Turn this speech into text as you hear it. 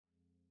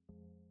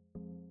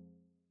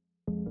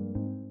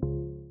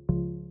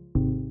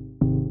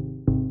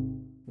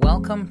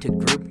Welcome to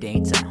Group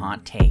Dates and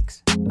Hot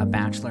Takes, a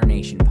Bachelor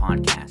Nation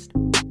podcast.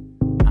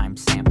 I'm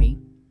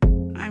Sampy.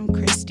 I'm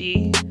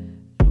Christy.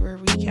 We're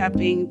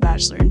recapping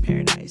Bachelor in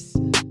Paradise.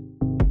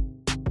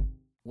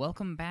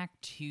 Welcome back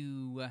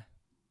to,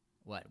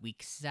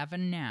 week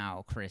 7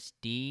 now,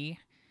 Christy?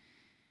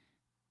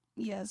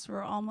 Yes,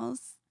 we're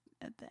almost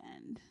at the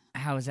end.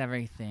 How's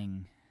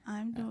everything?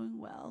 I'm doing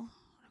well.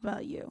 What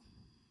about you?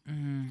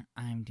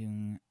 I'm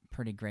doing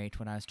pretty great.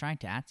 What I was trying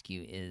to ask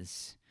you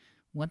is,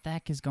 what the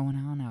heck is going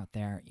on out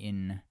there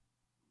in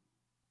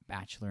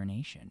Bachelor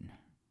Nation?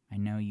 I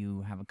know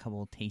you have a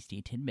couple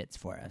tasty tidbits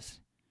for us.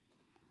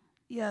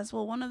 Yes,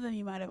 well, one of them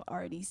you might have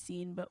already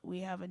seen, but we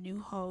have a new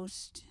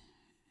host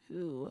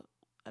who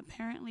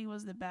apparently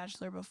was the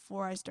Bachelor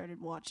before I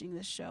started watching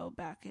the show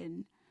back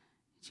in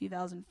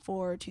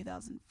 2004,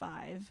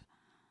 2005.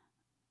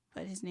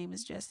 But his name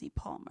is Jesse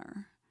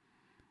Palmer.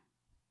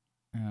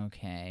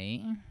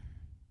 Okay.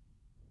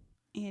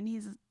 And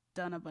he's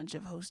done a bunch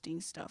of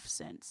hosting stuff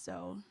since,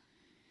 so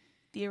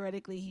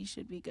theoretically he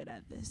should be good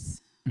at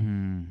this.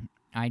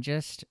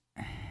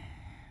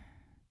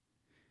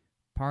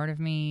 Part of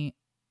me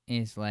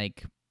is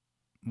like,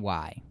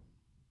 why?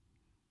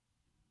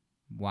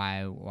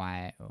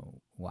 Why'd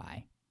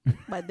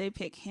they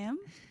pick him?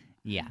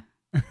 Yeah.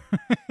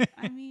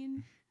 I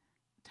mean,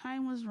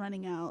 time was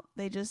running out.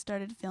 They just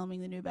started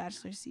filming the new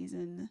Bachelor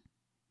season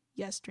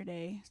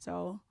yesterday,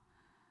 so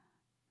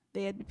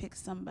they had to pick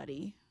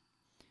somebody.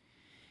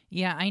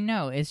 Yeah, I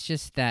know. It's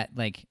just that,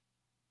 like,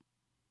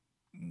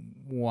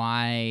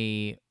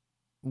 why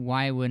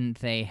wouldn't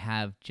they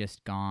have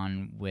just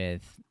gone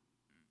with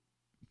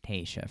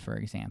Tayshia, for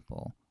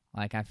example?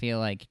 Like, I feel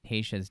like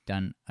Tayshia's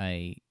done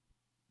a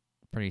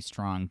pretty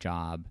strong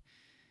job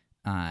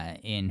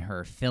in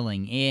her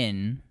filling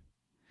in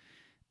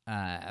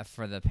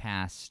for the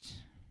past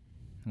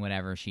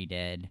whatever she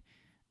did.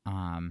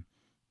 I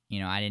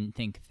didn't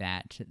think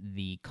that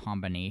the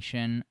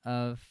combination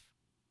of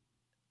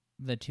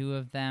the two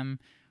of them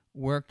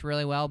worked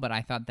really well, but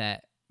I thought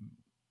that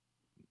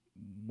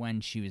when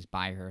she was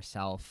by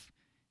herself,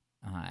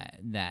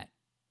 that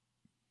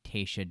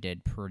Tayshia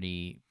did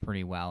pretty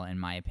well, in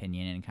my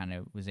opinion, and kind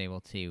of was able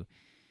to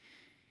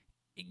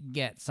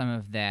get some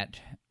of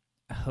that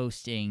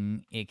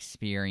hosting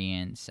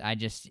experience.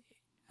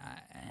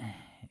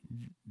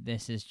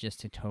 This is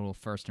just a total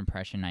first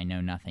impression. I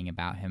know nothing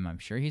about him. I'm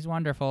sure he's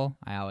wonderful.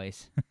 I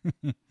always...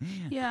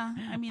 Yeah,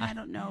 I mean, I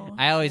don't know.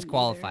 I always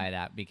qualify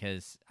that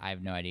because I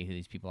have no idea who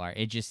these people are.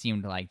 It just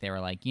seemed like they were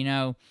like,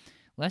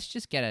 let's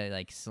just get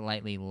a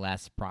slightly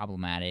less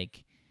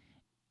problematic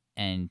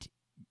and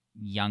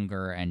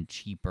younger and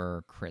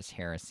cheaper Chris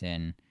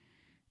Harrison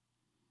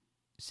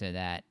so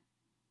that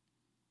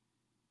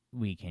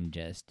we can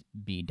just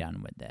be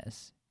done with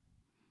this.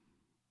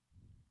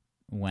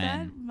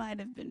 That might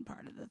have been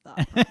part of the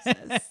thought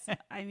process.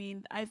 I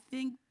mean, I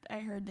think I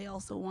heard they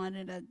also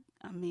wanted a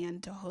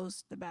man to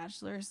host The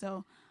Bachelor,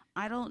 so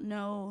I don't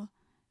know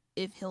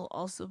if he'll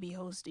also be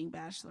hosting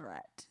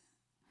Bachelorette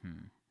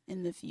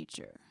in the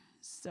future.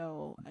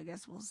 So I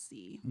guess we'll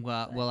see.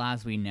 Well,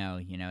 as we know,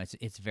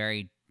 it's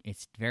very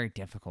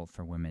difficult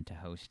for women to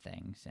host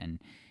things, and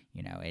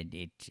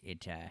it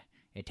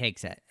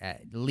takes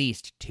at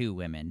least 2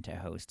 women to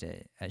host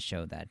a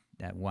show that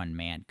one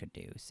man could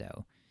do.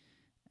 So.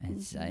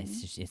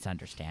 It's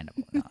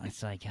understandable. No?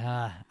 It's like,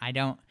 I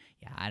don't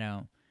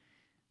know.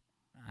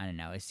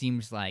 It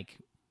seems like,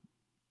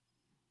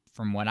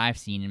 from what I've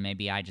seen, and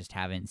maybe I just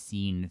haven't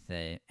seen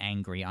the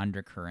angry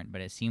undercurrent, but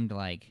it seemed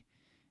like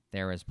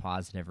there was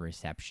positive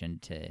reception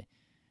to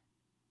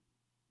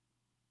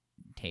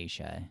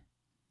Tayshia.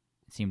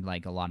 It seemed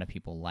like a lot of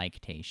people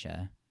like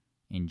Tayshia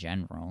in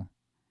general.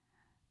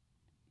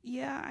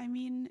 Yeah, I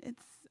mean,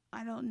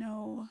 I don't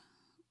know.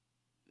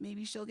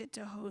 Maybe she'll get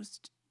to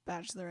host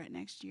Bachelorette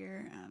next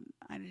year.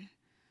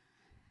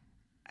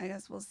 I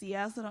guess we'll see.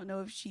 I also don't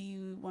know if she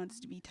wants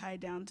to be tied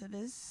down to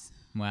this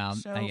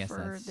show I guess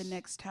for the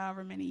next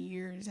however many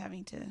years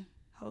having to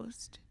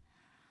host.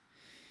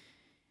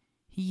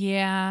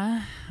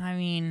 Yeah, I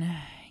mean,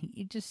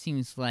 it just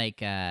seems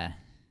like, at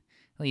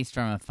least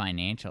from a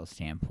financial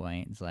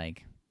standpoint,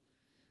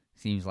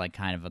 seems like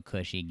kind of a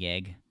cushy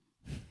gig.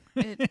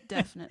 It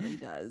definitely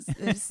does.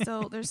 There's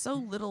so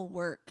little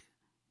work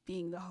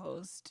being the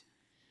host.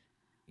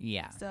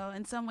 Yeah. So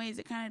in some ways,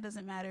 it kind of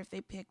doesn't matter if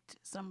they picked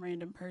some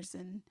random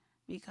person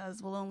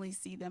because we'll only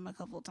see them a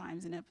couple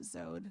times an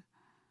episode.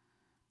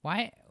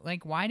 Why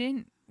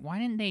didn't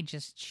they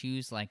just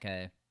choose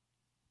a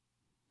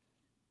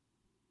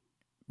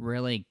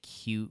really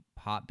cute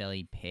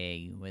potbelly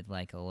pig with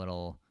a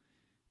little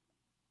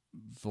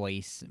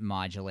voice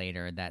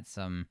modulator that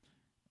some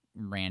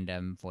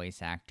random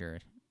voice actor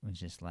was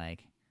just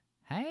like,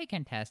 "Hey,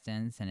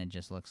 contestants," and it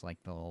just looks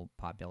like the little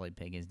potbelly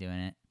pig is doing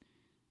it.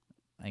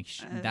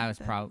 That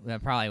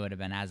probably would have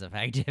been as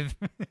effective.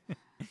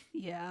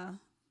 Yeah,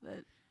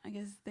 but I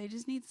guess they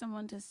just need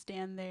someone to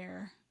stand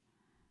there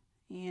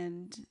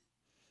and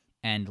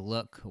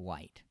look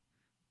white.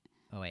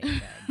 Oh wait,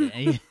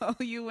 oh,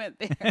 you went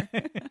there.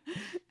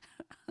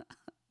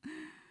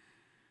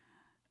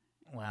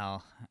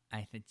 Well,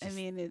 I think I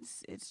mean,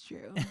 it's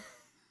true.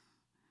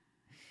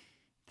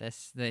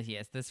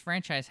 this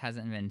franchise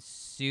hasn't been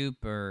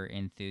super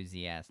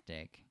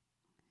enthusiastic.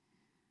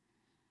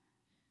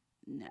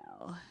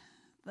 No,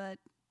 but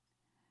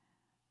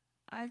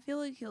I feel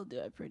like he'll do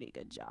a pretty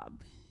good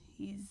job.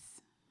 He's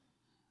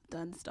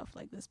done stuff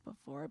like this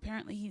before.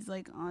 Apparently, he's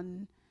like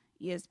on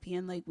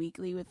ESPN like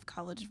weekly with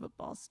college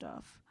football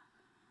stuff.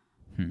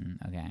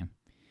 Okay.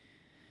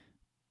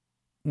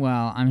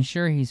 Well, I'm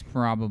sure he's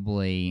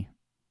probably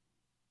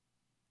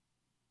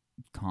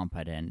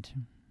competent.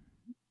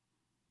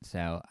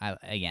 So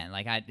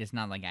it's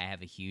not like I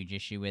have a huge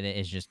issue with it.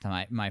 It's just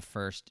my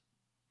first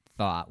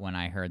thought when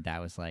I heard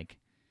that was like,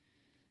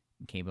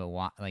 okay, but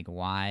why,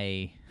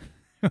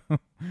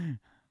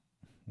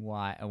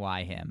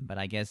 why him? But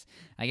I guess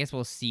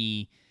we'll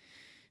see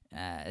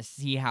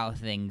how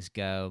things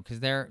go, because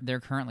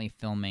they're currently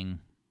filming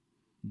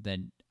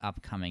the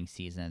upcoming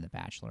season of The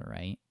Bachelor,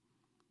 right?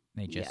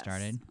 They just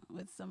started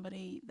with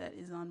somebody that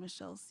is on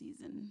Michelle's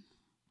season.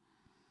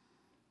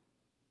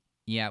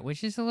 Yeah,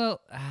 which is a little.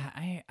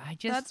 I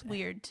just that's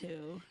weird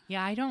too.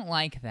 Yeah, I don't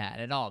like that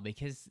at all,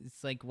 because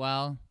it's like,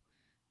 well,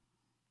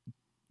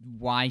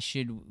 why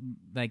should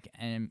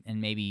and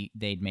maybe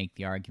they'd make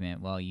the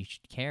argument, well, you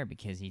should care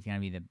because he's gonna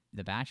be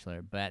the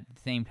Bachelor, but at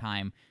the same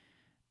time,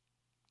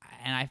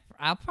 and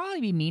I'll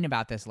probably be mean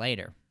about this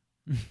later,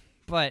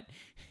 but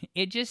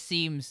it just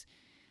seems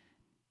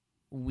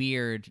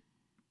weird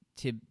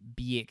to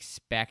be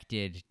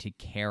expected to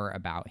care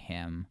about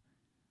him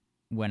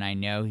when I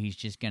know he's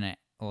just gonna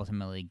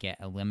ultimately get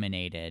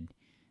eliminated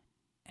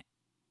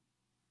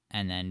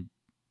and then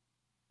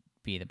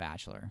be the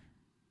Bachelor.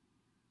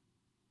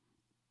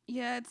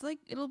 Yeah, it's like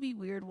it'll be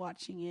weird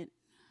watching it.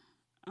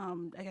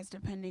 I guess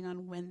depending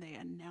on when they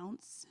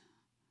announce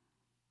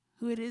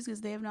who it is,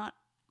 because they have not,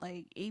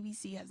 like,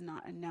 ABC has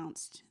not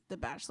announced The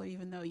Bachelor,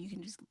 even though you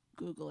can just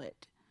Google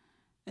it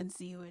and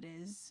see who it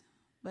is.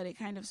 But it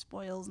kind of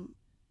spoils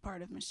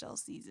part of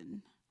Michelle's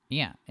season.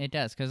 Yeah, it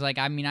does, because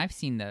I've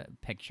seen the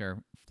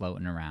picture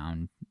floating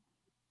around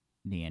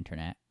the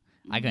internet.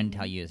 I couldn't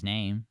tell you his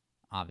name,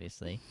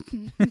 obviously,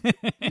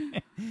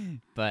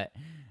 but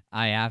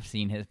I have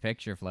seen his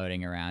picture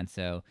floating around.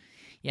 So,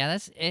 yeah,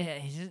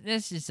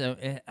 this is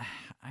I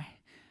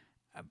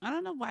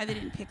don't know why they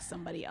didn't pick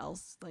somebody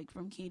else, like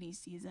from Katie's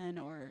season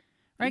or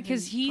right,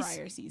 because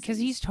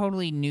he's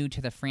totally new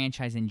to the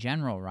franchise in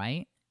general,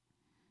 right?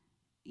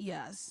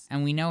 Yes,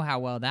 and we know how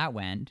well that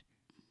went.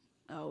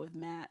 Oh, with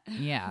Matt.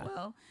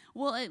 Yeah.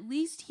 well, at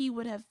least he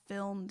would have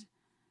filmed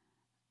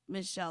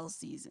Michelle's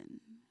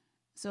season.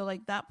 So,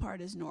 like, that part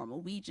is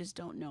normal. We just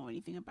don't know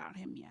anything about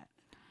him yet.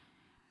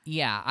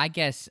 Yeah, I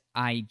guess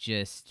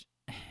it's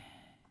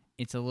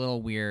a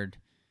little weird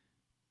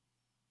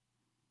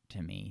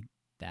to me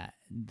that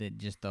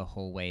just the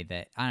whole way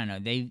that, I don't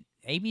know,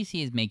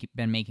 ABC has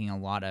been making a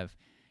lot of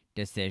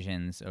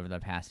decisions over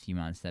the past few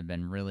months that have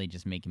been really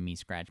just making me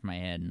scratch my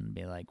head and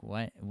be like,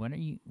 what are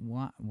you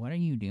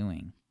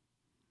doing?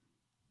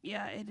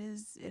 Yeah, it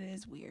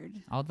is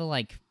weird. All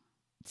the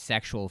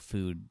sexual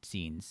food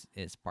scenes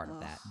is part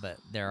of that, but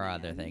there are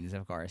other things,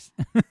 of course.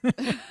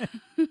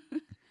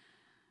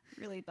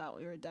 Really thought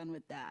we were done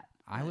with that.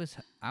 I was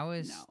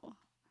no.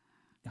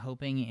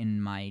 hoping in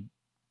my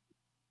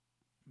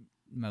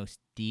most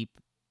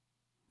deep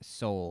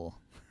soul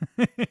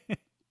that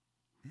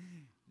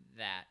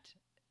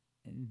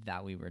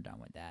we were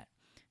done with that.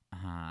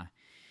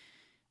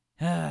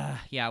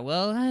 Yeah,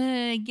 well,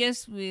 I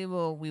guess we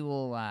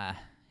will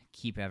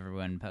keep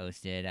everyone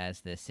posted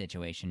as the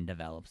situation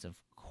develops, of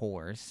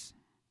course.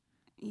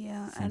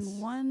 Yeah,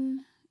 and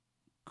one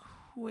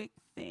quick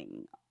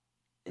thing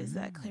is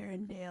that Claire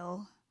and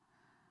Dale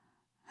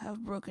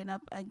have broken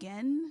up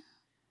again,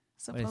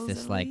 supposedly. What is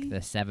this, like the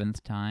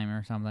 7th time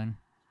or something?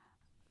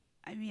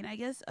 I mean, I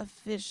guess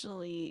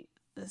officially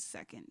the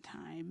 2nd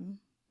time,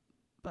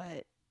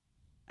 but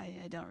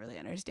I don't really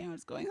understand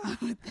what's going on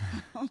with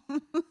them.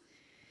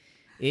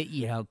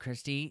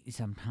 Christy,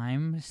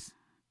 sometimes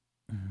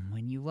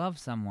when you love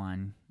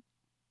someone,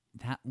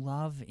 that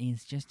love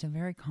is just a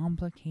very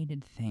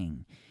complicated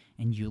thing.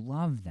 And you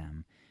love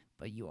them,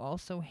 but you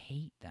also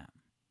hate them.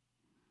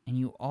 And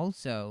you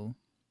also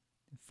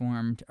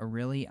formed a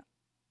really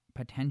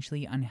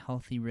potentially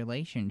unhealthy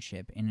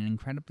relationship in an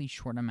incredibly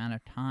short amount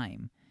of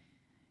time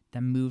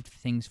that moved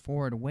things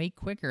forward way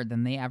quicker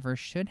than they ever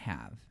should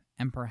have.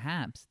 And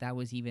perhaps that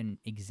was even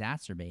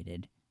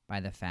exacerbated by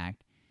the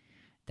fact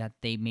that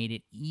they made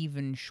it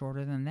even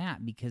shorter than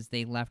that because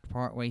they left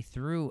partway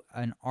through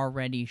an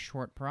already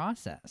short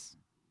process.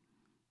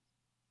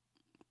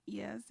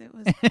 Yes, it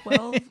was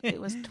 12. It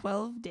was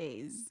 12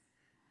 days.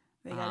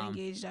 They got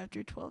engaged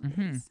after 12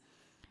 days.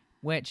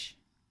 Which,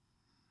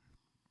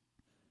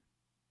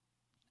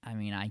 I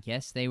mean, I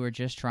guess they were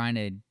just trying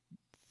to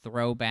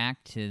throw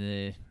back to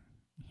the,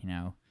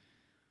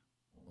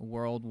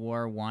 World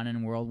War I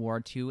and World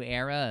War II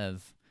era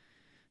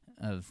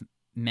of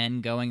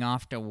men going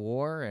off to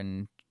war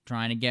and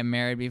trying to get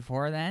married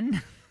before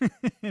then.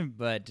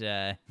 But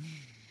it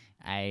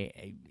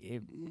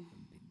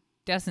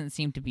doesn't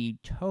seem to be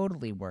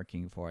totally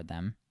working for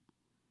them.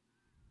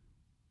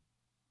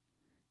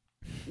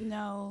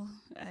 No,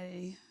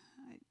 I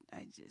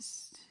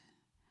just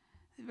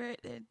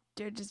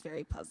they're just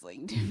very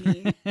puzzling to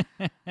me.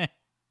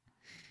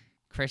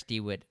 Christy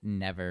would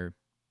never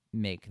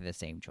make the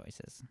same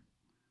choices.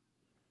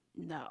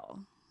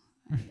 No,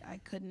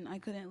 I couldn't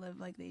live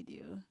like they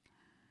do.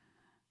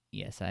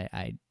 Yes,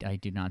 I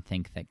do not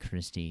think that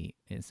Christy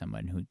is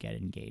someone who'd get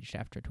engaged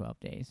after 12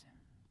 days.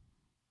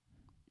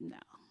 No.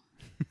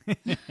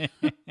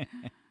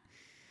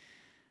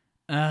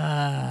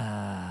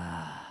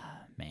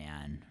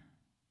 Man.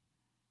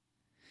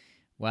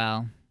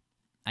 Well,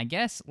 I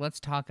guess let's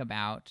talk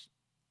about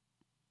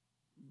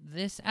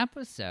this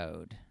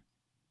episode.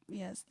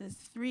 Yes, this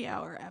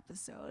 3-hour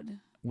episode.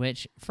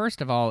 Which, first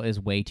of all, is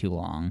way too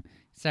long.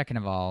 Second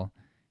of all,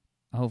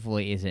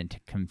 hopefully isn't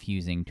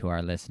confusing to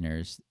our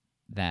listeners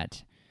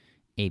that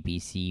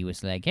ABC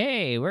was like,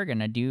 hey, we're going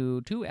to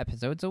do 2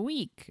 episodes a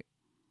week.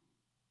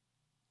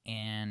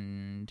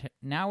 And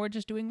now we're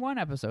just doing 1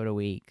 episode a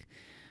week.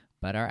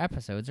 But our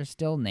episodes are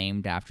still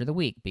named after the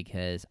week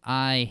because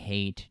I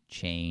hate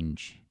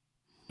change.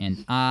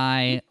 And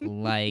I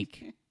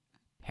like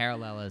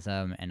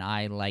parallelism and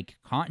I like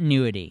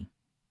continuity.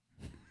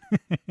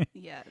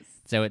 Yes.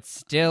 So it's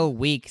still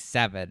week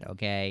 7,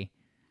 okay?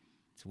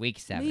 It's week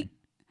 7.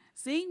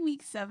 Saying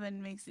week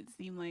 7 makes it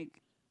seem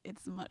like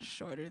it's much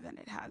shorter than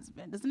it has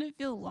been. Doesn't it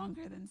feel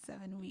longer than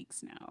 7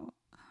 weeks now?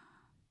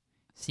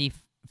 See,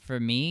 for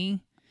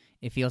me,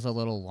 it feels a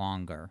little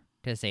longer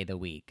to say the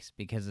weeks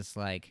because it's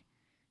like,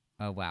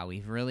 oh, wow,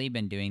 we've really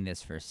been doing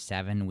this for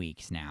 7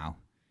 weeks now.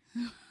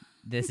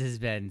 This has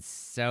been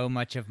so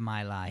much of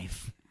my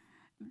life.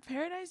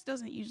 Paradise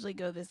doesn't usually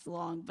go this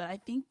long, but I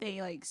think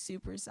they like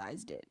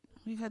supersized it.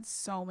 We've had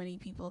so many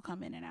people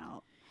come in and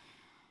out.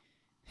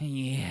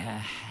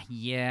 Yeah.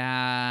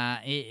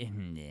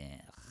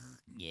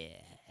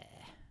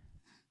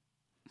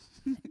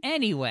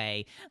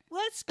 Anyway,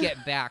 let's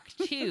get back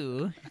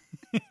to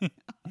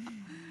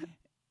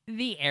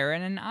the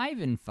Aaron and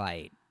Ivan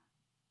fight.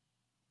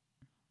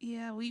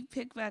 Yeah, we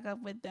pick back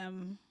up with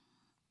them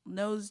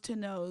nose to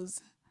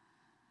nose,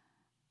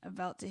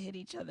 about to hit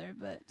each other,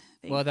 but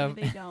they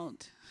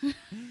don't.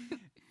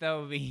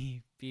 Though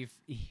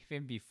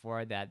even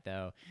before that,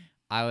 though,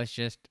 I was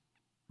just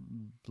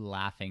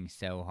laughing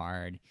so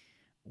hard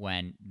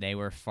when they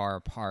were far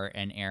apart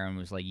and Aaron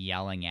was like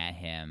yelling at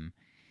him,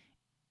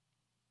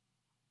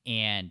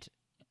 and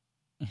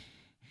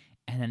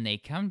then they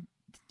come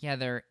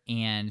together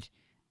and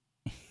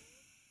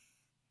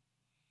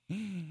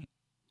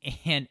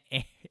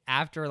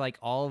after like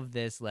all of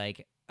this,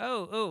 like,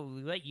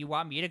 like, you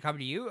want me to come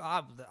to you?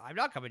 I'm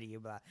not coming to you,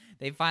 but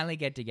they finally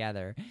get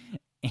together.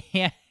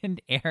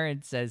 And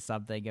Aaron says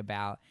something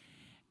about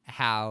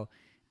how,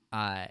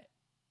 I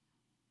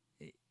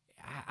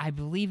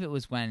believe it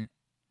was when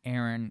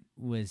Aaron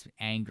was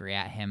angry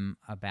at him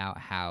about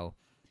how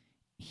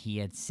he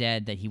had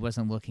said that he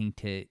wasn't looking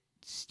to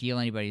steal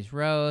anybody's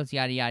rose,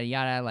 yada, yada,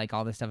 yada, like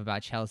all this stuff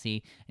about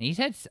Chelsea. And he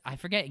said, I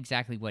forget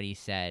exactly what he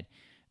said,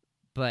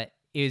 but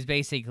it was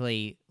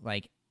basically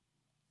like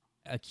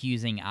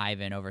accusing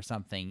Ivan over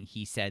something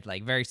he said,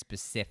 like very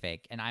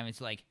specific. And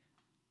Ivan's like,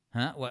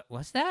 huh?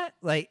 What's that?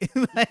 Like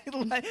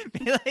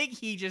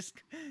he just,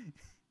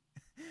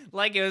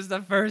 like it was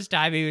the first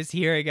time he was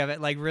hearing of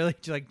it, like really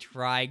like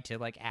trying to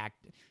like act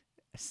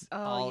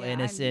all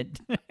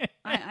innocent.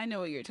 I know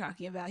what you're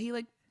talking about. He's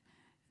like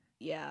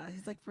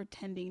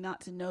pretending not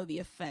to know the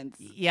offense.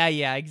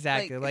 Yeah,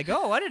 exactly. Like,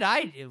 oh, what did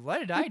I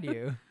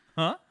do?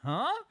 Huh?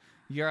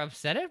 You're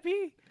upset at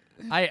me?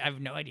 I have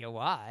no idea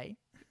why.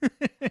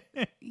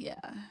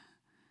 Yeah.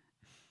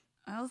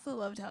 I also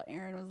loved how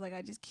Aaron was like,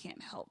 I just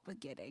can't help but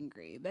get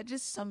angry. That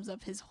just sums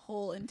up his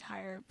whole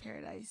entire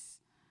Paradise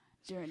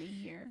journey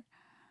here.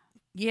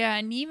 Yeah,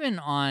 and even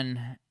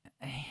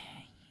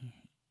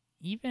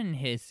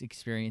his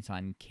experience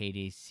on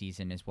Katie's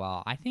season as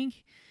well. I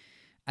think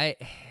I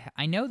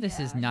know this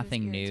is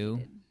nothing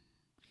new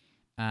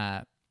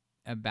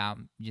about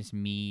just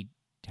me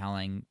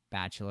telling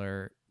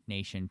Bachelor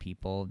Nation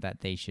people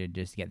that they should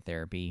just get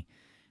therapy,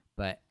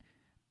 but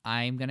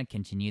I'm going to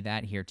continue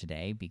that here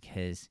today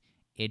because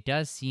it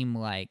does seem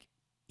like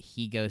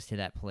he goes to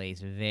that place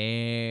very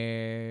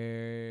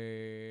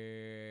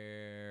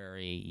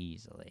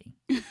easily.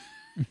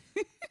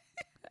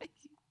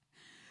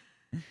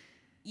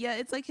 Yeah,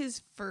 it's like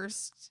his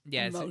first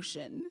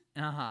emotion.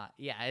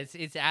 Yeah,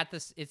 it's at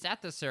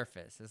the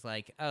surface. It's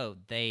like, oh,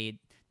 they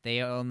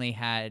only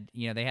had,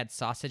 they had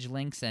sausage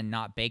links and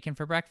not bacon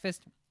for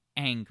breakfast.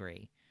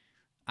 Angry.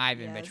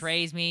 Ivan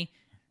betrays me.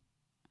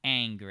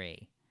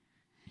 Angry.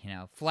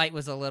 Flight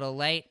was a little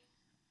late.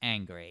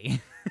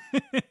 Angry.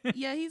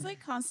 Yeah, he's like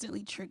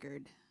constantly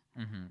triggered.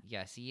 Mm-hmm.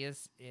 Yes, he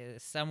is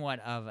somewhat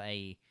of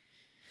a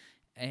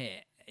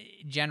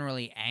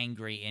generally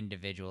angry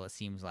individual, it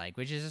seems like,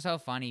 which is so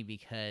funny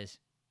because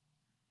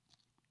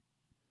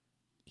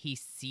he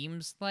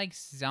seems like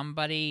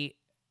somebody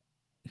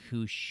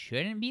who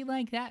shouldn't be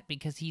like that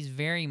because he's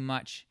very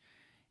much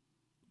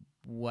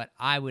what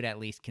I would at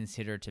least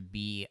consider to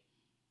be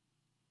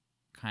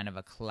kind of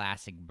a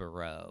classic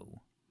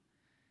bro.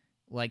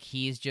 Like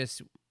he's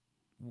just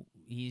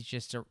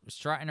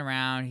strutting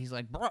around. He's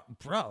like,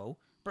 bro,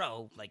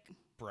 like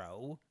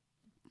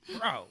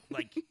bro,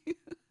 like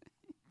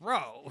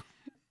bro.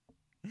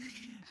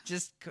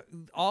 Just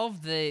all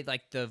of the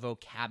like the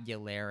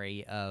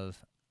vocabulary of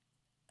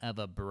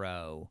a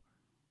bro.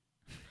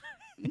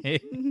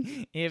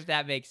 If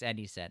that makes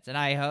any sense. And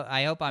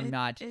I hope I'm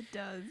not It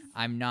does.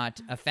 I'm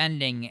not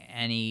offending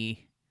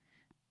any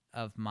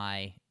of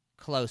my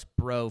close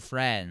bro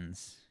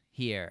friends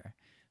here,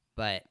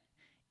 but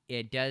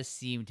it does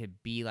seem to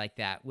be like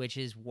that, which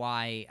is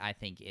why I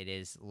think it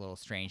is a little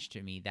strange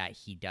to me that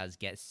he does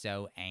get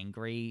so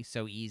angry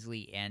so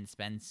easily and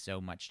spends so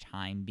much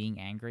time being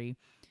angry,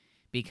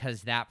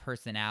 because that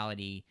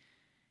personality,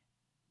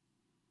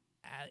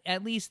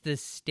 at least the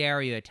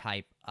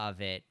stereotype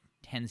of it,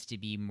 tends to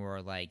be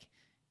more like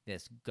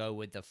this go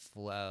with the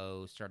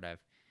flow, sort of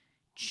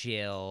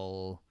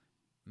chill,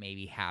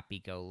 maybe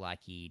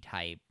happy-go-lucky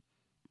type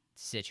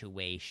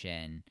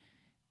situation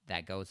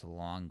that goes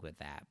along with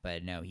that.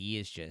 But no, he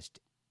is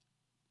just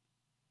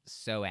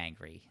so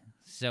angry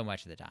so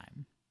much of the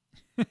time.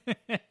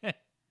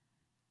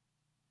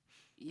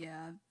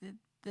 Yeah,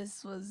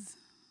 this was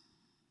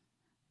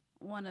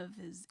one of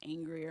his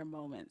angrier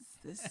moments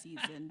this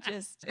season.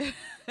 Just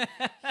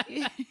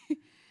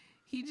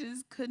he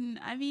just couldn't.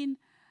 I mean,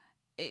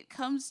 it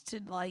comes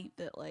to light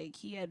that like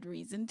he had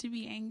reason to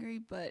be angry,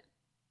 but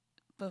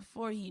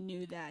before he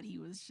knew that, he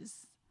was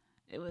just,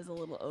 it was a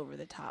little over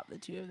the top, the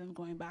two of them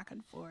going back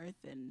and forth.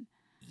 And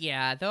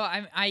yeah, though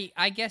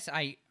I guess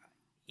it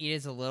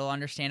is a little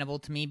understandable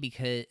to me,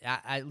 because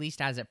at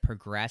least as it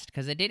progressed,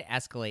 because it did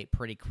escalate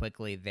pretty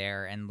quickly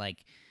there, and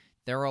like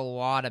there were a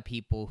lot of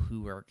people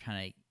who were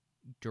kind of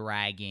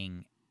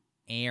dragging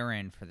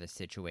Aaron for the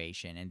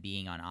situation and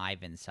being on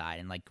Ivan's side,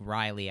 and like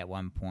Riley at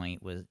one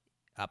point was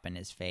up in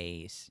his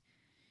face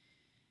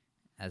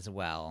as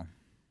well.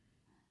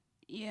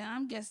 yeah,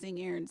 I'm guessing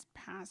Aaron's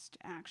past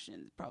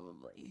actions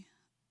probably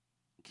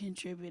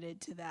contributed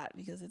to that,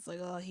 because it's like,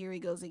 oh, here he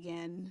goes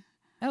again.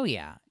 Oh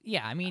yeah.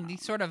 I mean,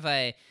 he's sort of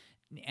an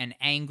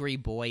angry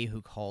boy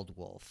who called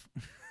wolf.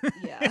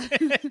 Yeah.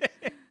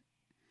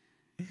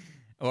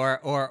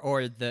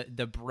 or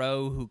the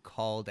bro who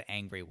called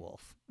angry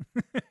wolf.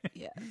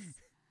 Yes.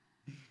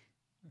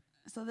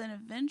 So then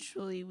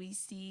eventually we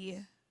see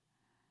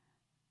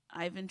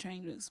Ivan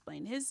trying to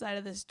explain his side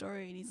of the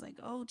story, and he's like,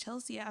 "Oh,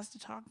 Chelsea asked to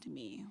talk to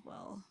me."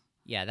 Well,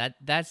 yeah,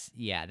 that's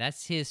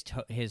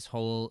his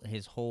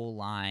whole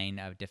line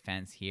of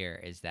defense here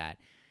is that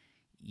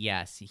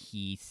yes,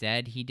 he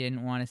said he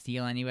didn't want to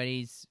steal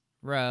anybody's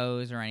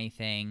rose or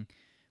anything,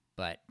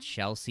 but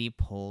Chelsea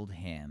pulled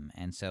him,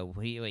 and so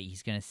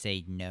he's gonna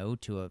say no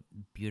to a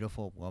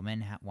beautiful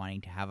woman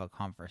wanting to have a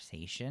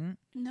conversation?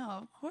 no,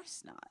 of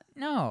course not.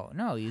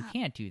 No, you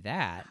can't do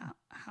that.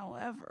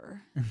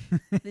 However,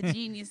 the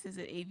geniuses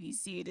at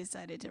ABC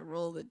decided to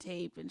roll the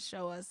tape and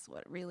show us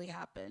what really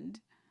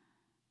happened,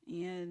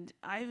 and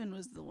Ivan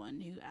was the one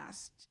who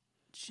asked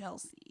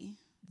Chelsea.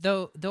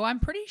 Though I'm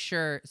pretty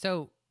sure.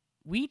 So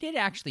we did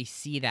actually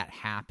see that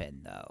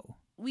happen, though.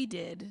 We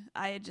did.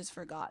 I had just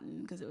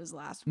forgotten because it was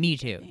last week. Me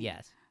too.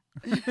 Yes.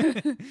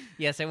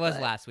 Yes, it was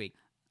last week.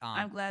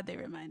 I'm glad they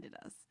reminded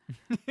us.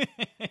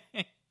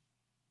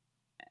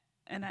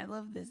 And I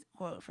love this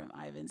quote from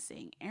Ivan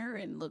saying,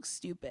 "Aaron looks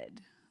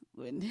stupid,"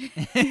 when he's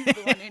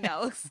the one who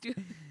now looks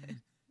stupid.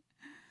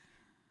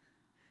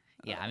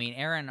 Yeah, I mean,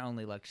 Aaron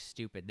only looked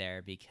stupid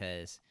there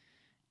because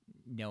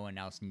no one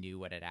else knew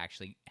what had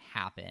actually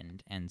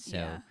happened, and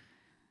so.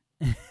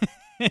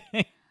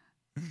 Yeah.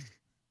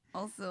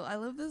 Also, I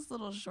love this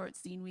little short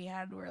scene we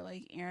had where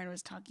like Aaron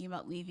was talking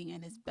about leaving,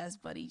 and his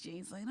best buddy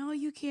James like, "No,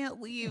 you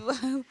can't leave."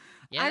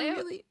 Yeah,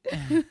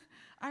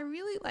 I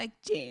really like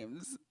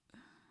James.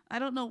 I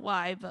don't know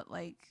why, but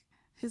like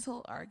his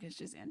whole arc is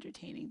just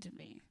entertaining to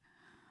me.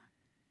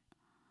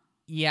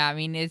 Yeah, I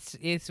mean,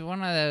 it's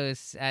one of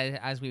those,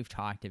 as we've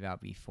talked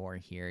about before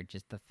here,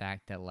 just the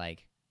fact that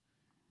like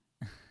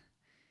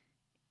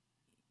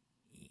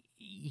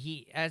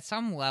he at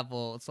some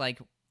level, it's like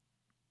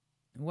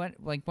what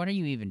are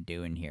you even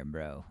doing here,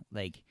 bro?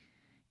 Like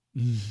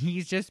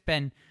he's just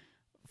been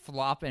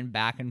flopping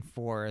back and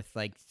forth,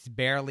 like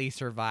barely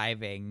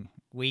surviving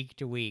week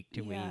to week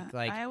to week.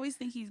 Like I always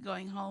think he's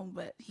going home,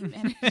 but he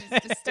manages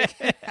to stick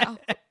it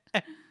out.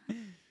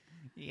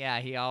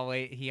 Yeah, he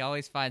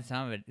always finds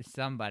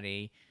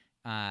somebody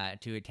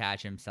to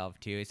attach himself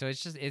to. So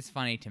it's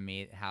funny to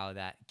me how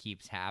that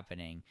keeps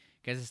happening,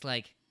 because it's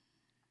like,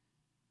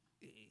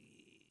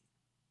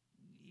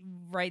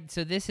 right.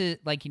 So this is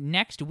like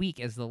next week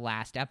is the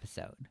last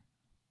episode.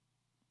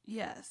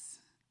 Yes.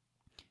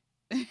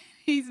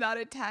 He's not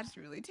attached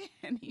really to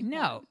anyone.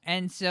 No,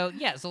 and so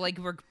yeah, so like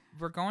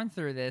we're going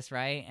through this,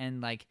 right,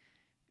 and like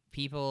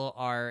people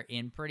are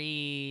in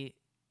pretty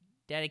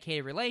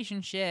dedicated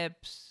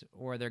relationships,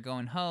 or they're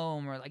going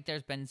home, or like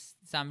there's been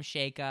some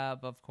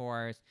shakeup, of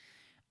course,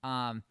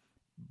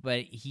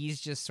 but he's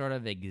just sort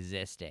of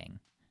existing.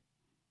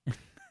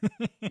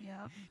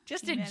 Yeah.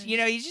 Just He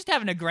he's just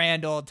having a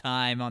grand old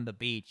time on the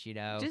beach,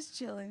 just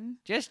chilling.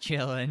 Just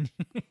chilling.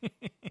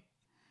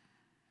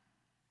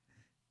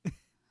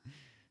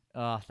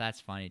 Oh, that's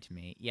funny to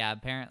me. Yeah,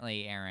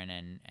 apparently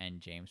Aaron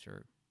and James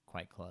were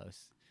quite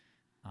close.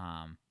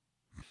 But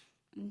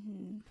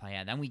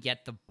yeah, then we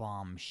get the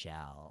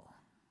bombshell.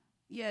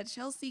 Yeah,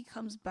 Chelsea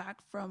comes back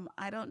from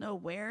I don't know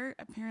where.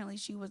 Apparently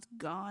she was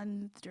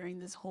gone during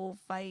this whole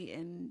fight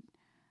and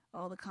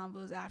all the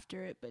combos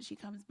after it, but she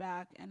comes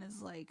back and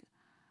is like,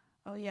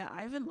 "Oh yeah,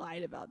 Ivan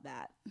lied about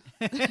that."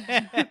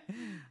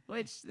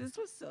 Which this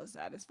was so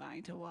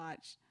satisfying to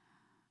watch.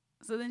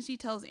 So then she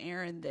tells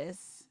Aaron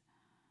this,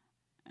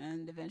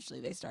 and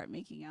eventually they start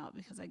making out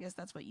because I guess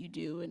that's what you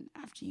do and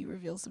after you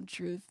reveal some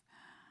truth.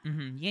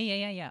 Mm-hmm.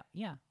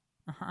 Yeah.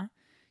 Uh-huh.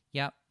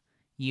 Yep.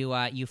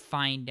 You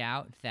find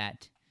out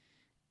that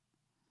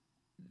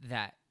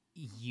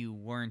you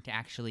weren't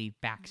actually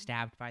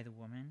backstabbed by the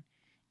woman,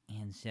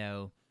 and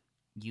so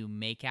you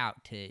make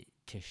out to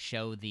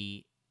show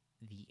the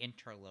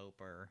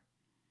interloper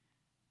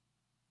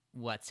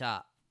what's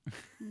up.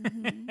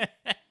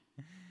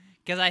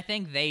 Because I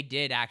think they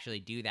did actually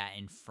do that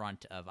in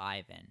front of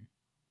Ivan.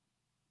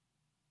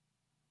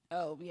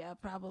 Oh yeah,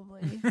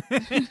 probably.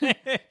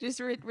 Just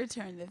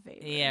return the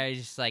favor. Yeah,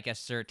 just like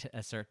assert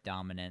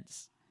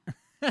dominance.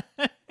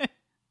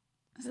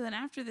 So then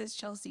after this,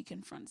 Chelsea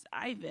confronts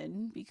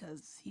Ivan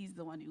because he's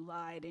the one who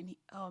lied. And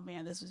oh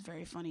man, this was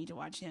very funny to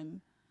watch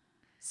him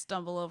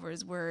stumble over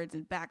his words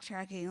and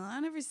backtracking. I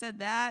never said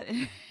that.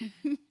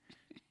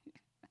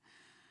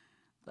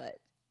 But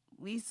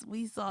we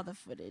saw the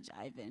footage,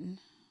 Ivan.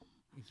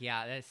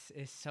 Yeah, this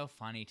is so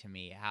funny to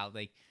me how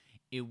like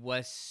it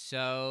was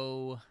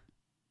so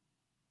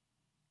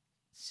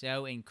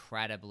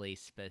incredibly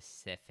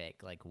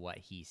specific, like what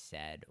he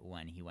said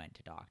when he went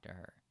to talk to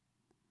her.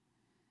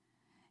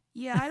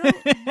 Yeah,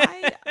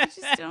 I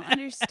just don't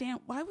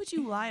understand. Why would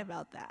you lie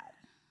about that?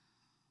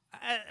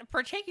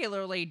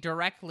 Particularly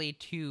directly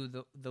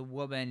to the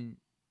woman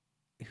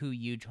who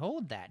you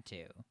told that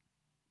to.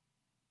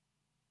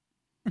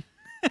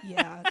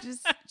 Yeah,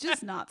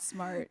 just not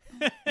smart.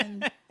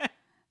 And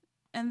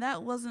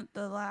that wasn't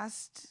the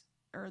last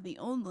or the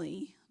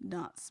only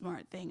not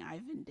smart thing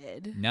Ivan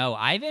did. No,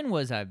 Ivan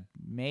was a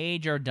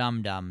major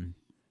dum-dum.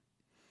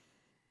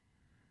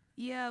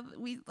 Yeah,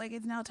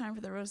 it's now time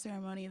for the rose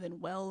ceremony. Then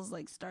Wells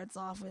starts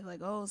off with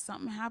oh,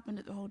 something happened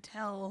at the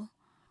hotel.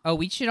 Oh,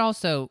 we should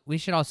also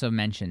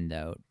mention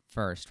though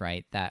first,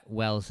 right, that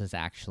Wells is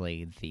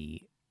actually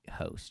the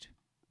host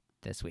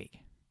this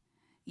week.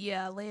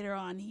 Yeah, later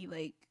on he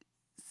not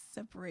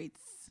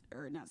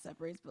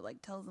separates,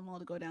 but tells them all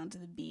to go down to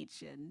the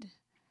beach, and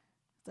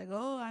it's like,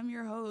 oh, I'm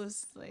your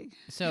host.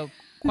 So,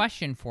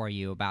 question for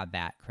you about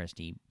that,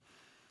 Christy,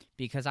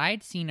 because I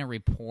had seen a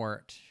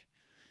report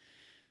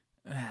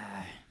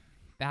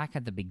back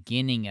at the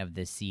beginning of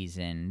the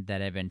season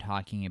that had been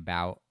talking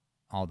about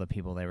all the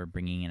people they were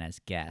bringing in as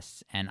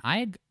guests, and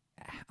I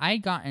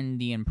had gotten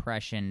the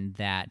impression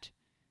that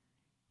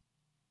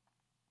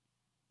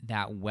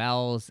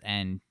Wells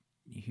and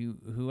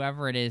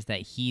whoever it is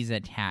that he's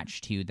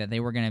attached to, that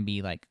they were going to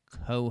be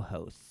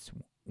co-hosts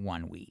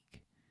one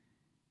week,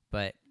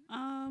 but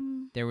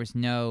there was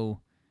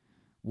no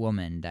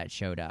woman that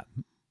showed up.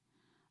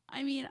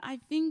 I mean, I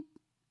think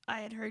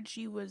I had heard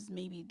she was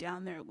maybe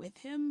down there with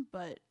him,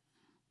 but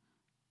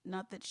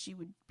not that she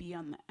would be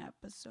on the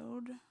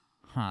episode.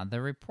 Huh,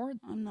 the report...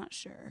 I'm not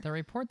sure. The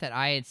report that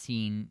I had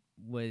seen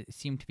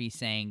seemed to be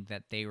saying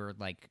that they were,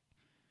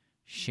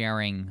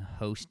 sharing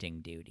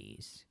hosting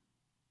duties.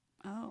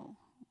 Oh,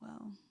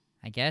 well.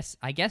 I guess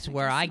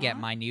where I get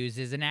my news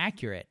is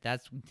inaccurate.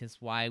 That's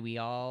just why we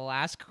all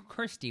ask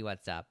Kirsty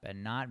what's up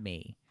and not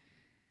me.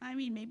 I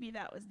mean, maybe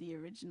that was the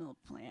original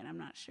plan. I'm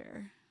not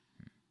sure.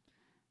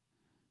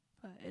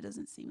 But it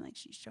doesn't seem like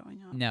she's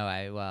showing up.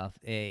 No,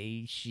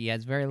 she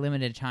has very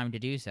limited time to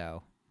do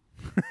so.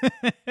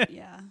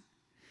 Yeah.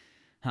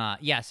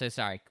 Yeah, so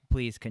sorry.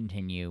 Please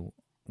continue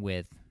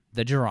with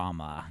the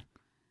drama.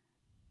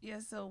 Yeah,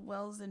 so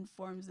Wells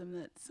informs them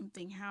that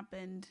something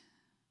happened.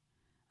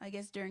 I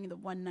guess during the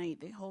one night,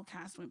 the whole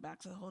cast went back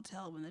to the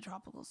hotel when the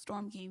tropical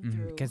storm came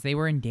through. Because they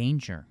were in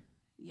danger.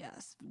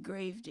 Yes,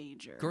 grave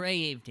danger.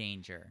 Grave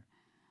danger.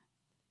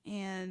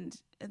 And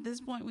at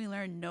this point, we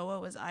learn Noah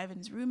was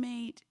Ivan's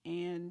roommate.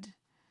 And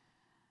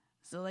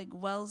so,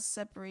 Wells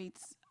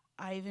separates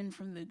Ivan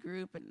from the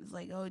group and is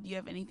like, oh, do you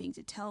have anything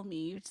to tell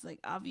me? Which is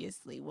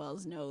obviously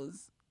Wells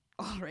knows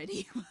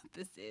already what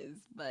this is.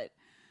 But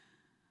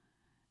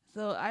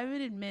so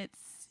Ivan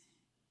admits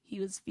he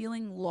was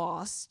feeling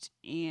lost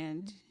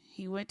and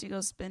he went to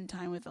go spend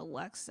time with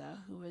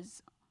Alexa, who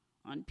was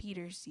on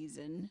Peter's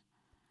season.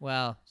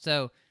 Well,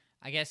 so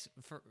I guess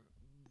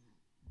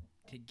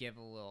to give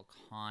a little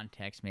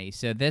context, maybe.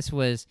 So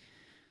the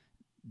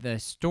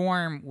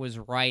storm was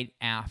right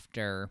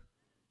after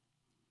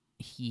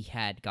he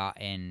had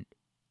gotten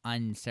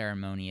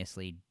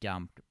unceremoniously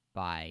dumped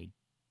by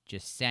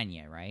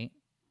Jasenia, right?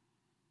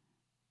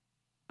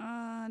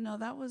 No,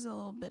 that was a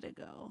little bit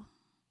ago.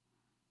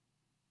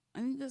 I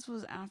think this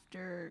was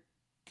after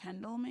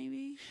Kendall,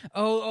 maybe.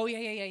 Oh,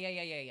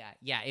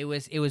 yeah. It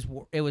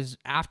was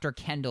after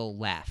Kendall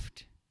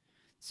left.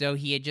 So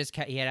he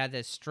had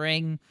this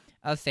string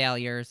of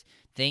failures.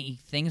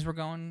 Things were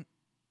going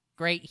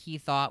great, he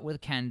thought,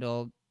 with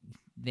Kendall.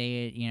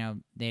 They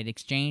had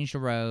exchanged a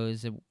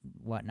rose and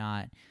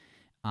whatnot.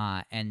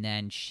 And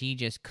then she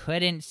just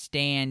couldn't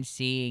stand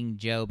seeing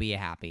Joe be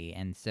happy,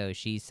 and so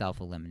she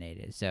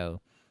self-eliminated.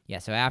 So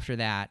after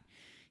that,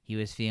 he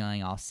was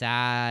feeling all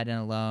sad and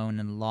alone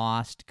and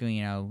lost. They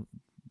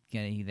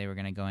were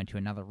going to go into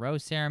another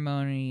rose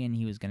ceremony, and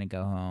he was going to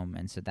go home.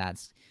 And so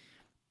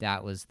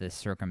that was the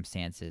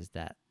circumstances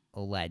that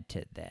led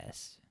to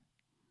this.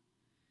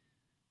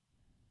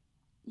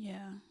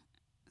 Yeah.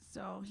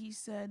 So he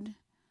said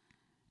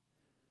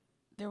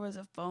there was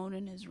a phone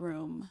in his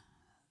room.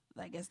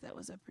 I guess that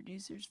was a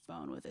producer's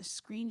phone with a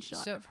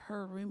screenshot of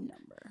her room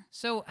number.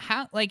 So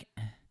how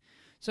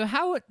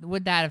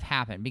would that have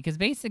happened? Because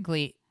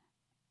basically,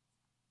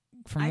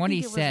 from what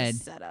he said,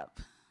 was a setup.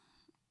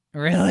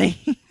 Really?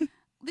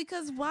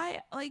 Because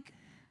why? Like,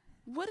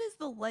 what is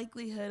the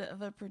likelihood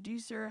of a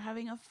producer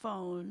having a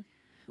phone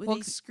with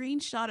a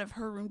screenshot of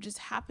her room just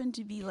happen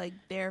to be like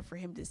there for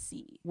him to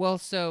see? Well,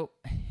 so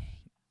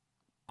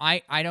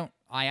I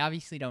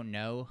obviously don't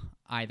know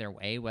either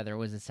way whether it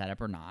was a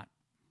setup or not.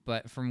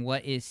 But from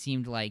what it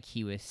seemed like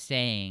he was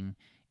saying,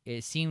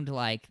 it seemed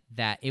like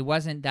that it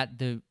wasn't that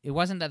the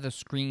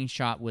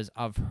screenshot was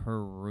of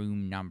her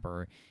room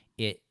number.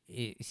 It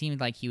seemed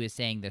like he was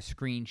saying the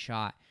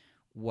screenshot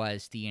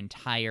was the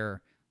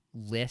entire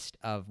list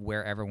of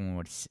where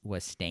everyone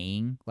was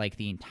staying, like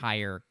the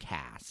entire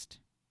cast.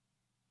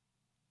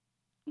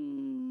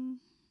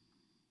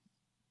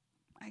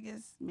 I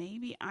guess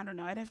maybe, I don't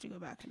know. I'd have to go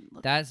back and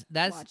look.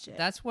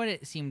 That's what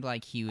it seemed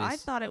like he was. I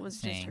thought it was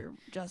saying.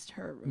 just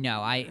her.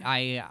 No, I'm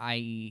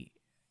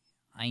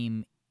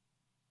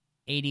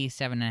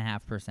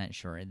 87.5%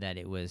 sure that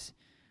it was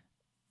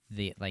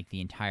the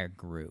entire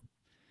group.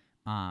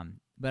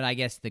 But I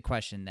guess the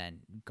question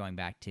then, going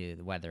back to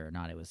whether or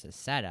not it was a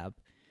setup,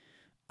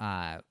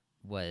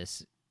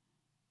 was,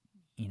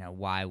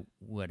 why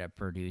would a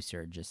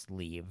producer just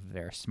leave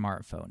their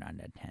smartphone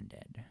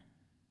unattended?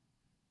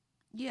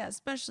 Yeah,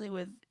 especially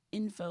with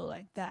info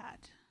like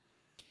that.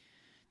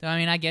 So, I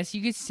mean, I guess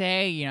you could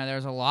say,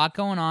 there's a lot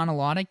going on, a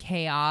lot of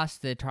chaos.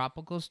 The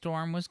tropical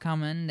storm was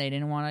coming. They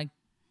didn't want to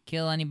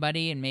kill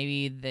anybody, and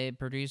maybe the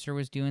producer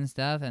was doing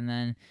stuff, and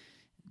then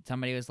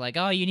somebody was like,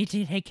 oh, you need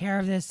to take care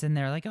of this, and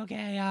they're like,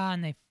 okay,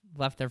 and they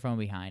left their phone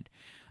behind.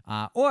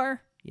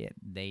 Or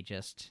they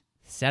just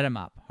set him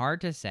up.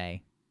 Hard to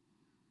say.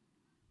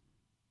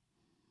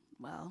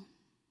 Well,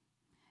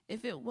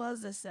 if it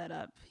was a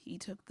setup, he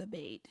took the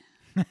bait.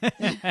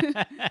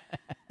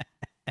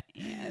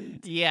 And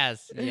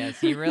yes,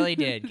 he really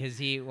did, because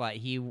he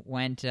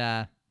went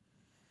to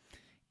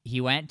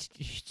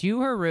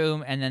her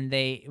room, and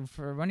then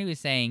for when he was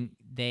saying,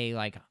 they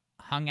like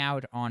hung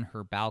out on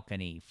her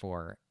balcony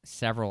for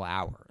several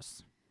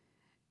hours.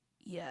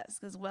 Yes,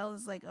 because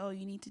Wells is like, oh,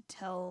 you need to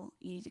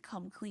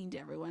come clean to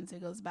everyone. So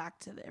it goes back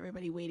to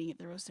everybody waiting at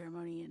the rose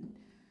ceremony and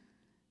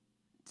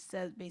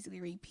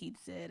basically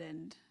repeats it,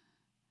 and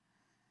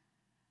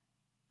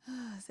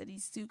said he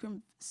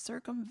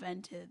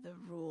circumvented the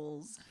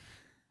rules.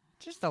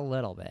 Just a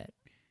little bit.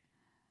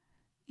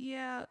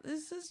 Yeah,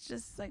 this is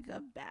just like a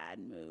bad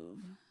move.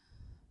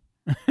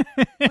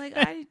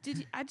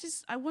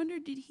 I wonder,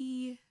 did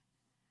he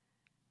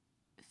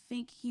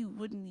think he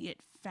wouldn't get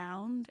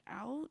found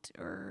out,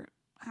 or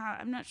how?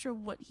 I'm not sure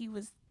what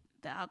the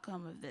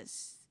outcome of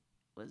this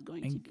was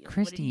going to be.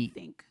 Christy, what did he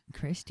think?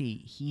 Christy,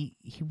 he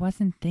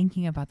wasn't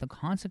thinking about the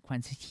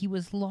consequences. He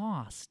was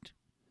lost.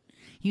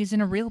 He was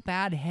in a real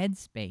bad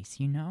headspace,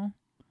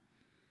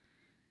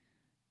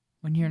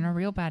 When you're in a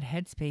real bad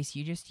headspace,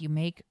 you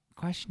make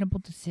questionable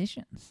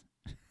decisions.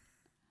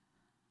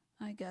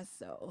 I guess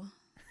so.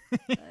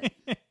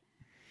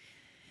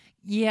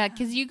 Yeah,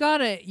 because you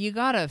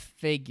gotta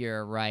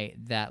figure, right,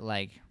 that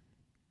like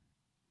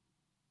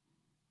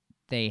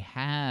they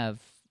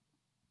have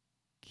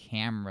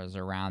cameras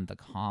around the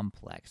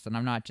complex, and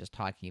I'm not just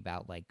talking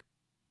about like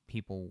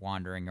people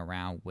wandering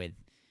around with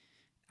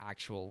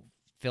actual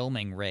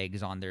filming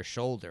rigs on their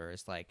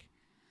shoulders. Like,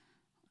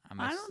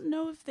 I don't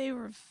know if they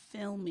were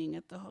filming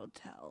at the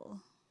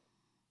hotel.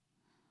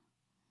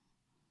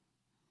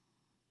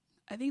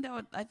 I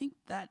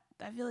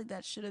feel like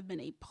that should have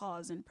been a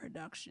pause in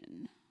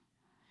production.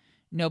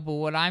 No, but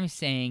what I'm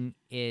saying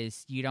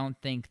is, you don't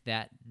think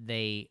that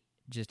they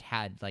just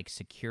had like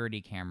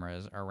security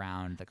cameras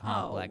around the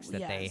complex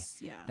that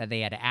they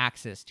had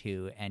access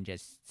to, and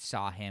just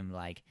saw him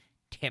like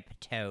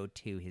tiptoe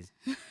to his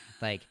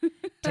like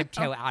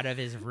tiptoe out of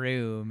his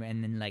room,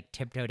 and then like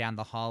tiptoe down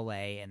the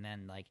hallway, and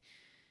then like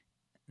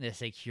the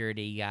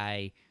security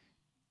guy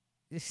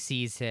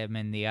sees him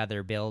in the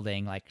other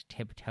building like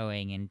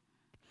tiptoeing and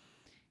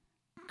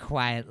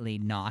quietly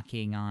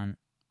knocking on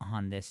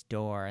this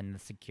door, and the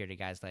security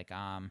guy's like,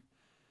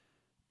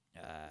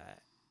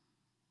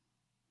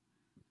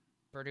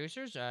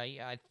 producers,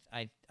 I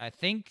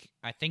think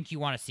you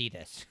want to see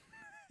this.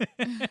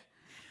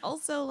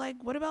 Also, like,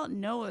 what about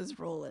Noah's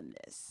role in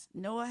this?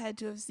 Noah had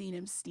to have seen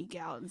him sneak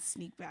out and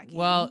sneak back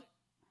Well, in.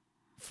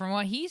 from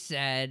what he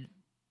said,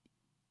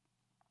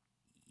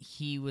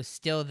 he was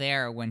still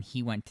there when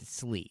he went to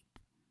sleep.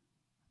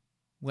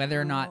 Whether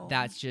or not Oh.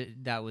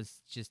 that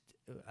was just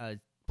a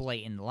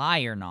blatant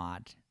lie or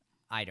not,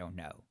 I don't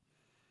know.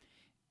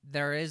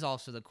 There is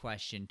also the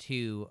question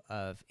too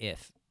of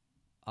if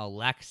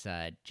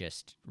Alexa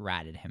just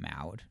ratted him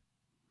out,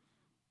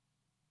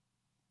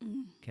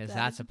 because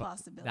That is a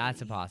possibility.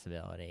 That's a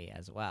possibility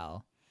as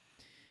well.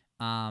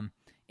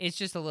 It's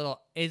just a little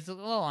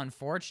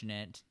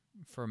unfortunate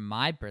from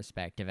my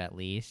perspective, at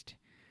least,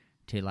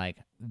 to like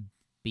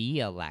be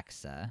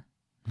Alexa,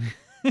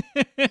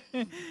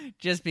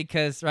 just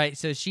because, right?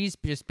 So she's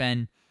just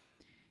been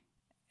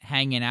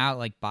hanging out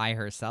like by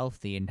herself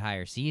the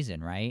entire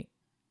season, right?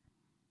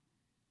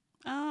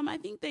 I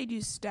think they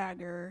do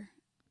stagger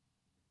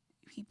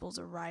people's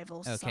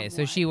arrivals. Okay,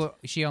 somewhat. so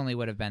she only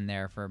would have been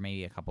there for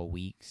maybe a couple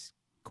weeks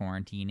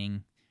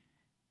quarantining.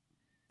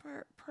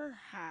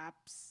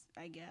 Perhaps,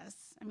 I guess.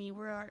 I mean,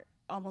 we're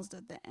almost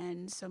at the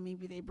end, so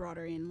maybe they brought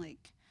her in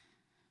like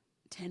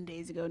 10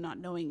 days ago, not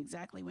knowing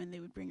exactly when they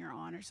would bring her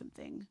on or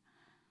something.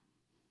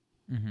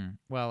 Mm-hmm.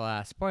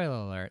 Well, spoiler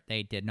alert,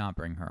 they did not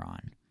bring her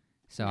on.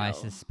 So I No.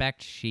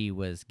 suspect she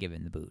was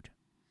given the boot.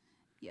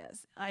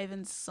 Yes,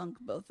 Ivan sunk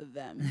both of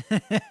them.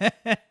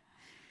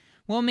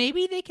 Well,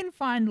 maybe they can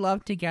find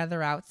love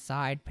together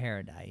outside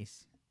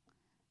paradise.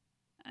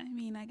 I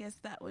mean, I guess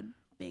that would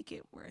make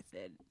it worth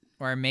it.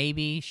 Or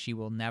maybe she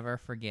will never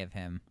forgive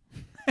him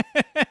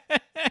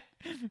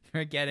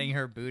for getting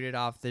her booted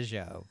off the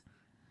show.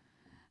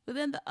 But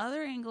then the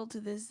other angle to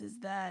this is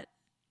that,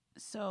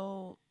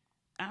 so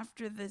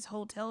after this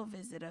hotel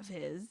visit of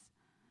his,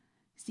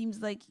 seems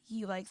like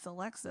he likes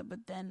Alexa,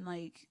 but then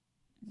like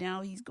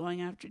now he's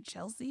going after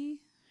Chelsea.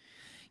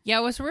 Yeah,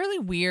 it was really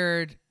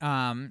weird,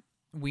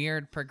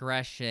 weird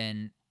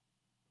progression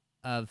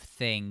of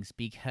things,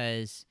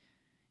 because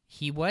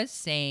he was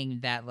saying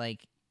that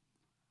like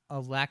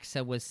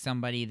Alexa was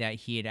somebody that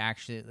he had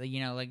actually,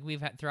 you know, like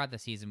we've had throughout the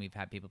season, we've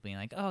had people being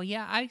like, oh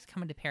yeah, I was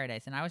coming to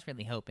paradise and I was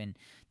really hoping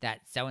that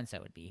so-and-so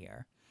would be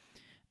here.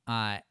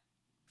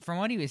 From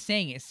what he was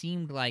saying, it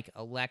seemed like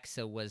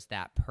Alexa was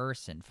that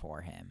person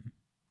for him.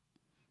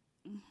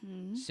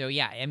 Mm-hmm. So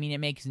yeah, I mean, it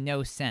makes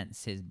no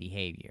sense, his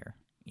behavior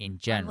in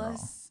general.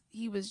 Unless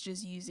he was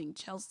just using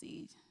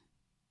Chelsea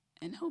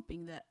and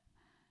hoping that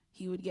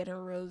he would get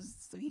her rose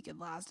so he could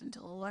last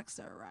until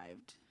Alexa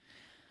arrived.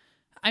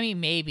 I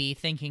mean, maybe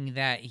thinking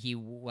that he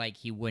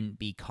wouldn't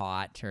be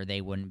caught, or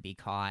they wouldn't be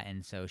caught,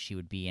 and so she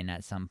would be in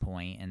at some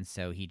point, and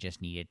so he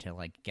just needed to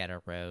like get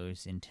a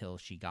rose until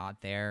she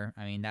got there.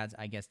 I mean,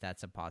 I guess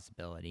that's a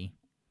possibility.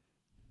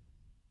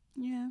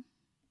 Yeah.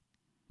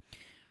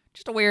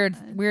 Just a weird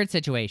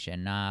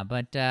situation.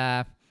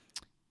 But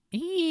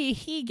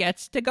he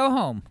gets to go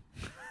home.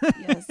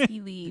 Yes,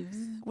 he leaves.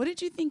 What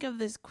did you think of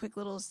this quick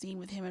little scene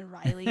with him and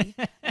Riley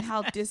and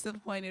how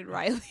disappointed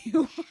Riley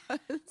was?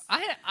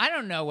 I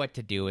don't know what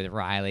to do with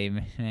Riley,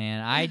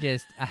 man. I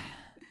just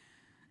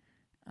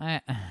I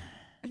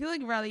feel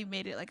like Riley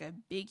made it like a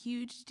big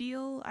huge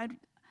deal. I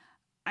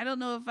don't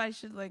know if I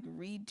should like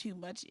read too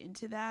much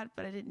into that,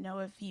 but I didn't know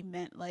if he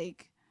meant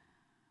like,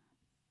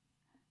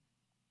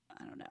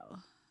 I don't know,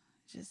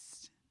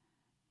 just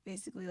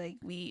basically like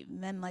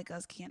men like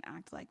us can't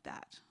act like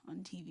that on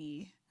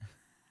TV.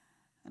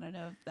 I don't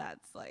know if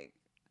that's like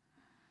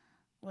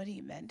what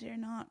he meant or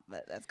not,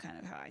 but that's kind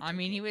of how I took I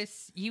mean, it.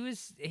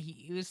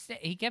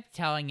 he kept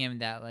telling him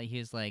that, like, he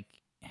was like,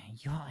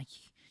 you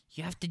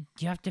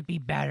have to be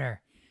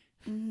better.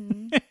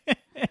 Mm-hmm.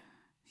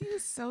 He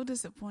was so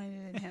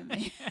disappointed in him.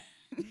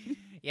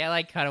 Yeah,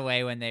 like cut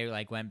away when they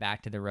like went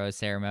back to the rose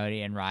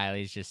ceremony, and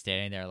Riley's just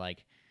standing there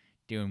like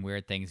doing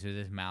weird things with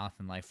his mouth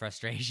and like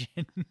frustration.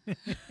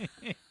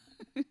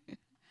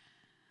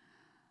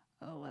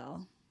 Oh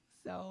well.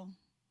 So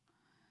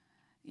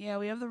yeah,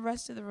 we have the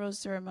rest of the rose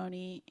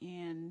ceremony,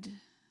 and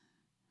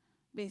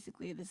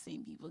basically the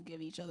same people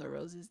give each other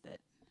roses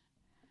that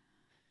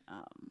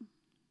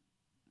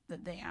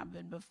they have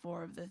been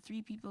before. The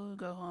three people who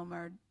go home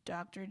are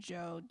Dr.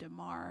 Joe,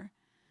 Damar,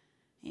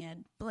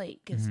 and Blake,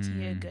 because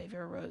Tia gave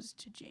her rose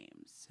to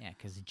James. Yeah,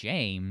 because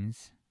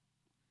James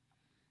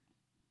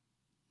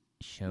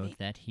showed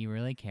that he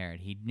really cared.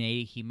 He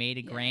made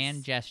a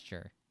grand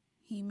gesture.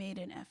 He made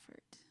an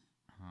effort.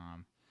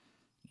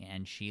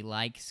 And she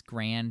likes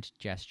grand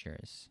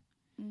gestures.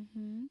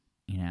 Mm-hmm.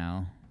 You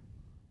know?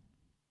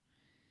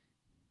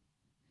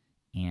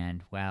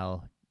 And,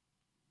 well,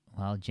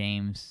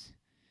 James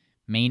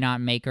may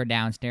not make her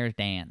downstairs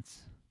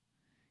dance.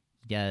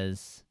 He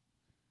does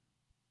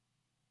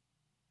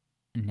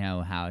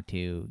know how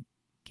to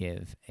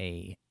give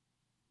a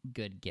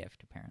good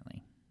gift,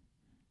 apparently.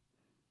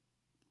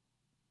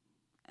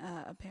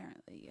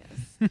 Apparently,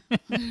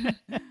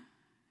 yes.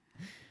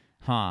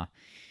 Huh.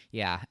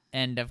 Yeah.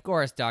 And, of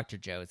course, Dr.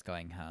 Joe is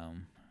going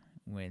home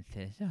with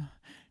his,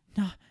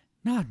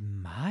 not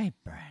my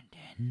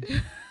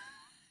Brandon.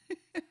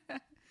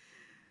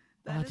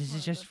 That this one is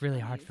of the just really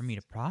hard for me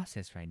to funniest.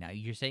 process right now.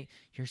 You're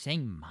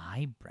saying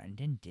my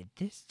Brendan did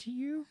this to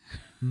you?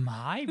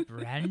 My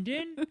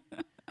Brendan?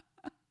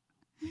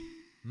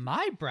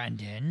 My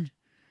Brendan?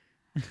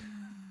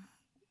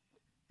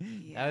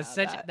 Yeah,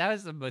 That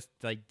was the most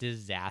like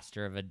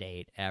disaster of a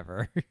date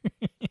ever.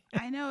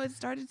 I know it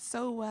started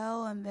so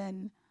well, and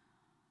then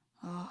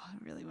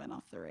it really went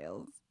off the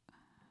rails.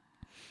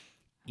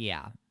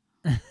 Yeah.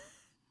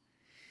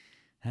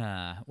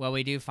 Well,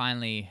 we do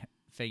finally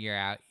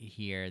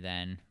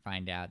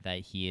find out that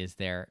he is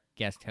their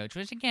guest coach,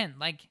 which again,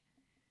 like,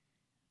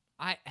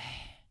 I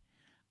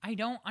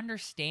don't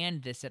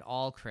understand this at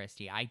all,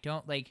 Christy. I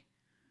don't like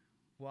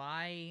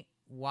why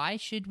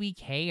should we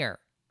care?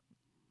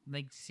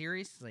 Like,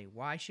 seriously,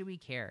 why should we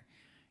care?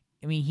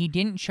 I mean, he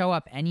didn't show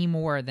up any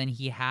more than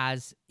he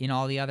has in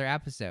all the other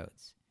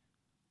episodes.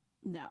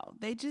 No,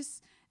 they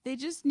just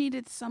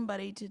needed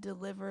somebody to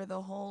deliver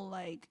the whole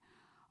like,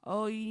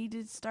 oh, you need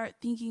to start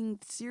thinking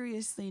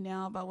seriously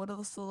now about what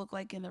this will look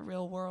like in the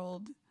real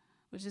world,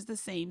 which is the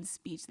same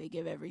speech they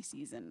give every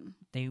season.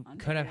 They on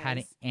could have had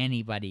Paradise.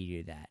 anybody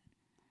do that.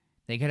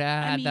 They could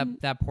have had mean-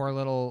 that poor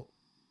little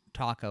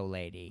taco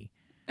lady.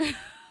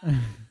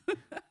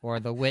 Or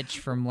the witch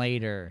from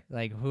later.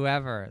 Like,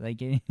 whoever.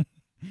 Like,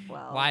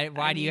 Well,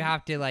 why do you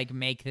have to, like,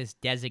 make this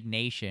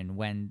designation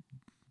when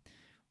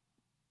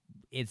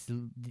it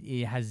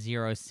has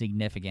zero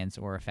significance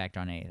or effect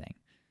on anything?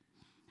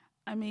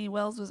 I mean,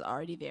 Wells was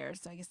already there,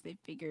 so I guess they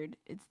figured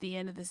it's the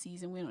end of the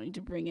season. We don't need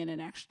to bring in an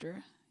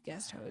extra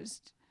guest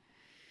host.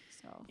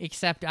 So,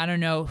 Except, I don't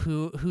know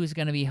who's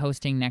going to be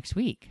hosting next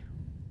week.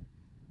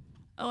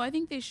 oh, I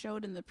think they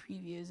showed in the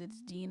previews. It's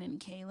Dean and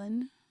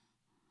Kaylin.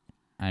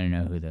 I don't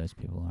know who those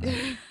people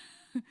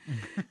are.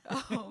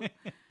 Oh,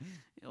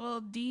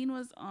 well, Dean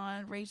was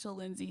on Rachel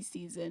Lindsay's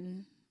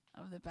season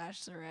of The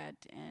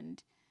Bachelorette,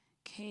 and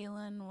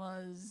Kaylin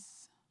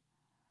was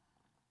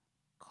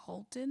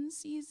Colton's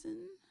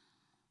season,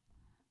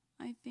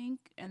 I think,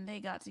 and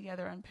they got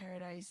together on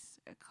Paradise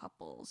a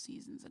couple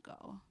seasons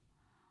ago.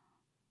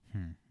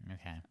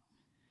 Okay.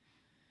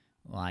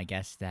 Well, I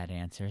guess that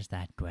answers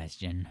that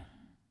question.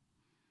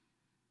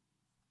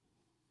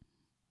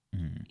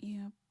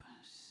 Yep.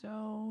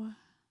 So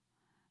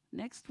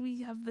next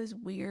we have this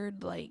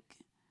weird like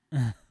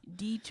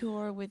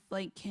detour with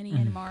like Kenny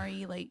and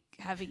Mari like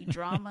having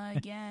drama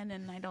again,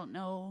 and I don't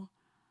know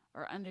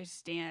or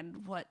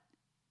understand what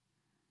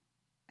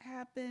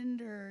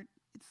happened, or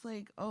it's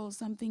like, oh,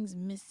 something's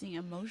missing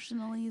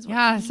emotionally is what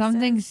Yeah, Kenny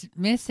something's says.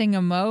 missing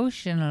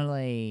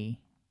emotionally.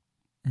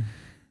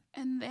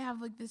 And they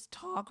have like this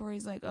talk where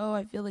he's like, oh,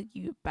 I feel like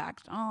you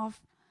backed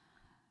off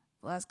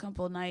the last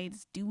couple of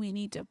nights. Do we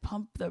need to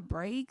pump the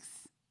brakes?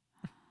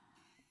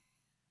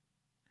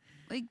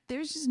 Like,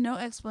 there's just no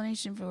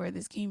explanation for where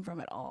this came from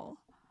at all.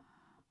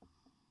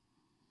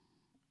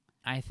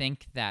 I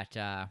think that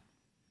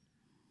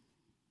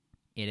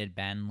it had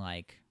been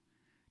like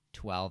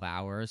 12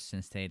 hours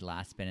since they'd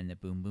last been in the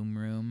boom boom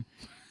room,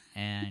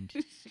 and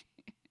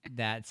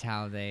that's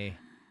how they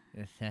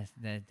were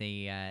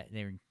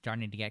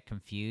starting to get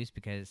confused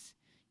because,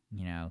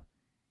 you know,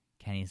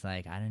 Kenny's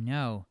like, I don't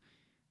know,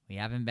 we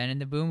haven't been in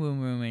the boom boom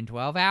room in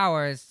 12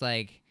 hours.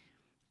 Like,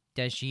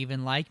 does she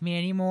even like me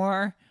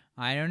anymore?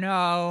 I don't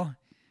know.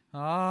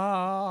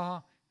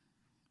 Oh,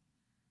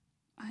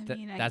 I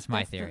mean, that's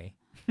my theory.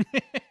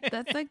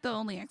 That's like the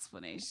only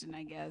explanation,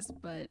 I guess.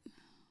 But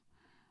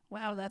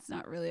wow, that's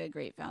not really a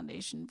great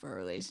foundation for a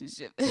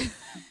relationship.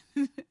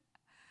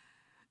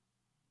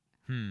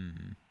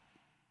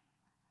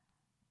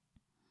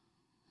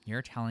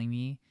 You're telling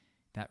me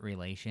that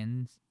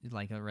relationships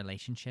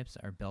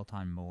are built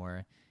on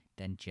more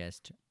than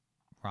just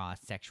raw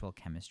sexual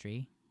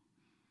chemistry?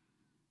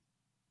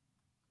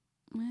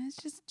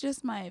 It's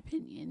just my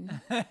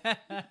opinion.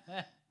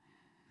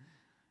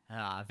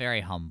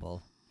 Very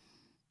humble.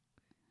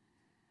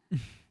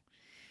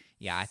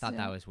 Yeah, I thought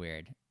that was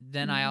weird.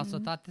 Then I also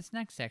thought this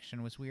next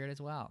section was weird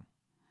as well.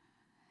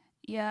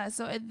 Yeah,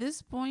 so at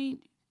this point,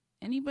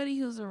 anybody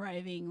who's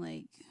arriving,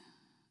 like,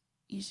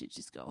 you should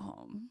just go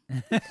home.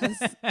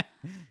 Because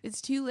it's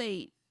too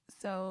late.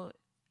 So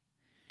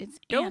it's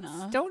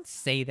Anna. Don't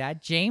say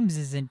that. James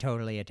isn't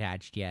totally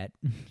attached yet.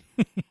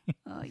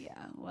 Oh,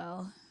 yeah,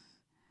 well.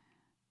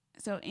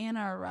 So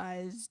Anna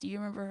arrives. Do you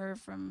remember her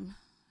from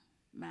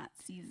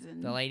Matt's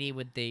season? The lady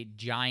with the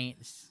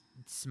giant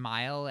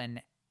smile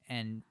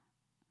and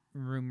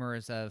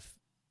rumors of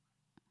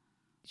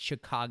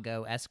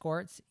Chicago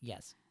escorts?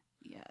 Yes.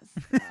 Yes.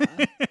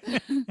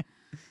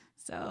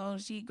 So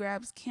she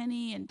grabs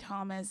Kenny and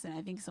Thomas and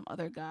I think some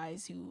other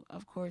guys who,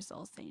 of course,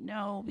 all say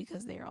no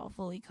because they're all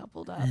fully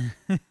coupled up.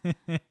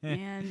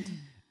 And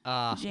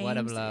what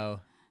a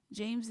blow.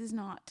 James is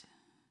not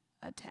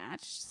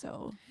attached,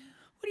 so...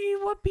 What do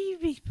you want,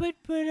 baby? But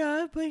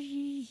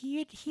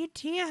he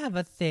have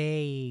a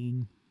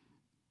thing.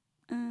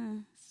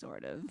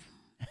 Sort of.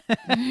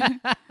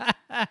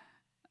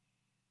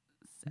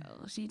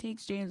 So she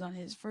takes James on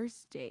his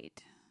first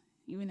date.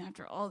 Even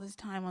after all this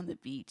time on the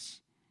beach,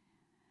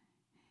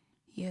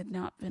 he had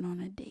not been on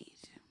a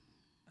date.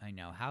 I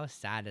know. How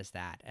sad is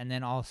that? And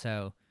then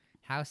also,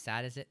 how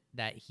sad is it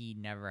that he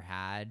never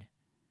had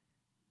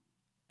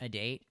a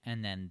date,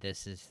 and then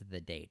this is the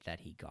date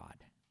that he got?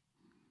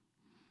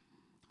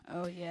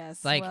 Oh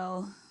yes. Like,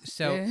 well,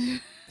 so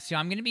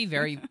I'm gonna be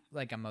very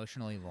like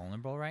emotionally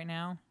vulnerable right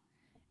now,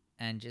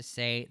 and just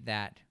say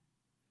that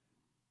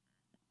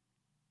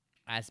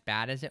as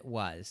bad as it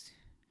was,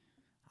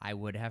 I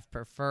would have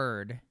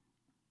preferred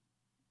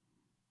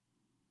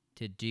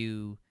to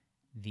do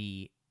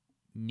the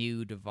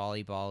nude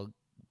volleyball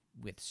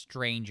with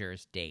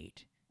strangers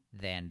date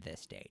than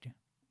this date.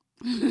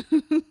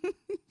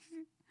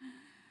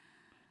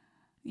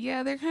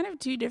 yeah, they're kind of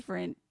two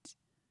different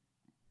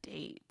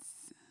dates.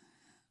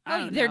 I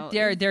Oh, don't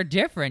know. they're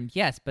different,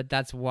 yes, but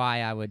that's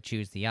why I would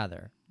choose the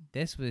other.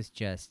 This was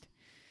just,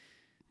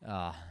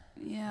 Yeah,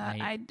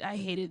 I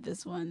hated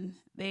this one.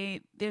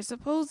 They're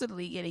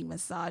supposedly getting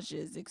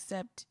massages,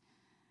 except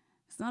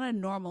it's not a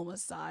normal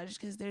massage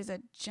because there's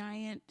a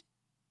giant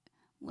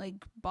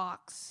like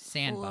box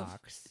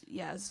sandbox.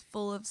 It's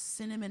full of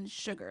cinnamon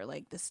sugar,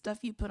 like the stuff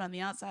you put on the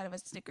outside of a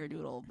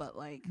snickerdoodle, but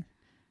like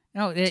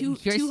No,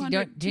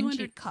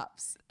 200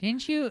 cups.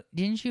 Didn't you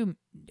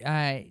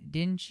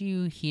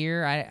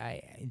hear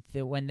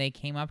when they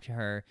came up to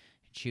her,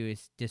 she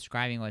was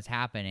describing what's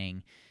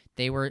happening.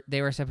 They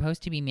were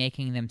supposed to be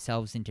making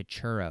themselves into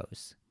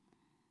churros.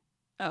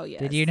 Oh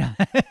yes. Did you know?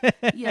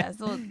 Yeah,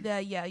 so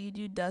you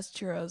do dust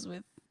churros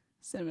with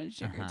cinnamon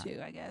sugar too,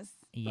 I guess.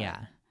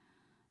 Yeah.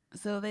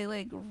 So they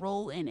like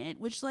roll in it,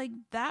 which like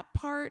that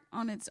part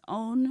on its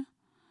own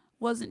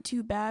wasn't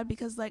too bad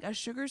because like a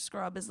sugar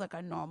scrub is like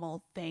a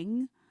normal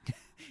thing.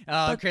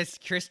 Oh,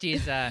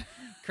 Christy's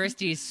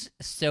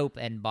soap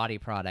and body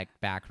product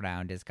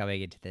background is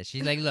coming into this.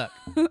 She's like,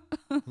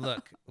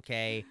 look,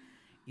 okay,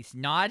 it's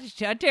not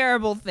a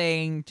terrible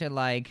thing to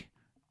like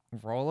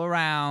roll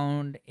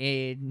around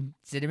in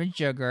cinnamon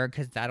sugar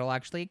because that'll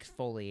actually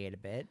exfoliate a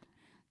bit.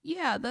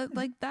 Yeah,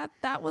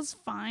 that was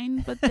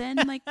fine, but then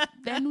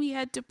then we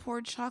had to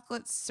pour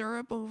chocolate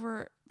syrup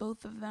over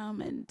both of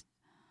them, and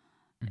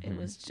it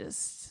was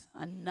just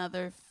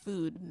another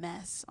food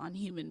mess on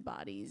human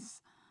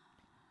bodies.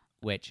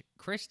 Which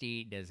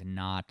Christy does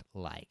not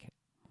like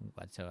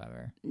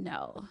whatsoever.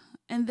 No.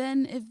 And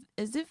then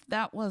as if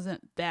that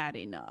wasn't bad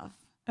enough,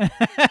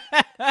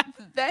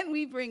 then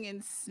we bring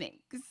in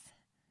snakes.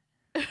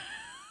 It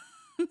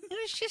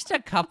was just a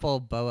couple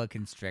boa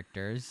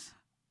constrictors.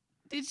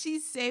 Did she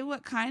say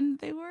what kind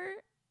they were?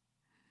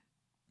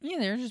 Yeah,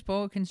 they're just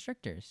boa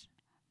constrictors.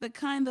 The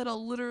kind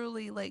that'll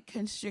literally like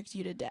constrict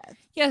you to death.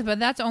 Yes, but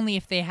that's only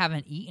if they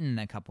haven't eaten in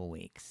a couple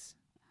weeks.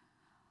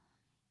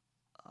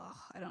 Oh,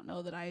 I don't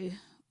know that I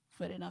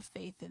put enough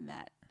faith in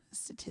that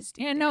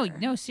statistic. Yeah,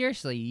 no,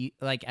 seriously.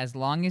 Like, as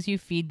long as you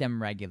feed them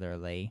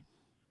regularly,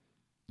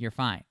 you're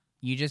fine.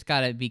 You just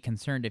gotta be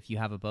concerned if you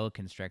have a boa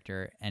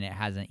constrictor and it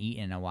hasn't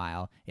eaten in a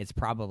while, it's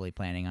probably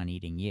planning on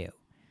eating you.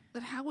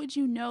 But how would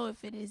you know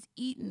if it is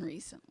eaten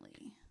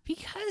recently?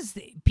 Because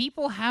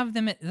people have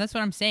them. That's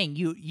what I'm saying.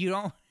 You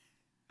don't.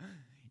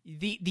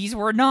 These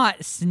were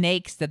not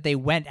snakes that they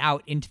went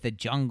out into the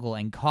jungle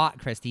and caught,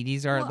 Christy.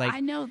 These are like.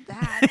 I know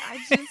that.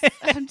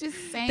 I'm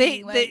just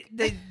saying.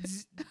 The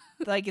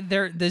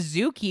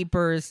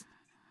zookeepers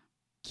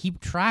keep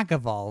track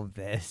of all of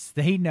this.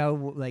 They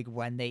know like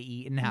when they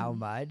eat and how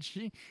much.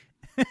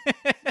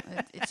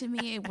 To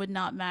me, it would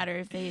not matter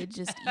if they had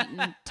just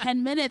eaten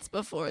 10 minutes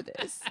before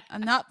this.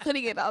 I'm not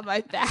putting it on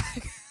my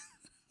back.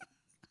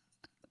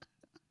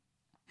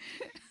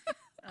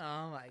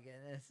 Oh my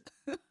goodness.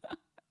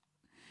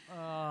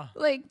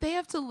 Like they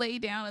have to lay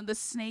down and the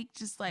snake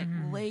just like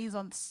lays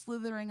on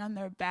slithering on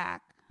their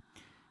back.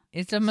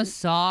 It's a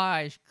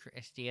massage,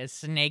 Christy, a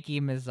snaky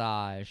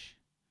massage.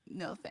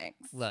 No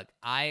thanks. Look,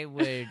 I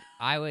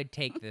would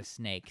take the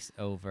snakes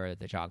over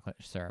the chocolate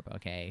syrup,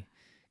 okay?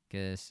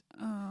 Because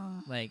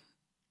like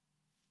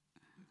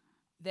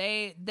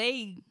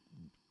they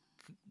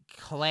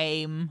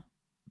claim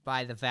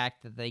by the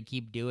fact that they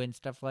keep doing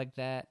stuff like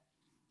that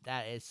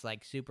it's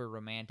like super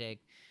romantic.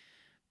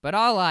 But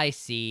all I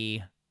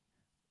see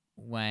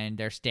when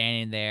they're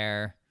standing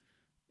there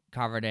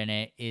covered in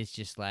it is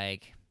just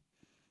like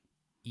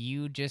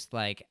you just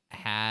like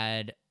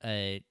had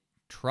a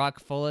truck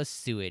full of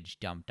sewage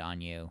dumped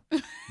on you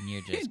and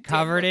you're just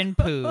covered in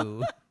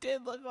poo.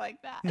 Did look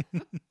like that.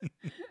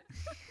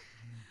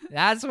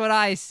 That's what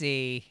I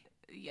see.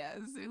 Yes,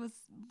 it was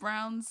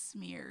brown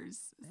smears.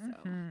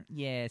 So.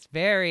 Yeah, it's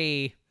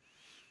very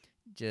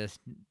just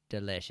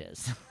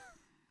delicious.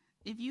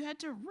 If you had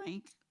to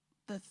rank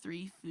the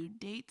 3 food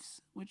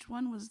dates, which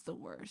one was the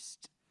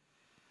worst?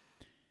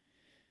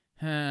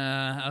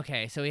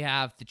 Okay, so we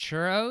have the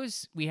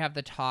churros, we have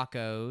the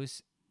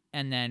tacos,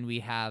 and then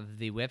we have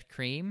the whipped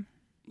cream.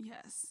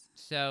 Yes.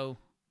 So,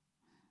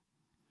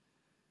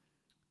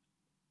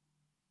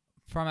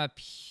 from a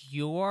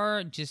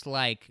pure, just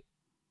like,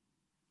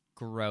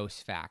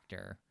 gross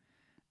factor,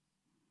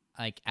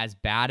 like, as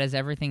bad as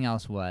everything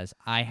else was,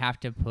 I have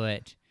to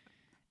put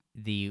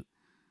the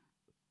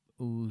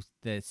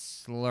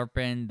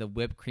slurping the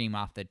whipped cream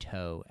off the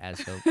toe as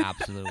the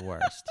absolute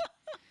worst.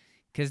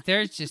 Because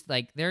there's just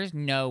there's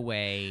no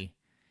way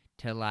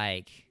to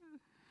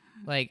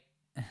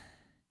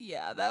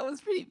Yeah, that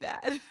was pretty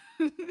bad.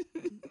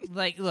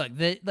 look,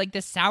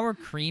 the sour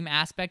cream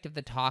aspect of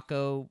the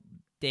taco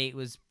date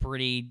was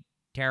pretty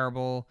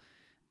terrible.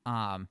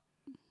 But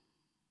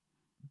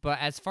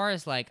as far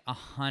as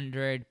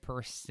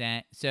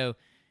 100%, so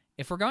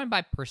if we're going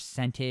by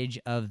percentage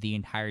of the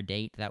entire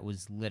date, that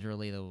was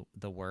literally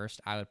the worst.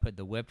 I would put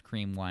the whipped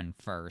cream one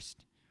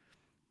first.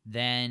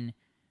 Then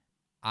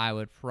I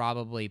would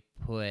probably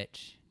put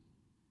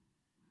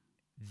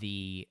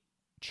the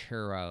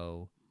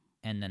churro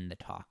and then the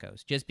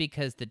tacos, just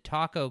because the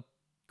taco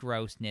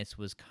grossness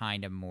was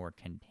kind of more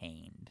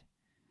contained.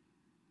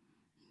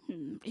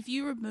 If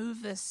you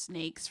remove the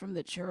snakes from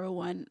the churro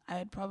one, I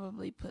would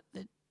probably put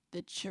the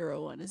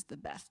churro one as the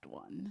best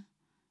one.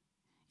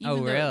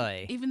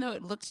 Really? Even though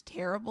it looked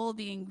terrible,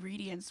 the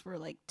ingredients were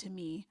to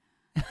me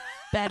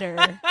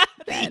better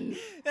than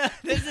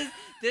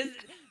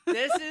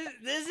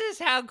This is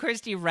how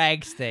Christy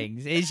ranks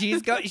things. Is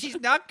she's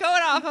not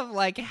going off of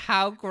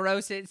how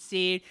gross it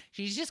seemed.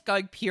 She's just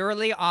going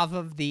purely off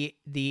of the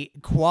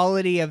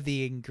quality of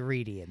the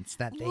ingredients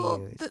that they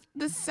use.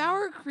 The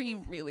sour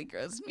cream really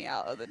grossed me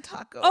out of the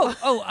taco.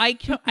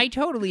 I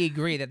totally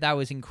agree that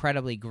was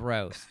incredibly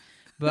gross.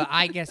 But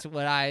I guess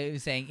what I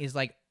was saying is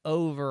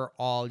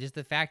overall, just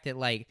the fact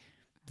that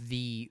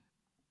the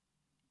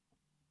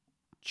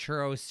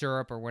churro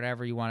syrup or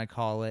whatever you want to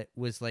call it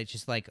was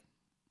just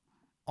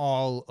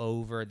all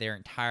over their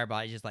entire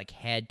body, just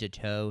head to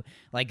toe.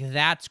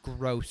 That's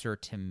grosser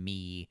to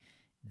me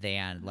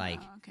than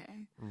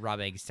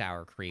rubbing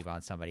sour cream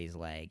on somebody's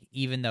leg,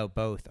 even though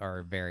both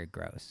are very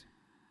gross.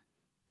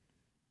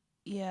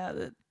 Yeah,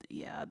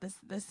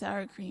 the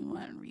sour cream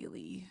one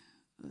really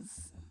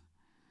was.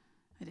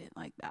 I didn't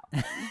like that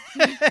one.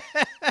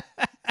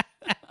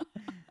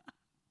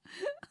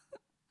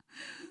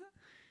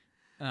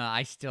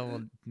 I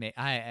still,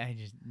 I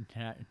just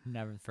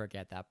never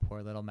forget that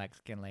poor little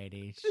Mexican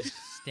lady. She's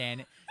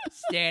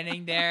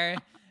standing there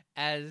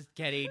as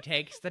Kenny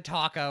takes the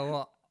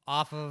taco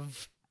off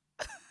of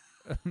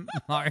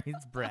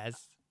Mari's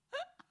breast.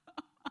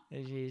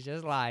 And she's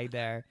just lying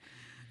there.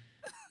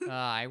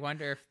 I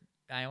wonder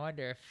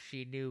if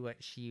she knew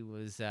what she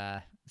was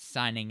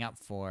signing up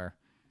for.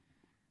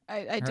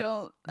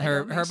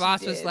 Her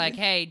boss was like,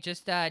 "Hey,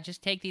 just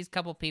take these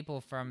couple people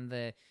from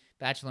the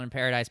Bachelor in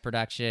Paradise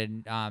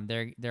production.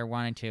 They're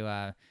wanting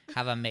to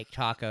have them make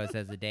tacos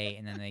as a date,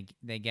 and then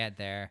they get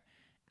there,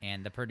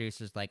 and the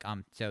producer's like,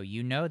 so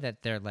you know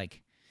that they're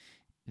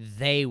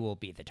they will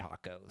be the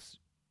tacos,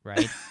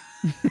 right?"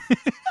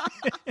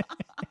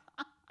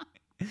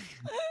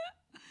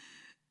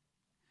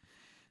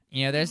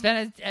 There's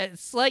been a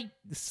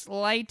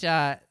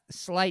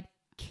slight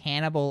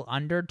cannibal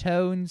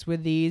undertones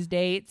with these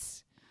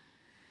dates.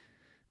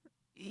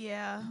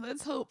 Yeah,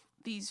 let's hope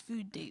these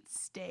food dates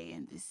stay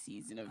in this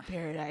season of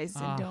Paradise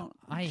and don't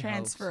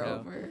transfer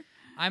over.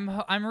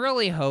 I'm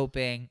really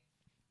hoping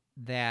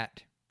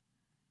that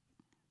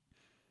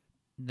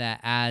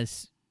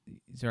as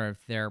sort of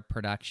their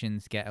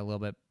productions get a little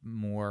bit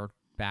more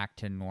back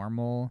to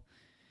normal,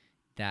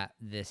 that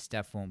this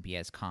stuff won't be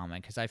as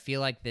common, because I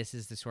feel like this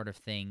is the sort of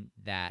thing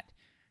that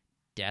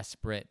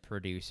desperate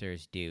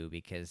producers do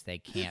because they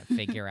can't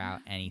figure out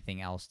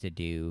anything else to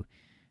do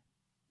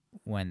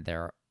when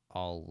they're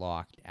all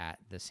locked at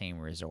the same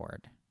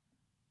resort.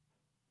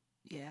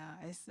 Yeah,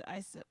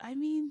 I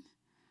mean,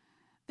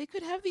 they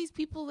could have these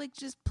people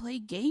just play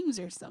games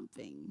or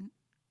something.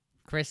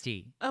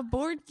 Christy. A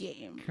board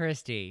game.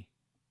 Christy.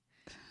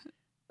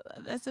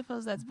 I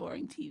suppose that's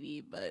boring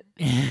TV, but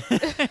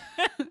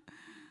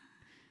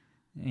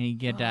you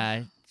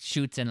get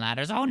shoots and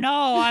ladders. Oh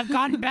no, I've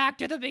gone back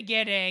to the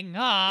beginning.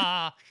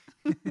 Ah.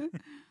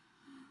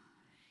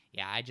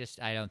 Yeah, I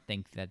don't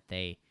think that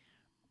they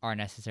are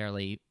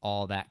necessarily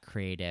all that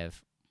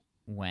creative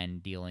when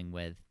dealing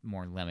with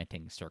more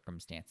limiting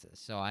circumstances.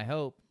 So I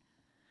hope,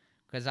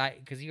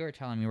 because you were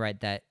telling me, right,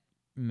 that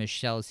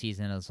Michelle's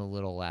season is a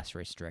little less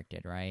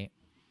restricted, right?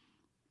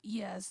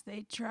 Yes,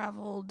 they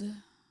traveled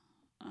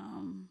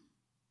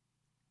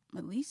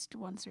at least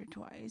once or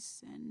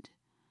twice, and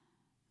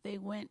they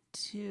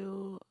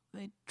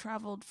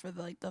traveled for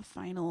the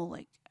final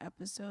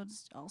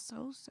episodes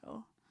also,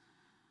 so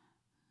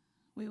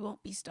we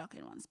won't be stuck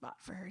in one spot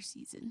for her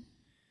season.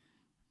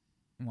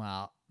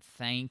 Well,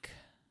 thank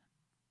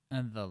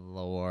the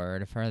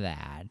Lord for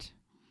that.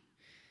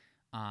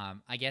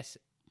 I guess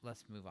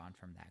let's move on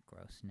from that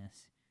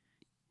grossness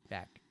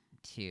back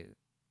to...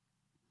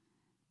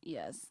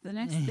 Yes, the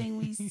next thing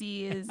we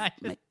see is...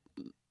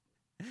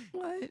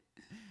 What?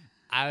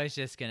 I was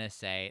just going to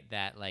say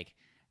that,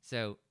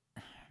 so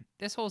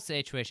this whole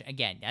situation,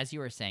 again, as you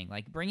were saying,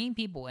 bringing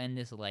people in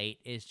this late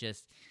is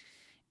just,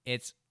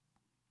 it's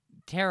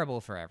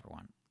terrible for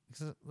everyone.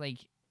 It's,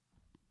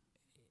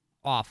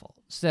 awful.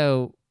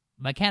 So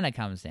McKenna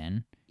comes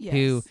in, yes.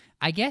 Who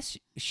I guess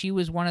she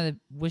was one of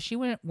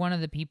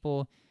the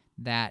people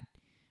that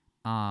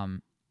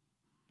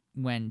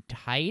when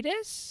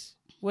Titus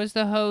was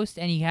the host,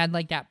 and he had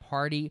like that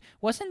party.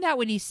 Wasn't that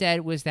what he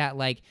said? Was that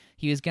like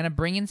he was gonna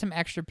bring in some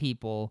extra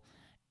people,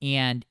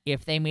 and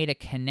if they made a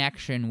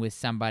connection with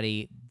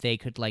somebody, they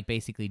could like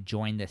basically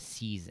join the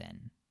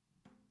season.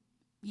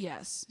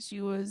 Yes, she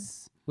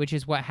was. Which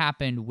is what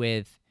happened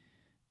with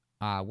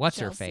what's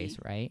her Chelsea. face,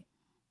 right?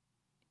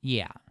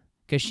 Yeah,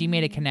 because she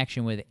made a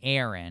connection with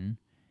Aaron,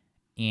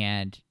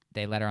 and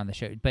they let her on the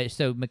show. But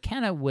so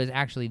McKenna was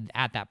actually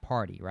at that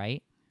party,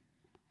 right?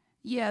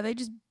 Yeah, they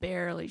just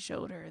barely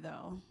showed her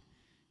though.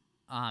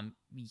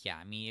 Yeah,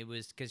 I mean, it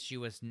was because she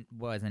wasn't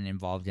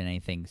involved in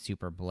anything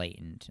super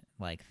blatant,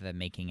 like the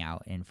making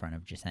out in front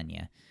of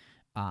Jasenia.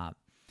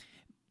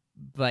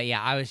 But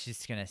yeah, I was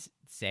just gonna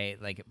say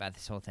like about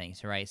this whole thing.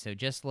 So right, so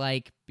just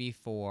like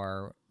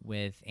before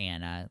with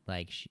Anna,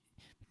 like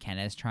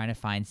McKenna's trying to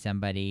find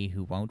somebody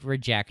who won't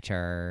reject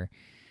her.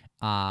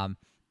 And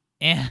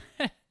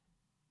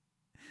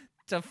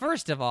so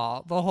first of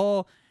all, the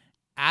whole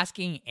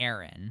asking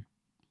Aaron,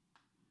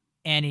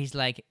 and he's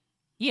like,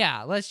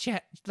 "Yeah, let's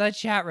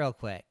chat real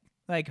quick."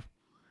 Like,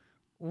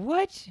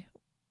 what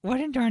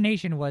in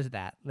darnation was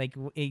that? Like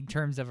in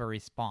terms of a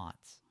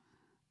response?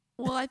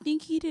 Well, I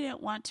think he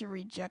didn't want to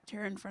reject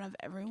her in front of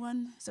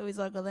everyone, so he's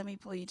like, "Well, let me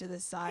pull you to the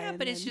side." Yeah,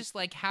 but it's just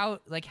like how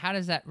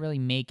does that really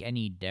make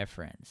any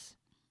difference?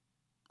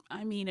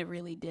 I mean, it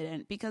really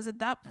didn't, because at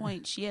that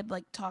point she had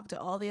like talked to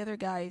all the other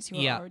guys who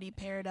were already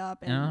paired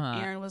up, and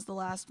Aaron was the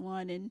last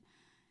one, and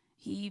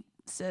he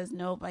says,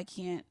 "Nope, I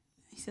can't."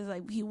 He says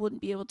like he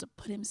wouldn't be able to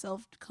put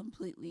himself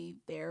completely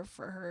there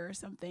for her or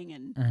something,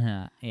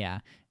 and yeah,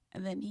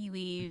 and then he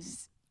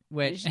leaves,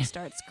 which and she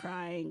starts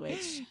crying,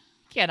 which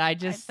I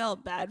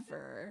felt bad for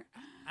her.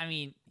 I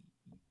mean,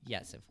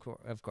 yes,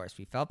 of course,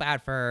 we felt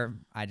bad for her.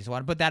 I just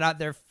want to put that out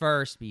there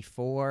first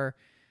before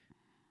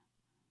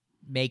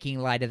making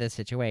light of the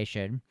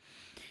situation,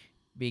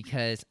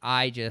 because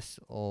I just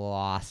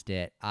lost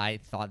it. I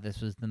thought this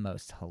was the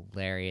most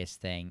hilarious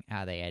thing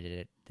how they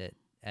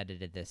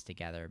edited this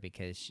together,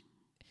 because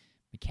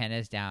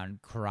McKenna's down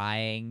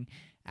crying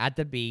at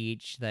the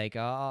beach, like,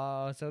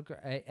 oh, so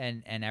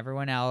and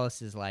everyone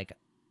else is like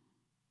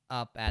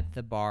up at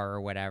the bar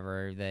or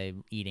whatever, the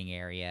eating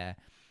area,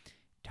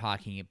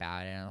 talking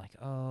about it. And I'm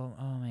like,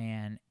 oh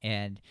man.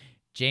 And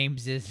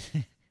James is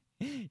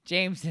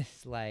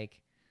like,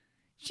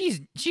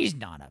 she's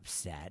not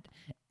upset.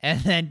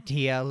 And then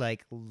Tia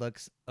like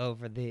looks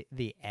over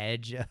the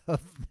edge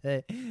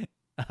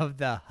of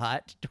the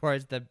hut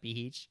towards the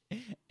beach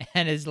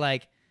and is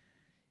like,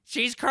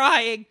 she's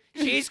crying.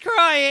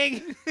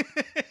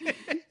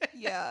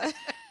 Yeah.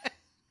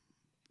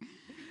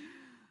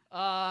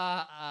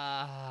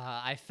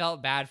 I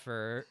felt bad for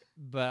her,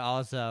 but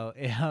also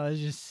it was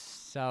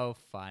just so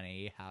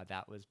funny how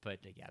that was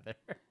put together.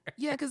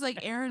 Yeah, because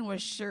like Aaron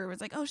was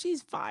like, oh,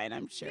 she's fine,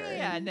 I'm sure.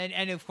 Yeah,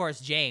 and of course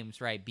James,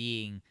 right,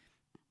 being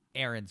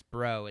Aaron's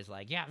bro, is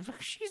like, yeah,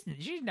 she's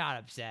not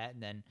upset,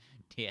 and then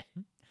yeah,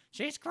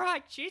 she's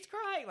crying,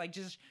 like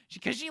just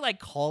because she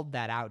like called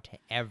that out to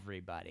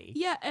everybody.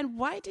 Yeah, and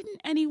why didn't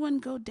anyone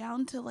go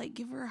down to like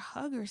give her a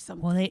hug or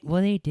something?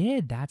 Well, they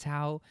did. That's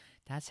how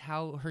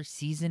her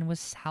season was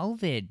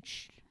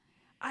salvaged.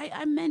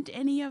 I meant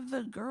any of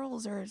the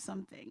girls or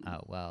something.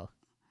 Oh well,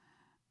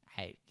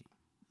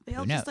 they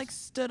all just like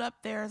stood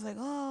up there. It's like,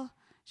 oh,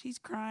 she's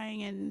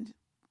crying, and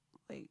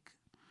like.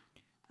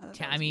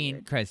 I mean,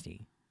 weird.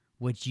 Christy,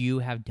 would you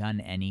have done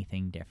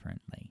anything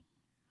differently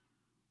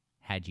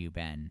had you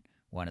been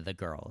one of the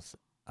girls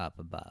up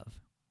above?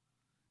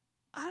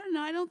 I don't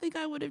know. I don't think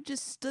I would have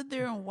just stood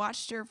there and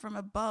watched her from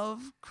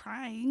above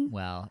crying.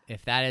 Well,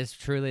 if that is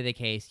truly the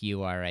case,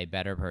 you are a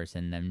better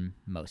person than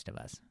most of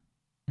us.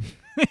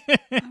 I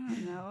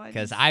don't know.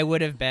 Because I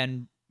would have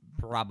been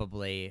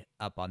probably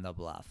up on the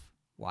bluff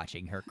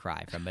watching her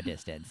cry from a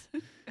distance.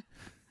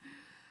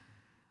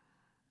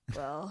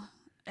 Well,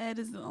 Ed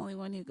is the only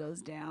one who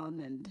goes down,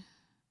 and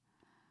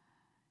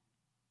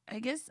I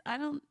guess I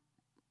don't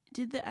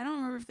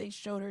remember if they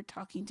showed her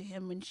talking to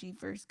him when she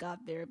first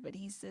got there, but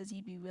he says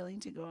he'd be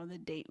willing to go on the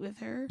date with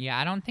her. Yeah,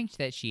 I don't think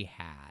that she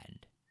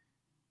had.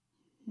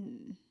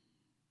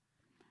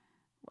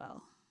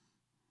 Well.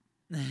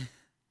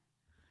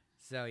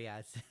 So,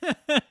 yes.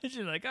 She's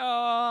like,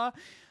 oh,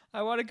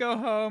 I want to go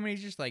home. And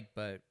he's just like,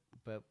 but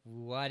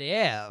what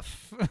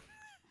if?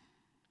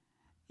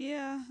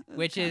 Yeah.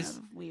 Which is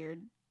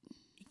weird.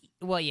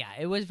 Well, yeah,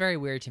 it was very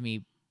weird to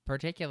me,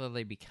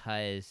 particularly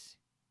because,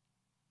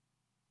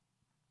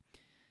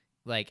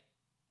 like,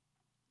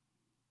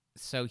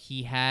 so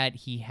he had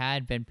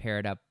been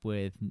paired up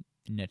with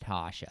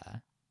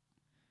Natasha,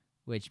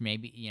 which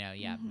maybe,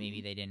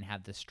 maybe they didn't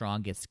have the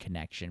strongest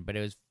connection, but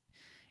it was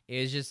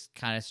just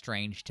kind of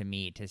strange to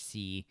me to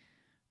see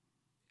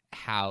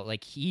how,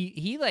 like,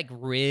 he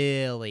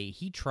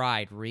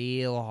tried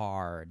real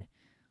hard,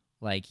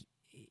 like,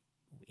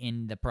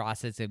 in the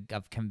process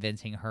of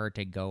convincing her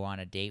to go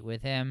on a date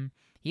with him.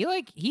 He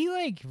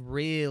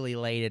really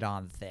laid it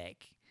on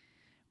thick,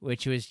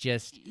 which was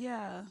just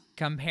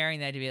comparing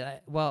that to be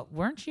like, well,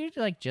 weren't you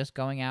like just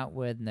going out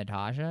with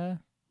Natasha?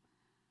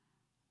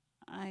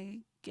 I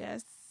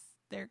guess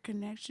their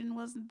connection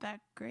wasn't that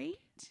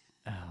great.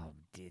 Oh,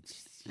 dude,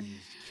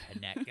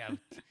 I'm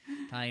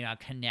talking about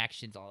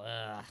connections.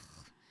 Ugh.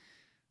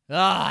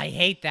 I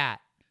hate that.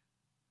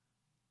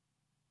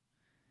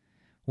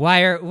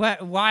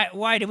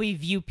 Why do we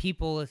view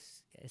people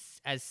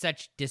as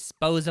such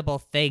disposable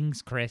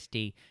things,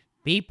 Christy?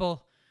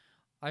 People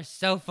are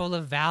so full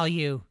of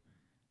value.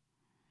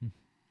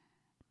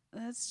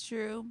 That's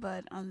true,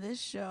 but on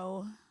this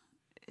show,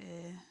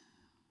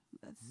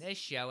 This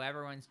show,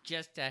 everyone's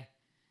just a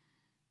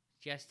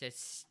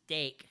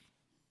steak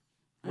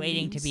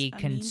waiting to be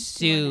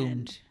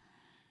consumed.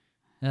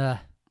 Ugh.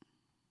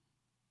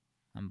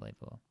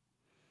 Unbelievable.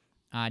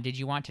 Did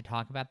you want to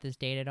talk about this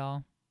date at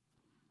all?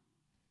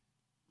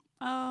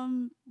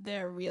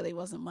 There really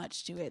wasn't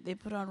much to it. They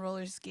put on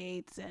roller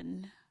skates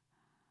and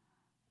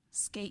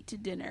skate to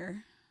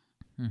dinner,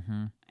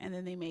 Mm-hmm. and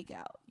then they make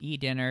out.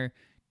 Eat dinner.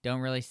 Don't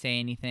really say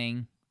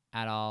anything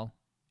at all.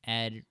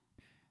 Ed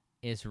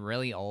is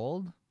really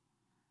old.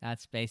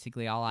 That's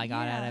basically all I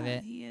got out of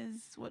it. He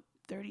is,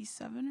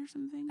 37 or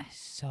something?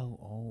 So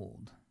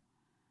old.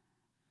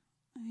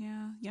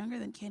 Yeah, younger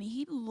than Kenny.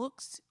 He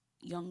looks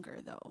younger,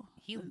 though.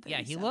 He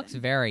looks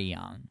very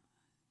young.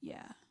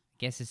 Yeah. I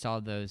guess it's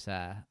all those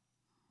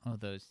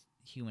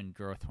human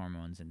growth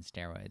hormones and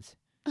steroids.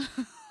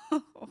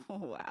 Oh,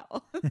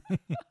 wow.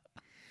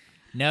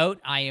 Note,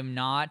 I am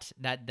not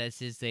that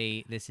this is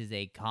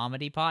a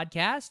comedy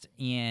podcast,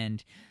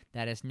 and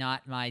that is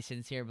not my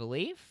sincere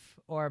belief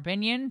or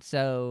opinion,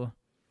 so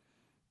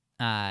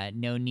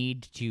no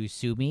need to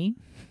sue me,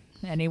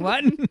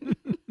 anyone.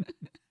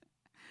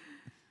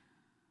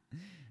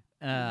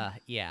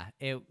 Yeah,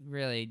 it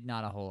really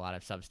not a whole lot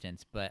of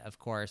substance, but of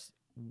course,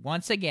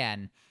 once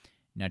again,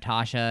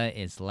 Natasha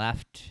is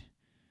left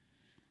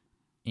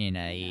in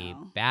a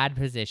bad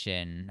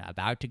position,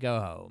 about to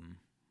go home.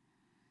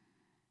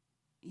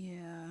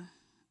 Yeah.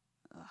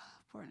 Ugh,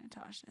 poor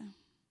Natasha.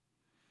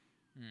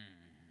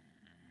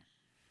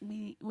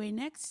 We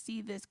next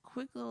see this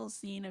quick little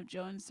scene of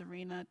Joe and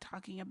Serena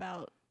talking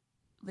about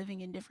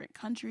living in different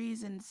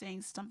countries and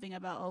saying something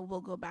about, oh, we'll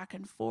go back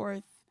and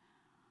forth.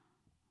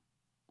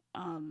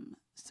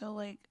 So,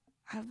 like,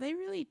 have they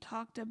really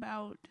talked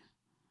about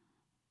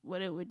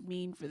what it would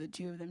mean for the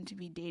two of them to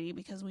be dating?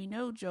 Because we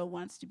know Joe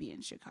wants to be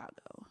in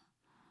Chicago.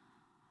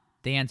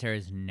 The answer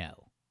is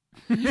no.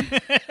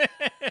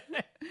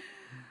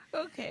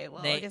 Okay,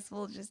 well, I guess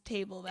we'll just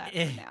table that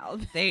for now.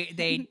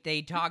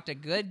 They talked a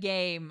good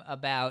game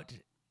about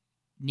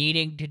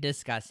needing to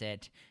discuss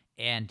it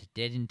and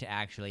didn't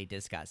actually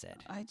discuss it.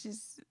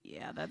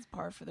 That's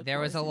par for the course. There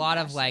was a lot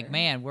of like,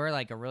 man, we're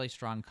like a really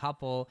strong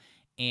couple,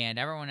 and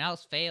everyone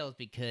else fails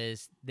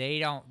because they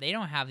don't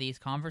have these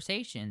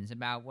conversations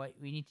about what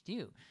we need to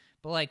do.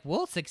 But like,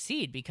 we'll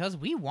succeed because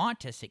we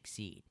want to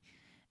succeed.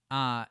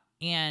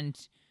 And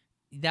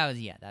that was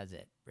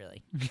it,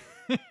 really.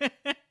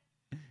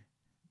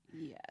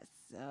 Yes.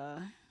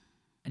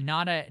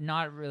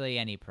 Not really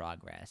any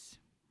progress.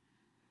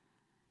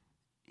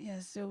 Yeah,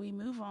 so we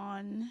move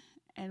on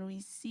and we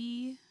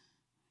see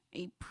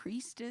a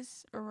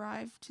priestess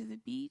arrive to the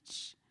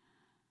beach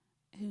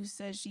who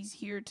says she's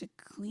here to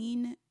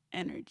clean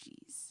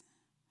energies.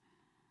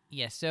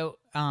 Yeah, so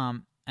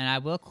and I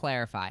will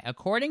clarify.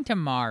 According to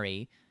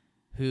Mari,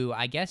 who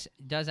I guess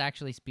does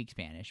actually speak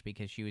Spanish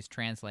because she was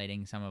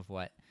translating some of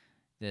what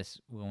this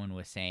woman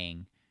was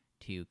saying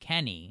to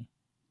Kenny.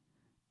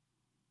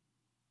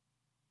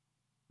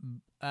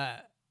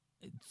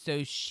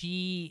 So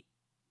she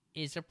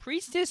is a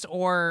priestess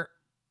or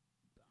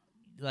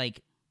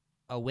like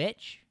a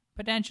witch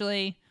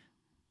potentially,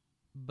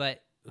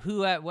 but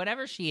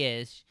whatever she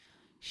is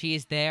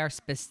there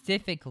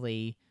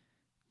specifically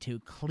to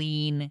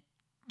clean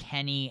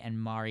Kenny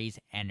and Mari's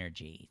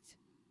energies.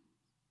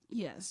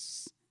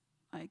 Yes.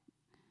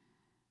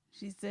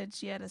 She said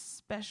she had a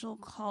special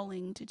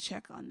calling to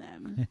check on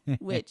them,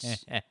 which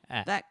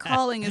that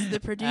calling is the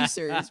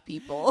producers,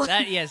 people.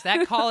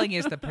 That calling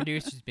is the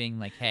producers being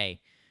like,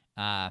 hey,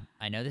 I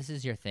know this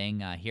is your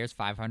thing. Here's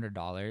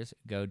 $500.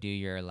 Go do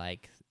your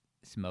like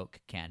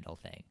smoke candle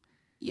thing.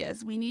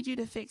 Yes, we need you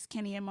to fix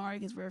Kenny and Mari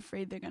because we're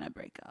afraid they're going to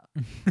break up.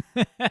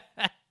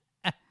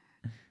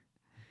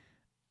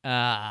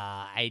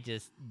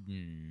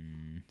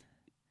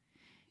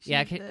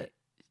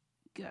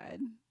 Good.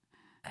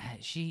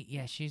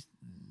 She's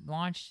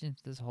launched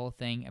into this whole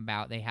thing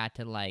about they had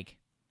to like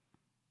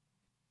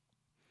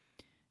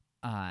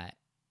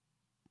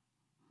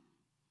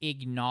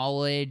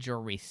acknowledge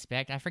or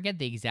respect, I forget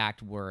the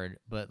exact word,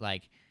 but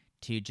like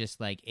to just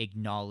like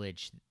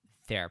acknowledge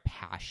their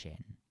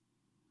passion.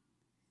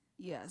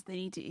 Yes, they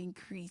need to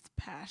increase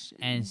passion.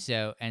 And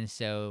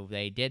so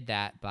they did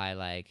that by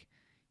like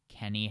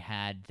Kenny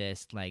had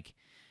this like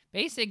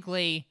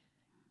basically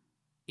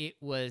it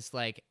was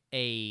like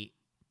a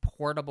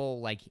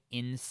portable like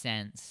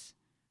incense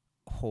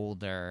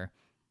holder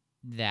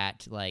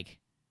that like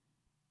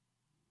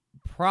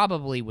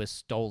probably was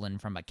stolen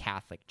from a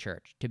Catholic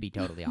church, to be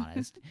totally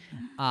honest.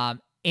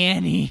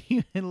 And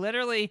he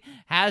literally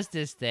has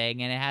this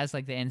thing and it has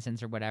like the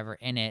incense or whatever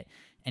in it,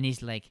 and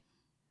he's like,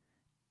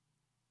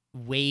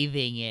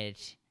 waving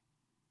it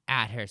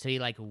at her. So he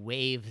like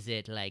waves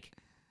it like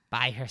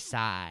by her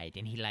side,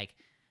 and he like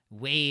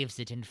waves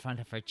it in front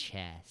of her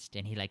chest,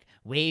 and he like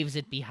waves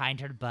it behind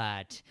her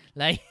butt.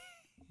 Like,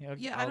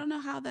 Yeah, I don't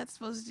know how that's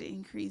supposed to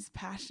increase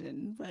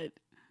passion, but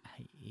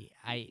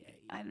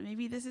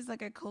maybe this is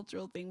like a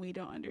cultural thing we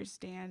don't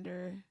understand,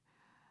 or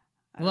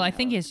I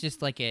think it's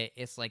just like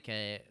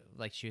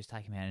like she was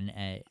talking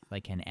about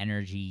like an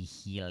energy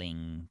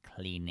healing,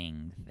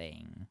 cleaning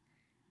thing.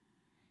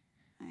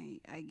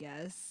 I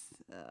guess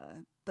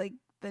like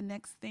the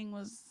next thing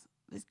was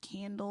this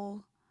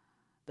candle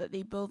that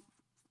they both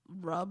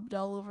rubbed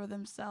all over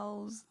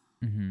themselves.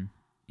 Mm-hmm.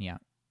 Yeah.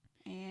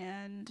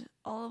 And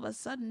all of a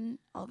sudden,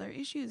 all their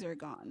issues are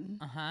gone.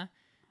 Uh-huh.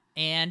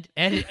 And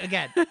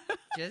again,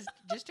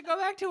 just to go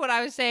back to what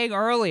I was saying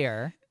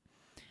earlier,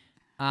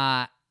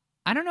 I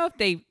don't know if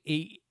they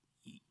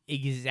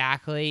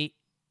exactly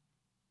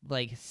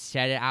like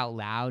said it out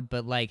loud,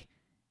 but like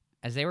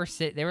as they were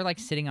like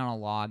sitting on a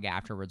log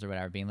afterwards or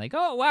whatever, being like,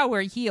 "Oh wow,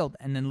 we're healed,"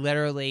 and then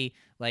literally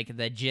like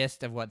the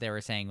gist of what they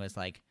were saying was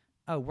like,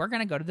 "Oh, we're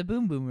gonna go to the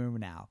boom boom room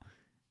now."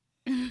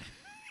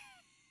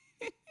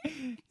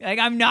 Like,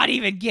 I'm not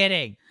even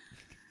kidding.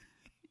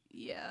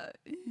 Yeah.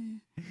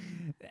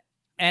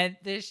 And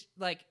this,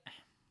 like,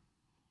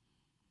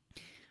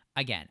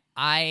 again,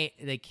 I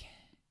like,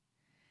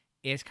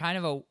 it's kind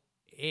of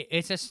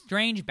it's a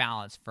strange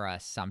balance for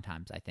us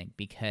sometimes, I think,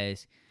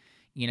 because,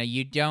 you know,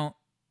 you don't,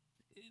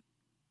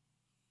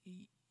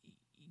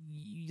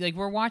 like,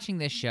 we're watching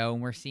this show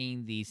and we're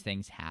seeing these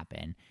things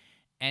happen,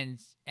 and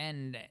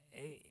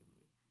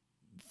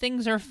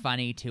things are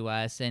funny to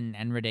us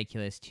and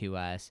ridiculous to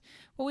us,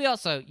 but we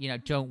also, you know,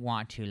 don't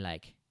want to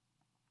like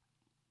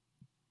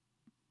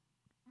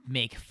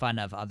make fun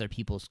of other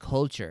people's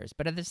cultures.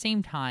 But at the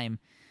same time,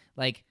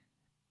 like,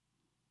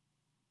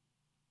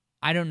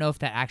 I don't know if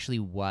that actually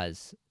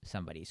was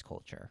somebody's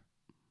culture.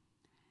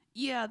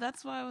 Yeah,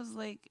 that's why I was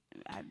like,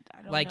 I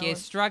don't like know.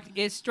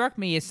 It struck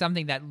me as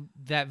something that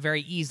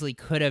very easily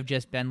could have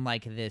just been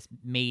like this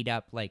made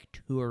up like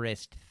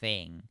tourist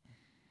thing.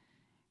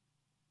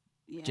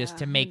 Yeah, just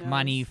to make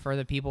money for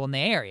the people in the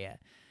area.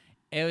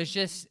 It was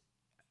just,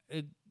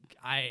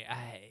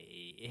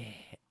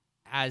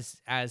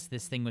 as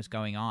this thing was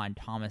going on,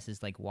 Thomas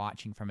is like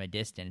watching from a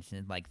distance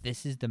and like,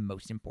 this is the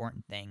most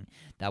important thing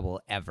that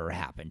will ever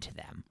happen to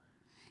them.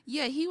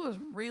 Yeah, he was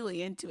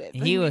really into it.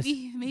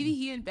 Maybe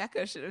he and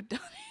Becca should have done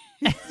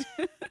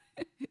it.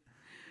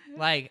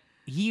 Like,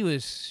 he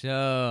was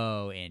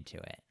so into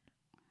it.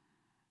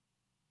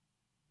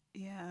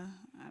 Yeah,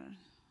 I don't know.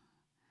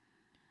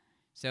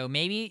 So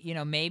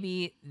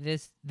maybe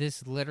this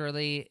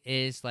literally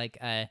is like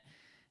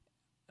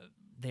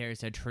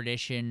there's a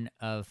tradition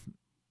of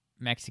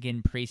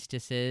Mexican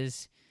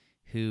priestesses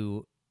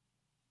who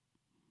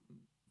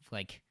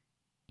like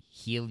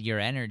heal your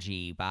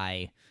energy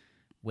by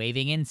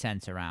waving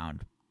incense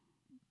around.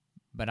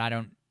 But I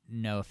don't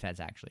know if that's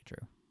actually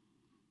true.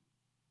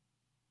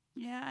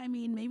 Yeah, I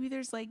mean, maybe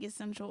there's like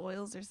essential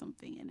oils or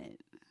something in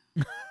it.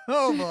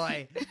 Oh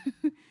boy.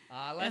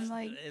 Oh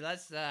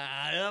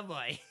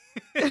boy.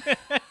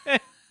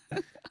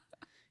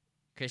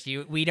 Because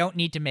we don't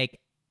need to make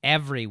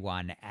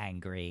everyone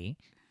angry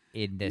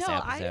in this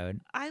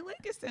episode. I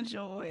like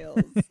essential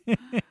oils.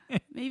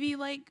 Maybe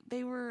like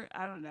they were,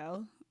 I don't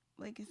know,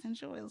 like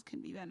essential oils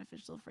can be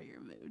beneficial for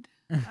your mood.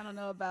 I don't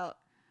know about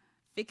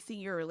fixing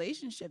your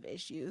relationship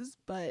issues,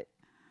 but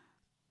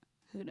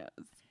who knows?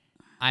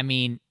 I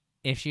mean,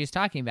 if she was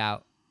talking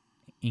about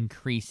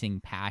increasing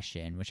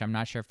passion, which I'm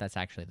not sure if that's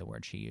actually the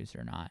word she used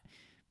or not,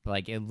 but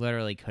like it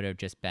literally could have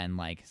just been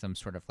like some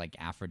sort of like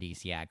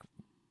aphrodisiac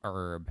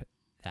herb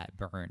that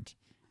burnt,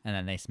 and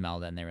then they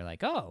smelled it and they were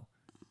like, "Oh,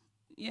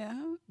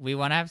 yeah, we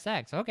want to have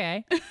sex.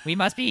 Okay, we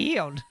must be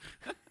healed."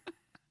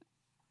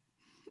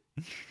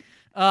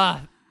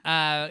 A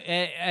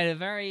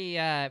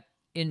very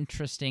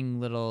interesting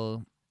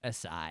little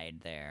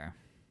aside there.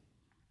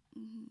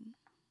 Mm-hmm.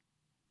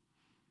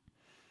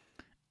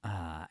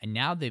 And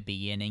now the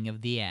beginning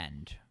of the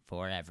end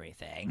for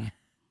everything.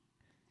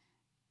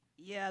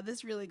 Yeah,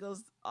 this really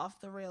goes off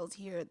the rails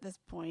here at this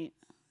point.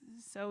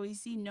 So we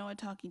see Noah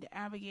talking to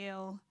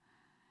Abigail,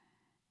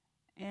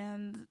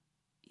 and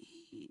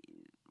he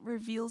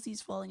reveals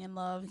he's falling in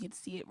love. He can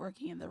see it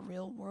working in the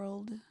real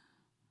world.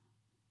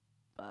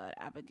 But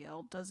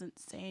Abigail doesn't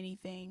say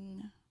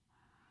anything.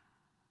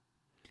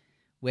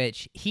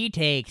 Which he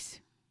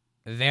takes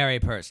very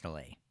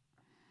personally.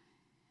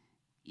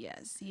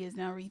 Yes, he is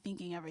now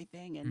rethinking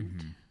everything,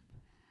 and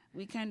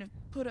we kind of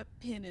put a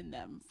pin in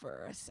them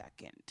for a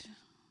second.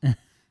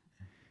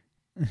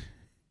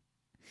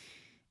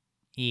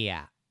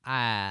 Yeah.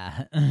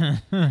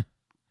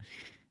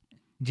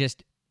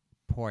 Just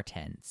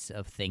portents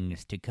of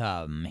things to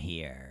come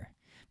here.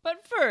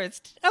 But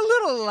first, a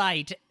little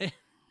light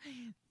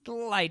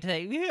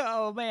thing.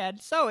 Oh man,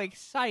 so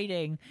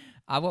exciting.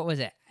 What was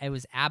it? It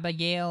was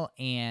Abigail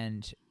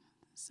and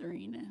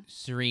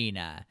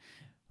Serena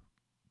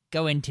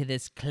go into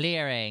this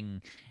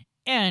clearing,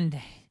 and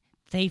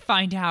they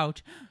find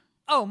out,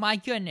 oh my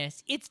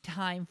goodness, it's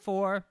time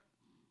for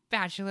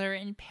Bachelor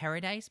in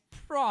Paradise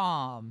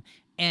prom.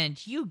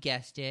 And you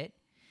guessed it,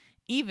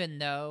 even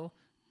though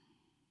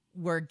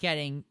we're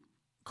getting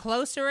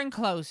closer and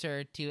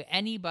closer to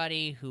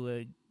anybody who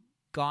had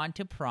gone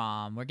to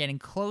prom, we're getting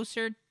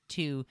closer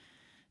to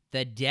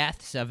the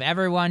deaths of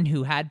everyone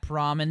who had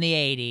prom in the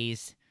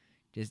 80s.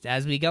 Just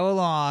as we go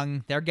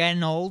along, they're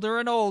getting older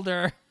and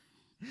older.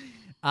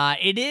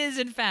 It is,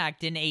 in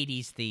fact, an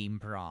 80s theme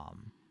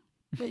prom.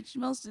 Which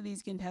most of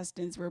these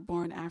contestants were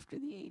born after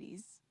the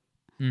 80s.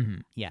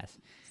 Mm-hmm, yes.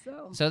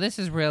 So this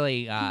is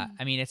really, I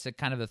mean, it's a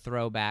kind of a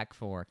throwback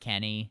for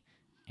Kenny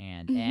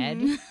and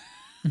Ed.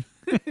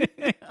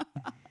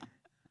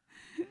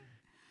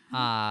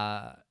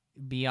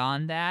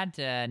 Beyond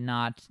that,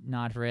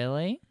 not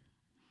really.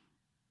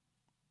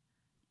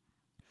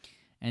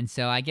 And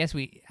so I guess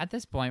we, at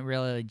this point,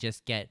 really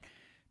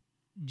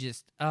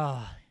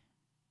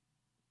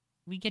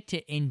we get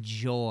to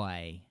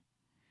enjoy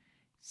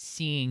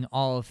seeing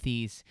all of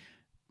these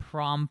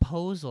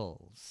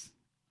promposals.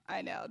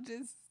 I know,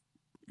 just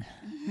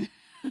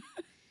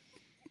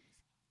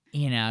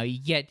you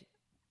get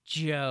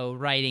Joe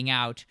writing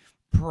out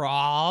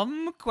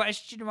prom ?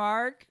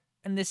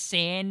 In the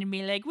sand and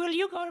be like, "Will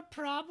you go to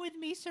prom with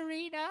me,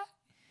 Serena?"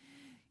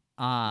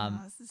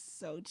 this is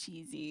so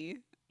cheesy.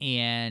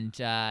 And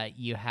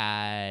you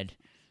had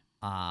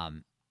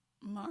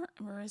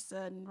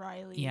Marissa and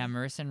Riley. Yeah,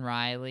 Marissa and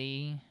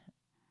Riley.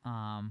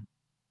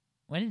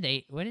 What did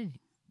they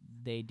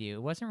do?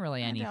 It wasn't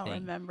really anything. I don't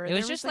remember. It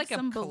was just like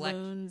some a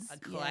balloons.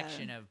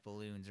 collection of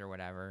balloons or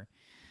whatever.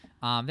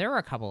 There were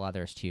a couple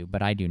others too,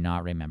 but I do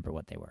not remember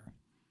what they were.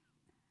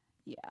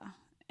 Yeah.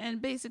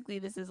 And basically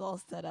this is all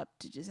set up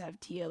to just have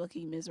Tia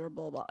looking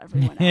miserable while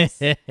everyone else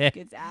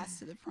gets asked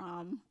to the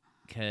prom.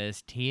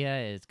 Because Tia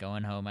is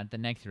going home at the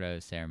next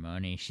rose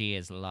ceremony. She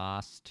has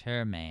lost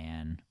her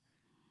man.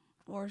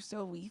 Or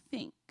so we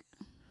think.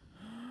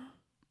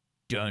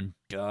 Dun,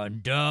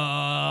 dun,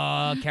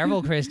 dun.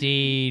 Careful,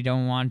 Christy.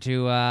 Don't want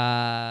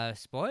to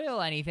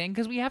spoil anything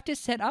because we have to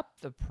set up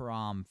the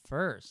prom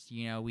first.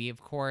 We,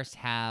 of course,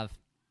 have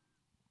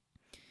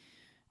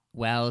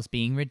Wells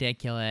being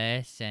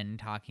ridiculous and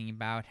talking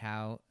about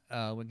how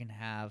we're going to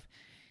have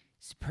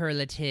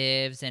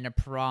superlatives and a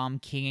prom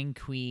king and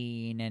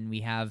queen, and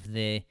we have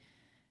the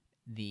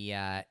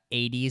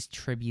 80s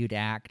tribute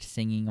act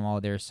singing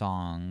all their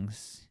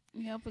songs.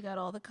 Yep, we got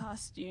all the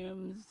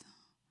costumes.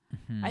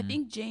 Mm-hmm. I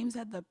think James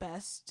had the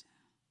best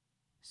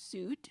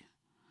suit.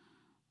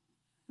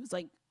 It was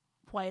like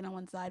white on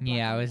one side. Black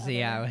on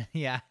the other.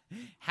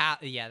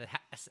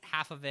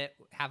 Half of it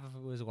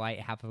was white,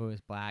 half of it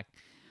was black.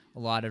 A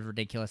lot of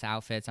ridiculous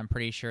outfits. I'm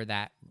pretty sure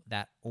that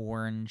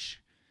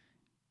orange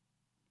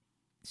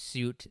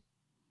suit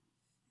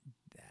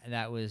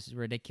that was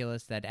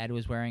ridiculous that Ed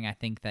was wearing, I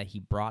think that he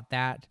brought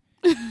that.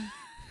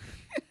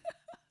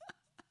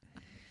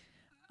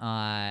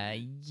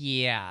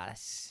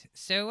 Yes.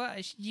 So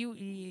it seems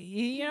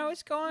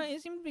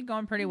to be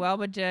going pretty well,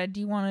 but do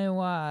you want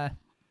to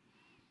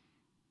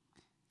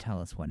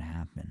tell us what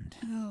happened?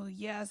 Oh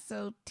yeah,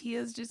 so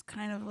Tia's just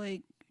kind of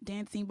like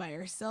dancing by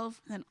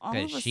herself, and all of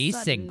a sudden she's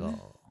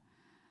single.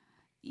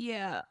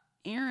 Yeah,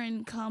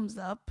 Aaron comes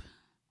up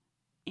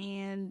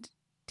and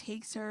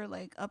takes her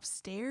like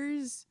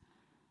upstairs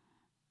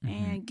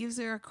and gives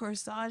her a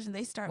corsage, and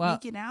they start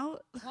making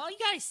out. Well, you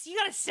gotta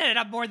set it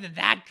up more than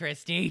that,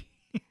 Christy.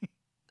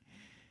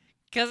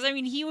 Because I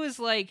mean, he's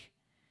like,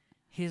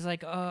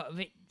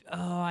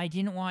 I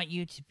didn't want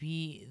you to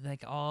be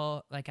like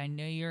all like, I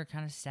know you're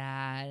kind of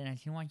sad, and I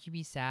didn't want you to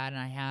be sad,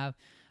 and I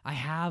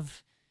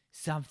have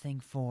something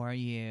for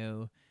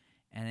you.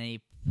 And then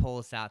he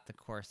pulls out the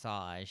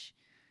corsage,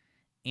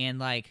 and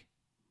like,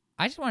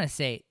 I just want to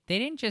say, they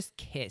didn't just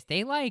kiss.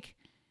 They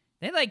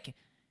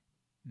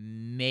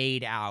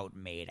made out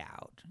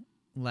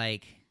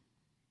like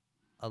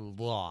a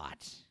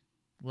lot,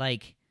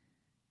 like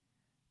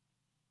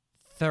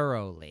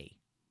thoroughly.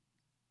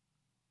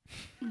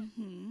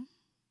 Mm-hmm.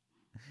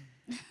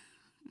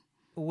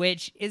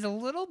 Which is a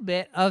little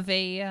bit of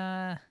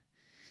a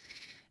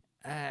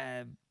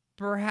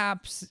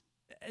perhaps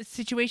a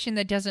situation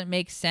that doesn't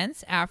make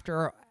sense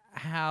after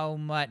how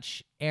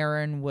much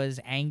Aaron was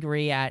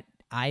angry at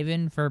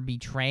Ivan for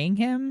betraying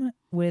him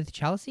with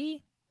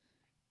Chelsea.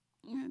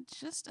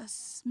 Just a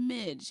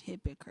smidge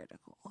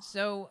hypocritical.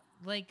 So,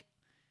 like,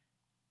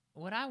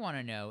 what I want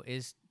to know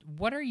is,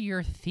 what are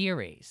your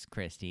theories,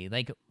 Christy?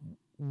 Like,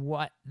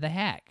 what the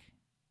heck?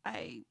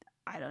 I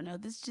don't know.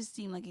 This just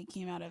seemed like it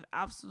came out of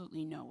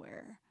absolutely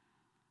nowhere.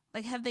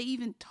 Like, have they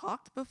even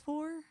talked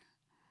before?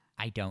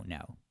 I don't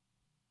know.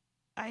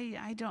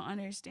 I don't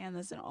understand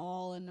this at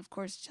all. And of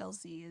course,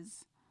 Chelsea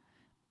is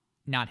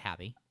not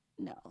happy.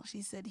 No,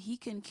 she said he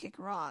can kick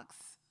rocks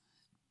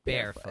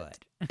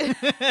barefoot.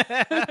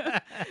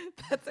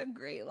 That's a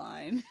great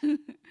line.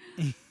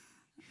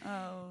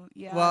 Oh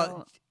yeah.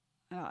 Well,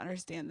 I don't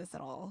understand this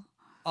at all.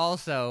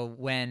 Also,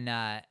 when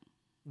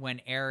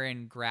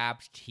Aaron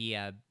grabbed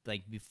Tia,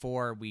 like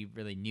before we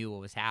really knew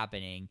what was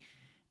happening,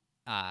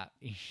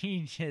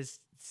 you just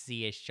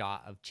see a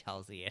shot of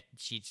Chelsea and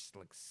she just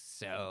looks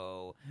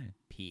so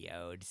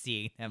PO'd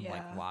seeing them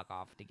like Yeah. walk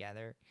off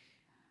together.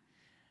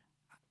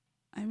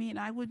 I mean,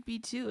 I would be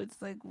too. It's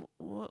like,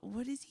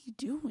 what is he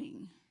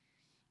doing?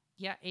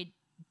 Yeah, it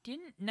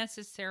didn't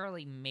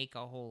necessarily make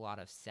a whole lot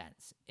of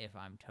sense, if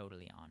I'm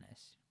totally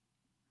honest.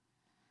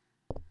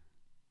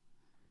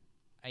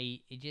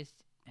 It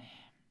just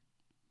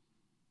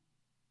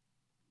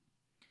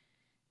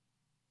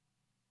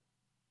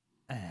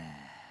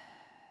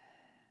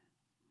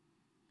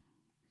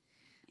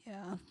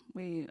Yeah,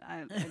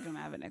 I don't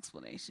have an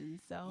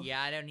explanation. So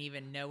yeah, I don't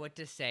even know what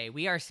to say.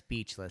 We are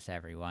speechless,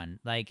 everyone.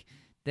 Like,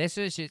 this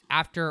was just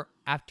after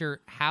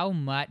how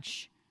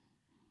much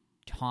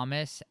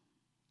Thomas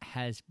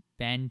has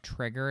been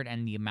triggered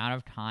and the amount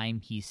of time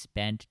he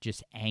spent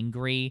just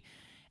angry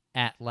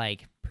at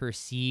like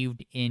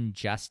perceived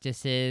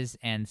injustices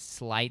and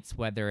slights,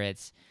 whether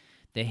it's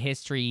the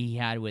history he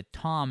had with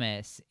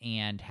Thomas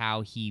and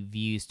how he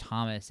views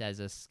Thomas as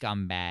a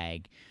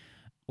scumbag,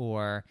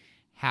 or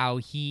how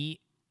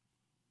he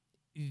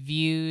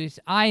views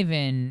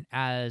Ivan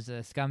as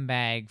a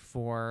scumbag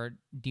for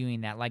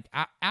doing that. Like,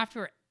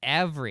 after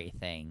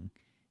everything,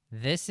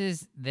 this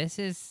is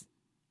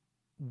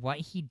what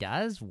he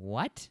does.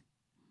 What?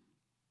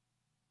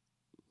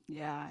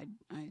 yeah,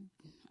 I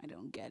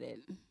don't get it.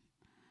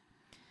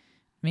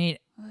 Made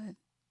But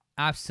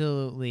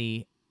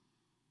absolutely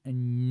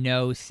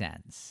no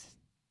sense.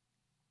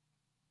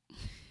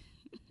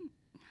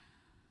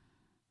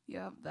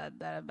 yep, that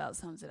about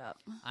sums it up.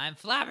 I'm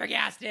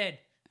flabbergasted.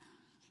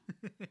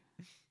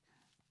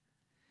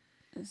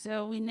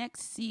 So we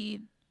next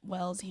see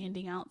Wells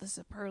handing out the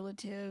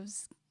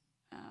superlatives.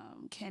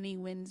 Kenny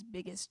wins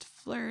biggest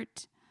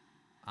flirt.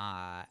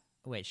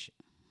 Which,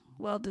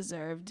 Well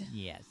deserved.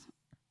 yes.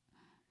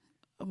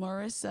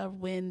 Marissa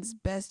wins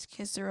best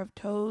kisser of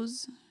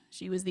toes.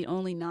 She was the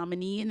only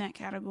nominee in that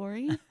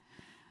category.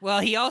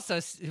 Well,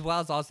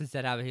 Wells also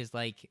said out his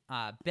like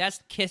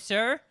best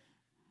kisser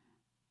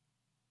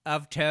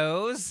of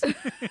toes,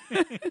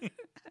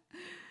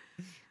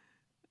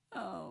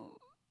 Oh,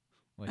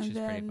 which And is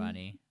pretty then-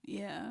 funny.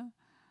 yeah.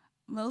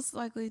 Most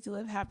likely to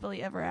live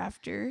happily ever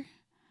after.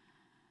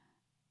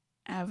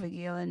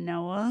 Abigail and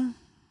Noah.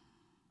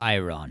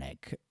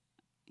 Ironic.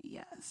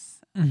 Yes.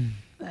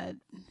 That.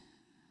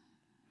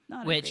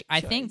 Not a Which great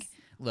I think- choice.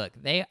 Look,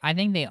 I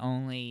think they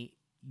only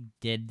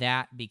did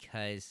that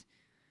because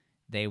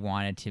they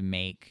wanted to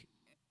make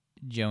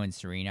Joe and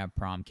Serena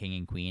prom king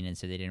and queen, and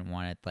so they didn't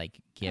want to like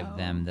give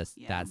them Oh,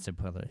 yeah. that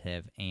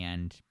superlative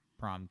and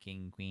prom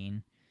king and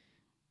queen.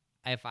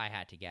 If I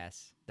had to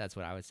guess, that's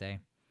what I would say.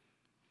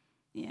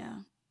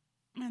 Yeah.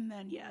 And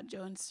then, yeah,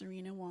 Joe and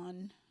Serena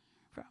won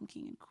prom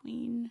king and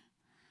queen.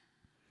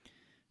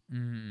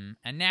 And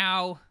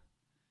now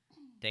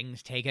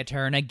things take a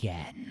turn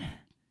again.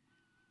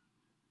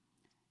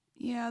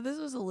 Yeah, this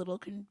was a little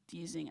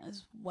confusing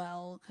as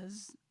well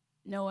because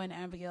Noah and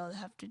Abigail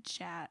have to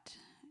chat,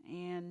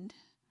 and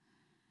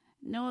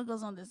Noah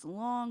goes on this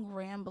long,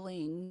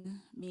 rambling,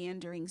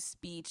 meandering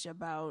speech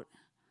about,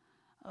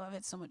 oh, I've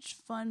had so much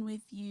fun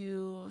with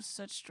you,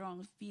 such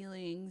strong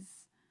feelings.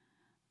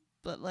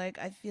 But, like,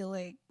 I feel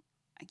like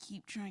I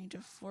keep trying to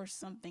force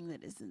something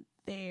that isn't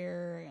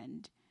there,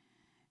 and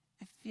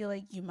I feel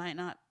like you might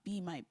not be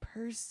my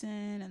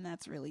person, and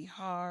that's really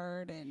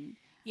hard, and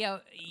Yeah,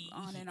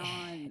 on and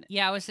on.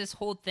 Yeah, it was this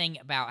whole thing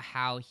about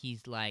how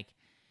he's like,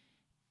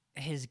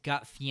 his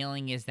gut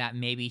feeling is that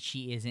maybe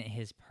she isn't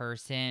his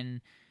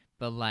person,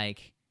 but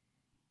like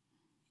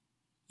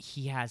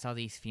he has all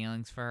these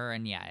feelings for her,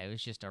 and yeah, it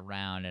was just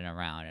around and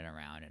around and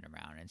around and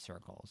around in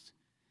circles.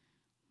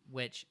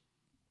 Which,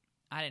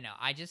 I don't know,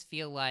 I just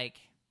feel like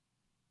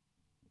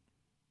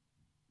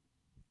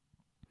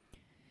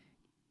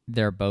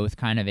they're both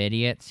kind of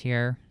idiots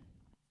here,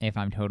 if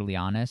I'm totally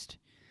honest.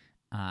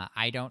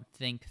 I don't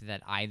think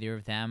that either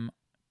of them,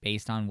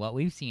 based on what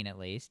we've seen at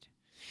least,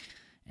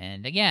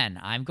 and again,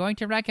 I'm going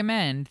to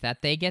recommend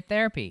that they get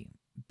therapy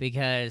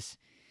because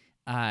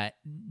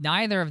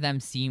neither of them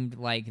seemed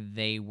like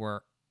they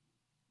were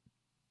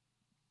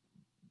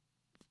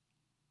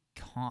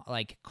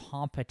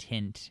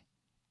competent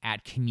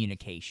at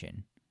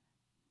communication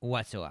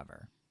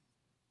whatsoever.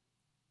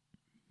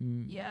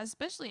 Yeah,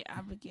 especially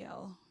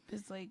Abigail,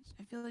 because like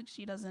I feel like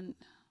she doesn't.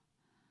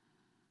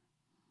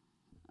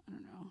 I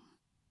don't know.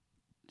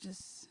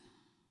 Just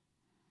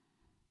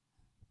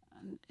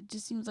it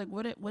just seems like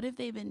what if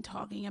they've been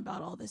talking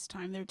about all this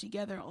time? They're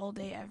together all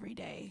day, every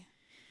day.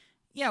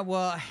 Yeah,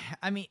 well,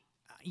 I mean,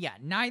 yeah,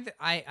 neither.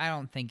 I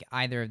don't think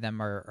either of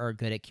them are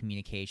good at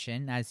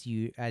communication. As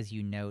you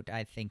note,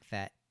 I think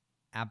that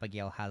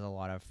Abigail has a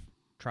lot of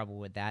trouble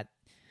with that.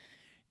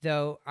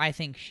 Though I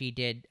think she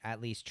did at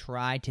least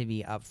try to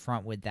be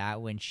upfront with that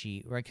when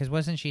because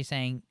wasn't she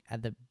saying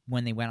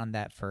when they went on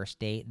that first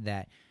date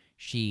that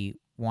she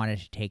wanted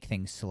to take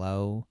things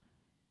slow,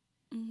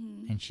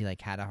 and she like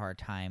had a hard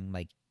time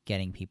like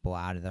getting people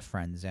out of the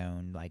friend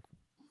zone, like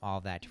all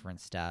that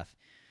different stuff.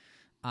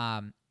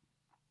 So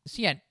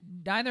yeah,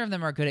 neither of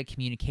them are good at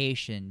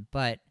communication,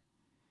 but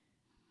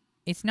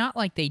it's not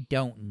like they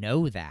don't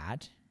know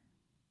that.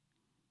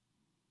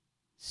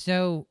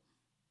 So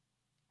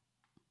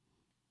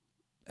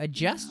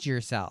adjust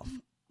yourself.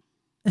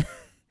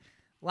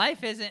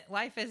 Life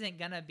isn't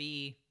gonna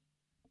be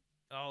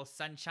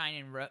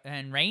sunshine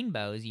and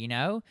rainbows, you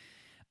know.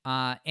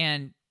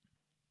 And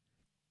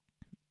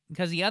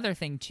because the other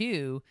thing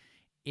too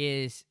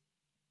is,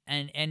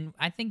 and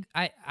I think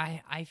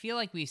I feel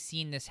like we've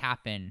seen this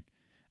happen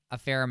a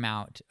fair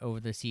amount over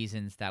the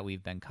seasons that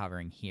we've been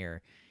covering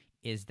here,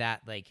 is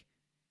that like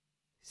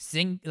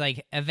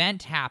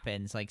event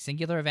happens, like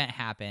singular event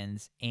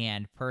happens,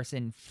 and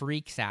person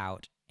freaks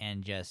out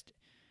and just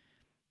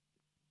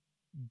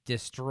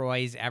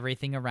destroys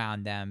everything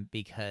around them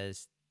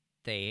because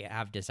they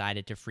have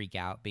decided to freak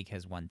out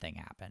because one thing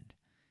happened.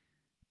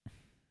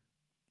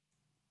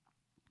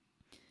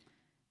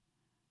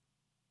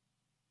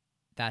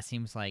 That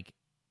seems like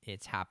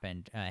it's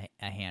happened a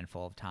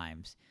handful of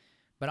times.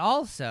 But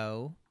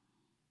also,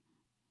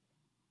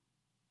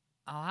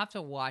 I'll have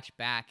to watch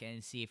back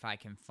and see if I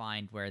can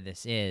find where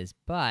this is.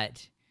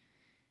 But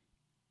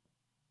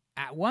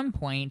at one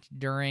point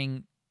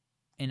during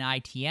an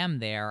ITM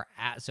there,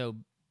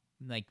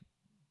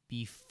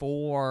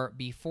 before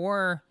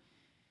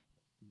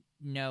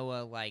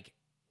Noah like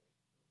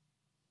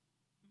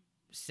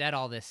said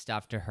all this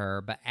stuff to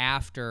her, but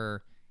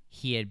after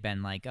he had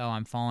been like, "Oh,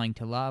 I'm falling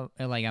in love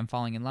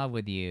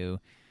with you,"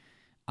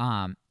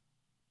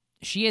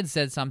 she had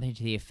said something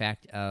to the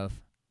effect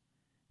of,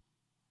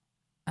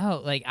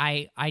 "Oh, like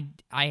I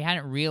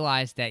hadn't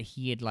realized that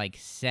he had like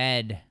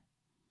said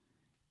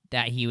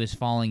that he was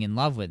falling in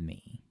love with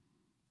me."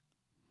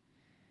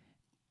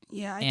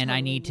 Yeah,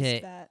 I need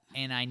to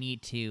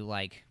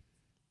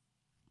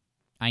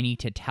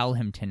tell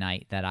him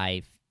tonight that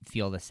I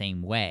feel the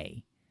same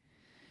way.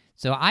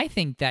 So I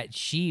think that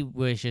she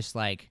was just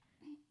like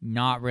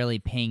not really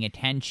paying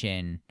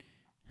attention,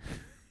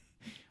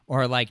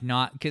 or like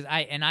not, because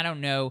I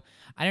don't know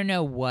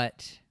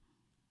what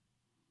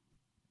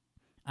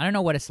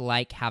it's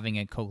like having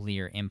a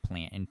cochlear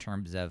implant in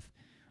terms of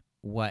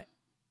what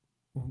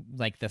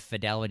like the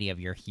fidelity of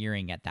your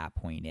hearing at that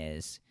point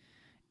is,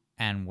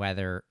 and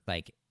whether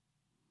like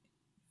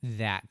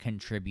that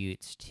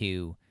contributes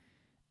to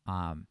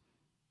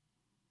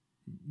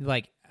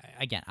like,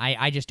 again,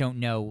 I just don't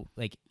know,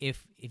 like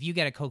if you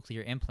get a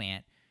cochlear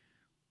implant,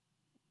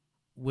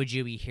 would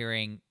you be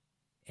hearing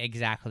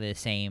exactly the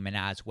same and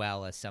as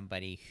well as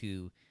somebody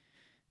who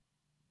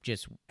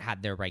just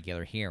had their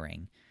regular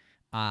hearing?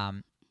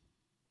 And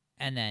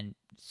then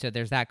so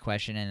there's that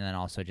question, and then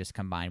also just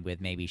combined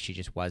with maybe she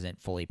just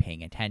wasn't fully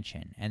paying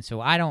attention. And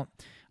so I don't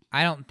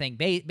think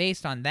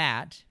based on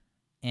that,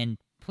 and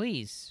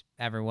please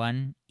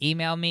everyone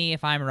email me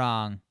if I'm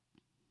wrong.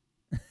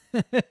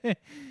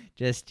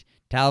 Just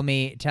tell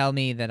me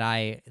that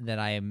I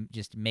am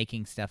just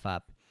making stuff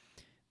up.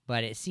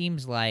 But it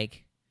seems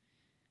like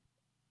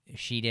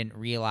she didn't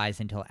realize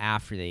until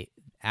after the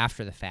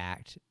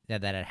fact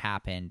that had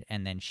happened,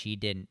 and then she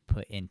didn't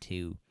put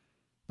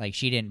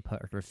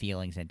her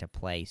feelings into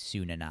play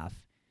soon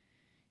enough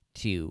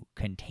to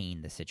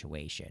contain the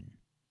situation.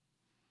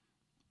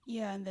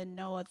 Yeah, and then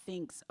Noah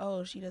thinks,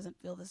 "Oh, she doesn't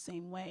feel the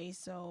same way,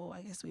 so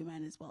I guess we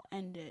might as well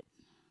end it."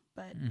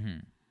 But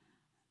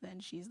then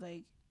she's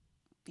like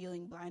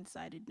feeling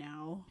blindsided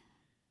now,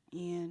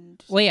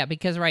 and well, yeah,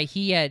 because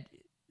he had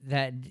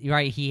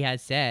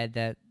said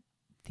that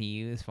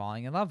he was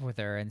falling in love with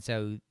her, and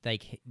so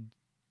like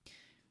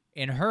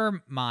in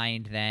her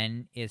mind,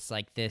 then it's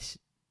like this.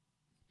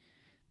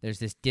 There's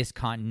this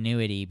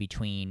discontinuity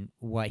between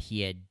what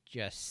he had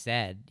just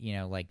said, you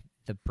know, like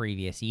the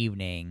previous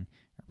evening,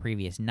 or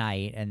previous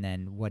night, and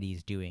then what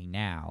he's doing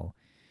now.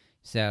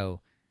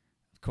 So,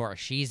 of course,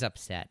 she's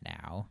upset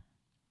now.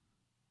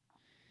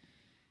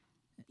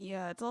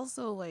 Yeah, it's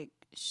also like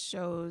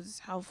shows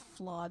how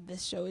flawed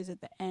this show is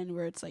at the end,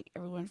 where it's like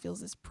everyone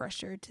feels this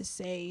pressure to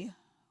say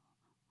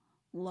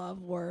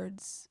love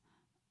words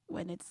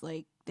when it's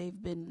like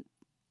they've been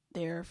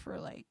there for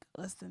like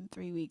less than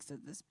 3 weeks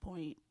at this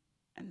point.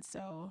 And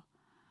so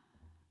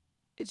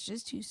it's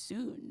just too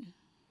soon.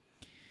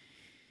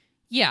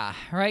 Yeah,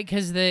 right.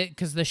 Because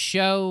the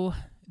show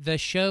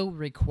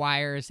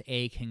requires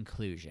a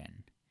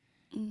conclusion,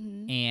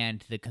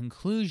 and the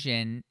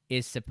conclusion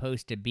is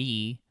supposed to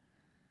be,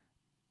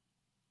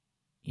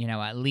 you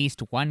know, at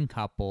least one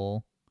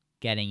couple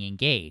getting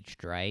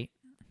engaged, right?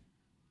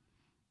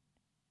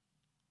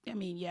 I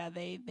mean, yeah,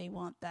 they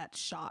want that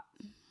shot.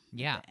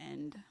 Yeah. At the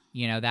end.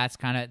 You know, that's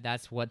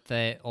what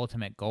the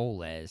ultimate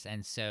goal is.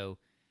 And so,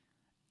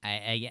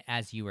 I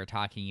as you were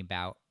talking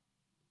about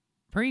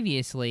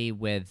previously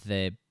with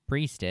the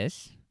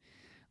priestess,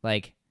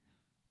 like,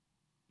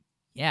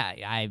 yeah,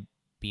 I'd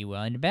be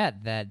willing to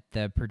bet that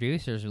the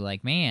producers were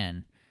like,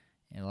 man,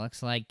 it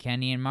looks like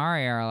Kenny and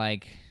Mari are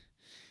like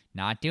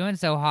not doing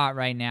so hot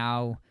right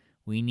now.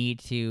 We need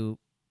to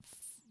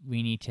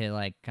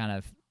like kind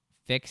of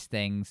fix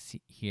things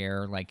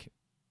here, like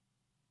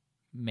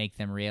make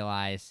them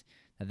realize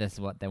that this is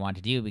what they want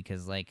to do,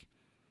 because like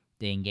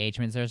the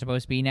engagements are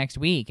supposed to be next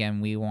week,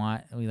 and we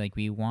want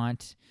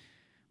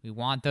we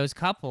want those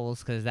couples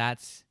because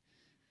that's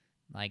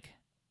like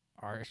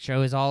our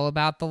show is all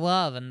about the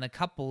love and the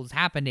couples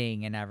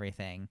happening and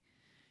everything.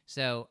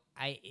 So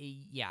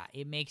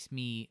it makes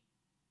me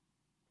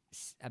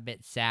a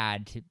bit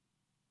sad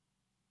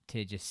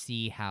to just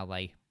see how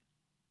like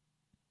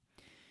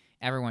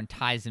everyone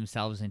ties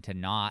themselves into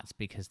knots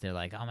because they're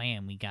like, oh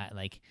man,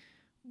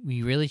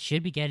 we really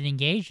should be getting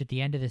engaged at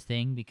the end of this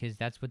thing because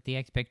that's what the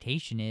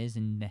expectation is.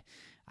 And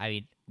I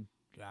mean,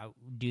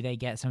 do they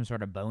get some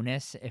sort of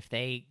bonus if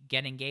they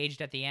get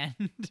engaged at the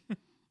end?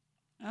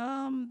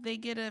 They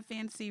get a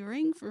fancy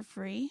ring for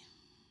free.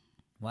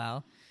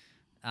 Well,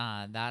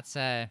 that's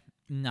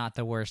not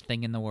the worst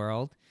thing in the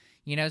world.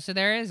 So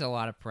there is a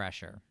lot of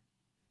pressure.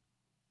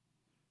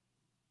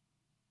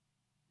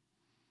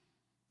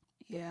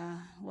 Yeah,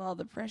 well,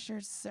 the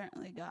pressure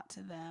certainly got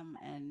to them,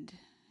 and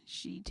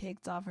she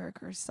takes off her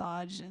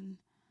corsage and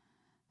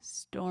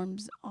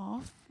storms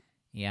off.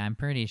 Yeah, I'm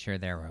pretty sure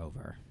they're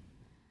over.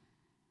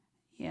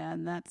 Yeah,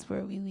 and that's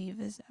where we leave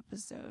this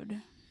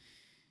episode.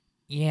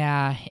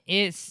 Yeah,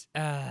 it's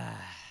a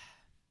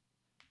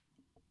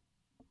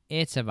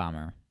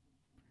bummer.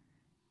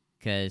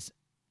 Because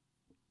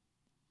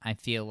I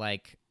feel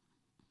like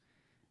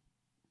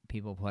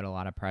people put a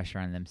lot of pressure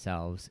on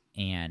themselves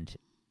and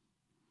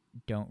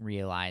don't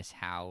realize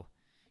how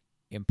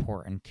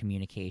important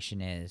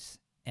communication is.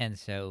 And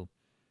so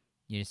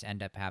you just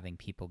end up having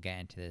people get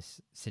into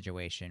this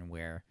situation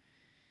where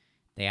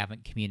they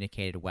haven't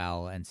communicated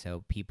well, and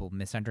so people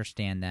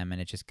misunderstand them, and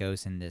it just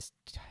goes in this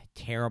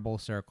terrible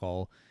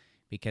circle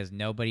because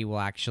nobody will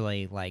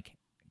actually like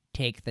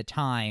take the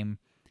time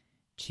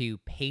to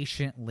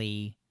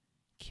patiently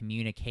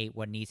communicate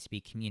what needs to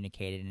be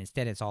communicated, and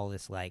instead it's all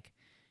this like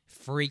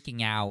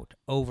freaking out,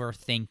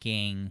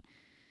 overthinking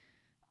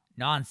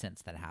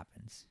nonsense that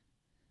happens.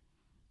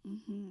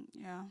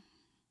 Yeah,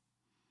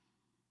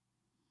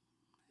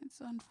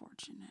 it's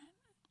unfortunate.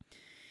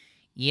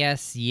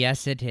 Yes,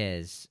 it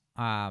is.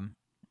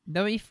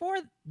 Though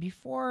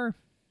before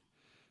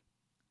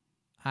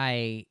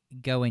I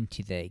go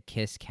into the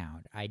kiss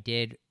count, I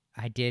did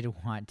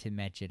want to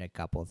mention a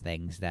couple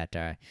things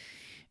that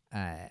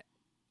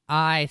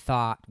I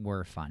thought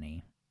were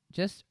funny.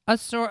 Just a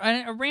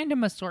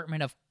random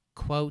assortment of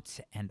quotes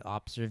and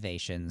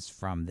observations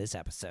from this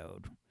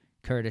episode,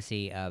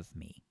 courtesy of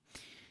me.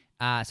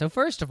 So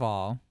first of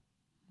all,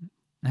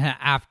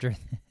 after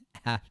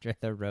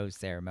the rose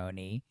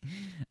ceremony,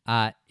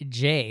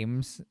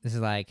 James is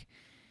like,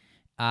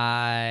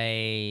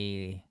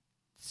 I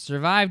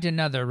survived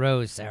another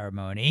rose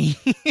ceremony.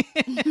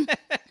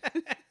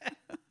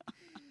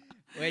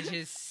 Which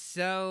is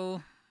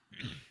so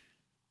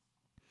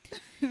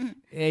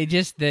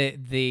just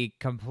the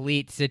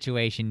complete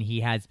situation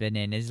he has been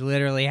in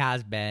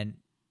has been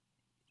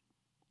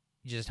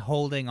just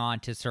holding on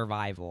to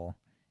survival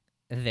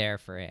there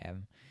for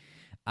him.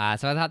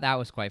 So I thought that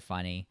was quite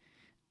funny.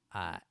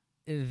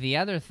 The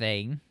other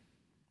thing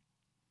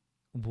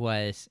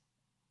was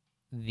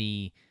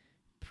the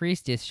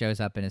priestess shows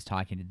up and is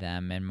talking to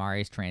them, and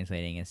Mari's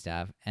translating and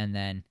stuff. And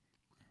then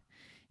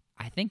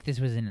I think this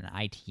was in an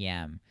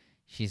ITM.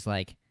 She's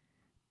like,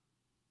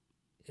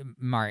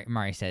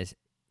 Mari says,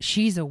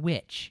 she's a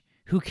witch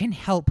who can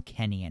help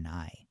Kenny and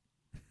I.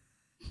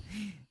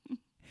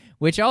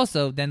 Which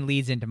also then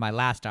leads into my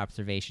last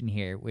observation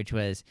here, which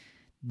was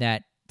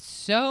that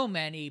so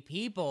many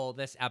people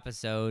this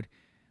episode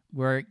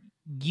were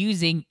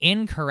using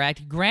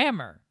incorrect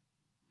grammar.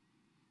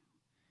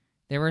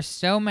 There were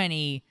so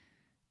many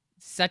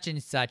such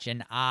and such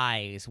and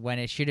I's when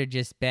it should have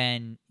just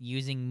been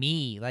using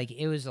me. Like,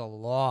 it was a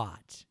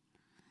lot.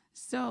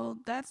 So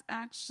that's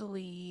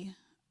actually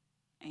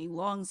a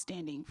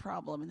long-standing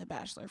problem in the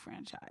Bachelor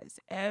franchise.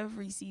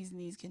 Every season,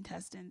 these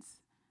contestants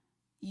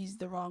use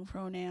the wrong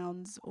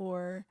pronouns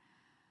or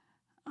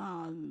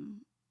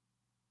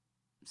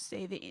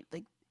say that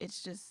it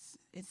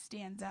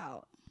stands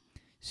out.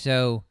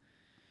 So,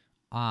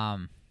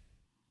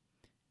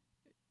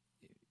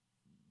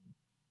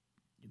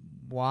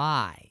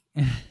 why?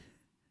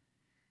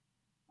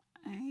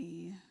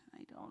 I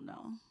don't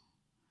know.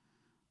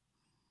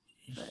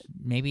 But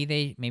maybe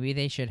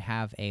they should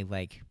have a,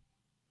 like,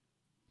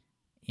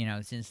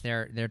 since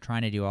they're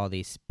trying to do all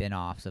these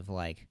spin-offs of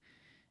like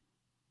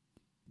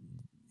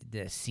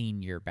the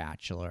senior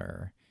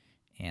Bachelor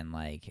and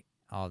like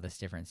all this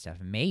different stuff,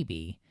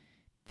 maybe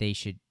they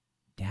should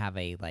have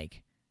a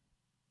like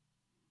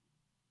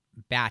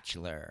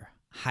Bachelor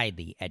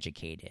highly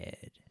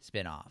educated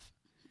spin-off.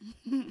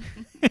 Or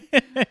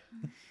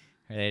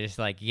they just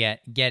like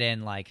get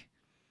in like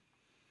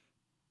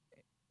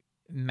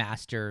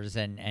masters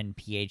and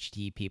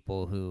PhD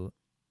people who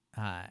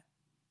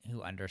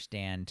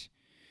understand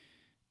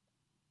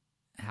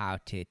how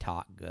to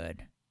talk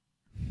good.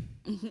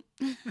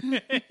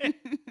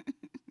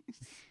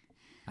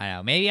 I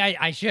know. Maybe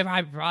I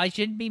probably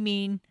shouldn't be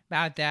mean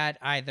about that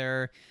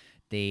either.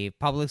 The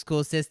public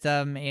school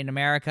system in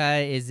America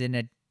is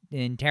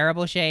in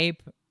terrible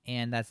shape,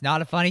 and that's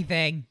not a funny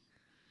thing.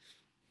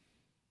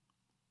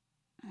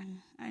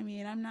 I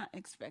mean, I'm not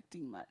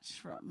expecting much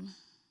from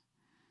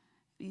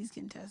these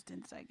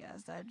contestants, I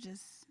guess. I've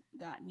just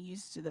gotten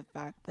used to the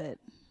fact that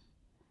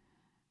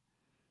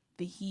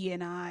the he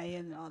and I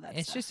and all that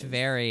It's stuff just is-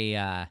 very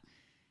kind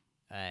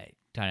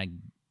of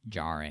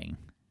jarring.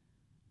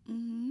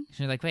 Mhm.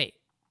 She's like, wait,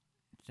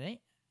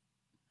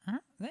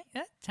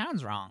 that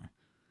sounds wrong.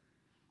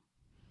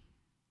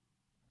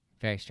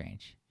 Very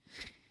strange.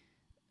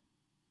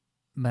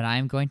 But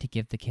I'm going to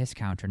give the kiss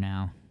counter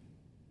now.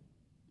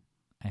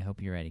 I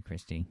hope you're ready,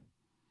 Christy.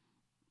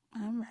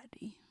 I'm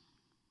ready.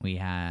 We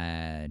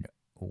had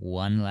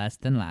one less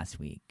than last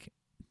week.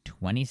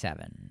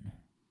 27.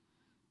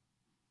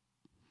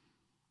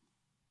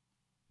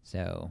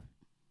 So,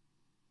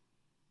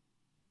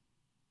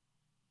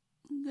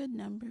 Good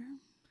number.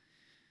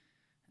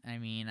 I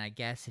mean, I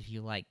guess if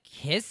you like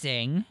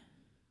kissing.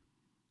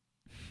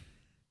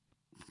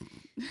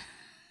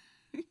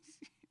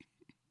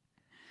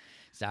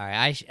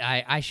 Sorry,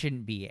 I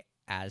shouldn't be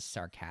as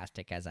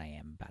sarcastic as I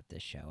am about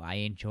this show. I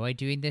enjoy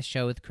doing this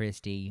show with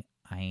Christy.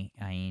 I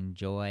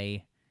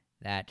enjoy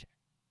that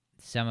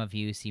some of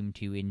you seem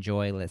to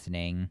enjoy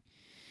listening.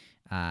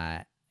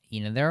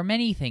 There are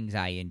many things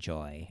I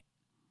enjoy.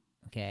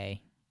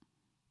 Okay.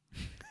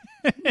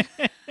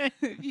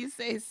 If you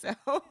say so.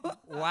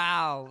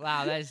 Wow,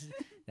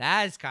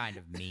 that is kind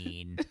of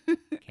mean.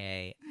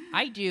 Okay.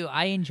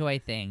 I enjoy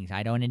things.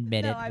 I don't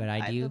admit it, but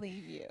I do.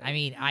 believe you. I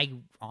mean, I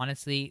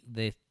honestly,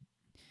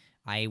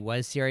 I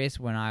was serious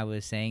when I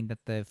was saying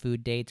that the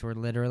food dates were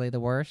literally the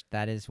worst.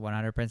 That is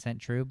 100%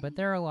 true, but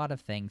there are a lot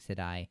of things that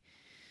I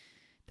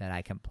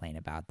complain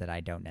about that I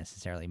don't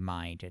necessarily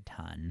mind a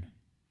ton.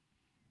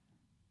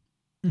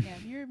 Yeah,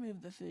 if you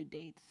remove the food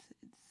dates,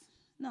 it's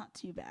not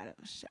too bad of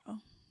a show.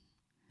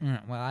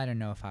 Well, I don't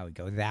know if I would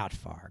go that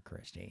far,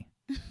 Christy.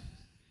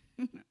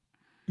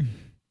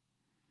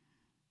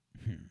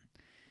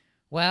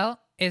 Well,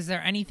 is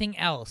there anything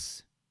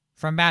else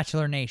from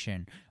Bachelor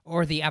Nation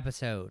or the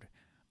episode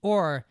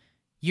or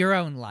your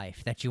own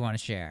life that you want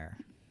to share?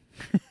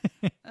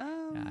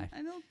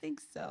 I don't think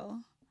so.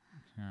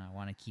 I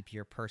want to keep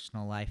your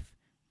personal life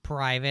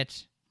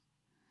private.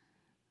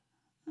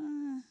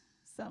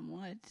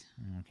 Somewhat.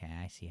 Okay,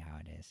 I see how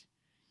it is.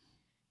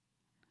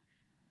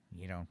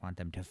 You don't want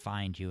them to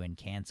find you and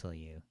cancel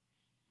you.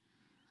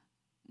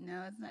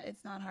 No, it's not.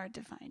 It's not hard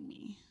to find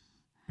me.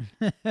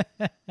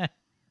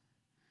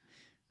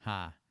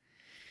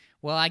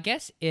 Well, I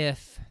guess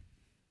if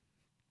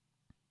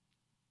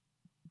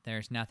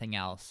there's nothing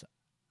else,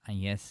 I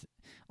guess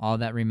all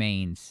that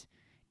remains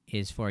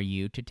is for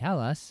you to tell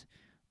us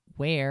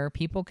where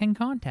people can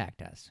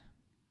contact us.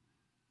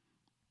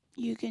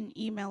 You can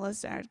email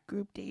us at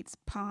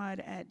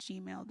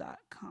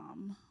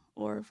groupdatespod@gmail.com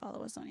or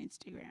follow us on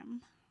Instagram.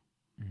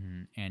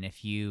 And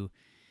if you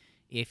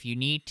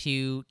need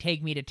to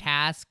take me to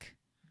task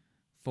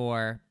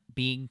for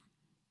being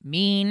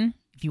mean,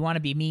 if you want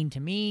to be mean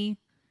to me,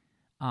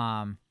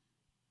 I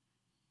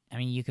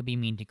mean, you could be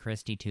mean to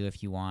Christy too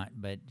if you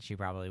want, but she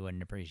probably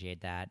wouldn't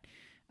appreciate that.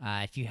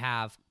 If you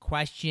have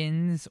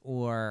questions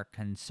or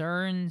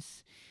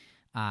concerns,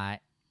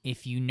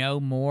 if you know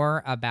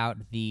more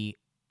about the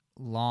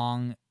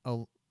long,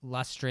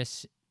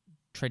 illustrious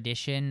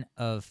tradition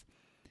of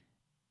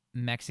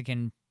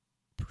Mexican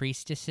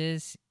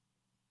priestesses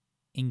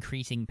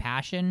increasing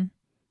passion,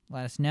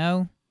 let us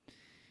know.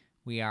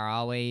 We are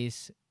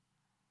always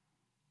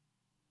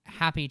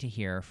happy to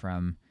hear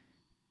from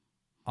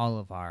all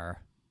of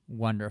our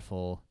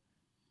wonderful,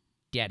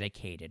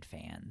 dedicated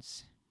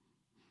fans.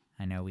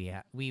 I know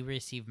we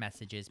receive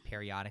messages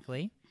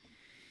periodically,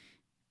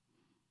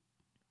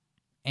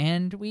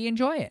 and we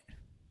enjoy it.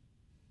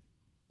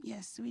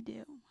 Yes, we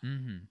do.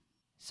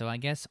 So I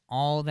guess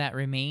all that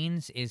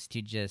remains is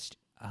to just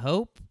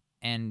hope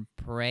and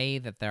pray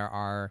that there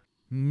are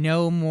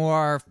no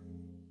more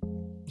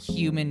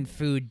human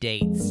food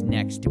dates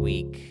next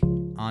week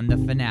on the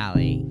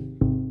finale.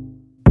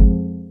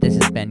 This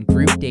has been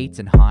Group Dates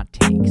and Hot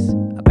Takes,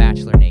 a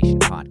Bachelor Nation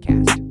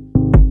podcast.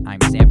 I'm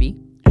Sampi.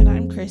 And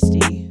I'm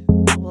Christy.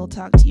 We'll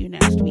talk to you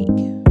next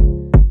week.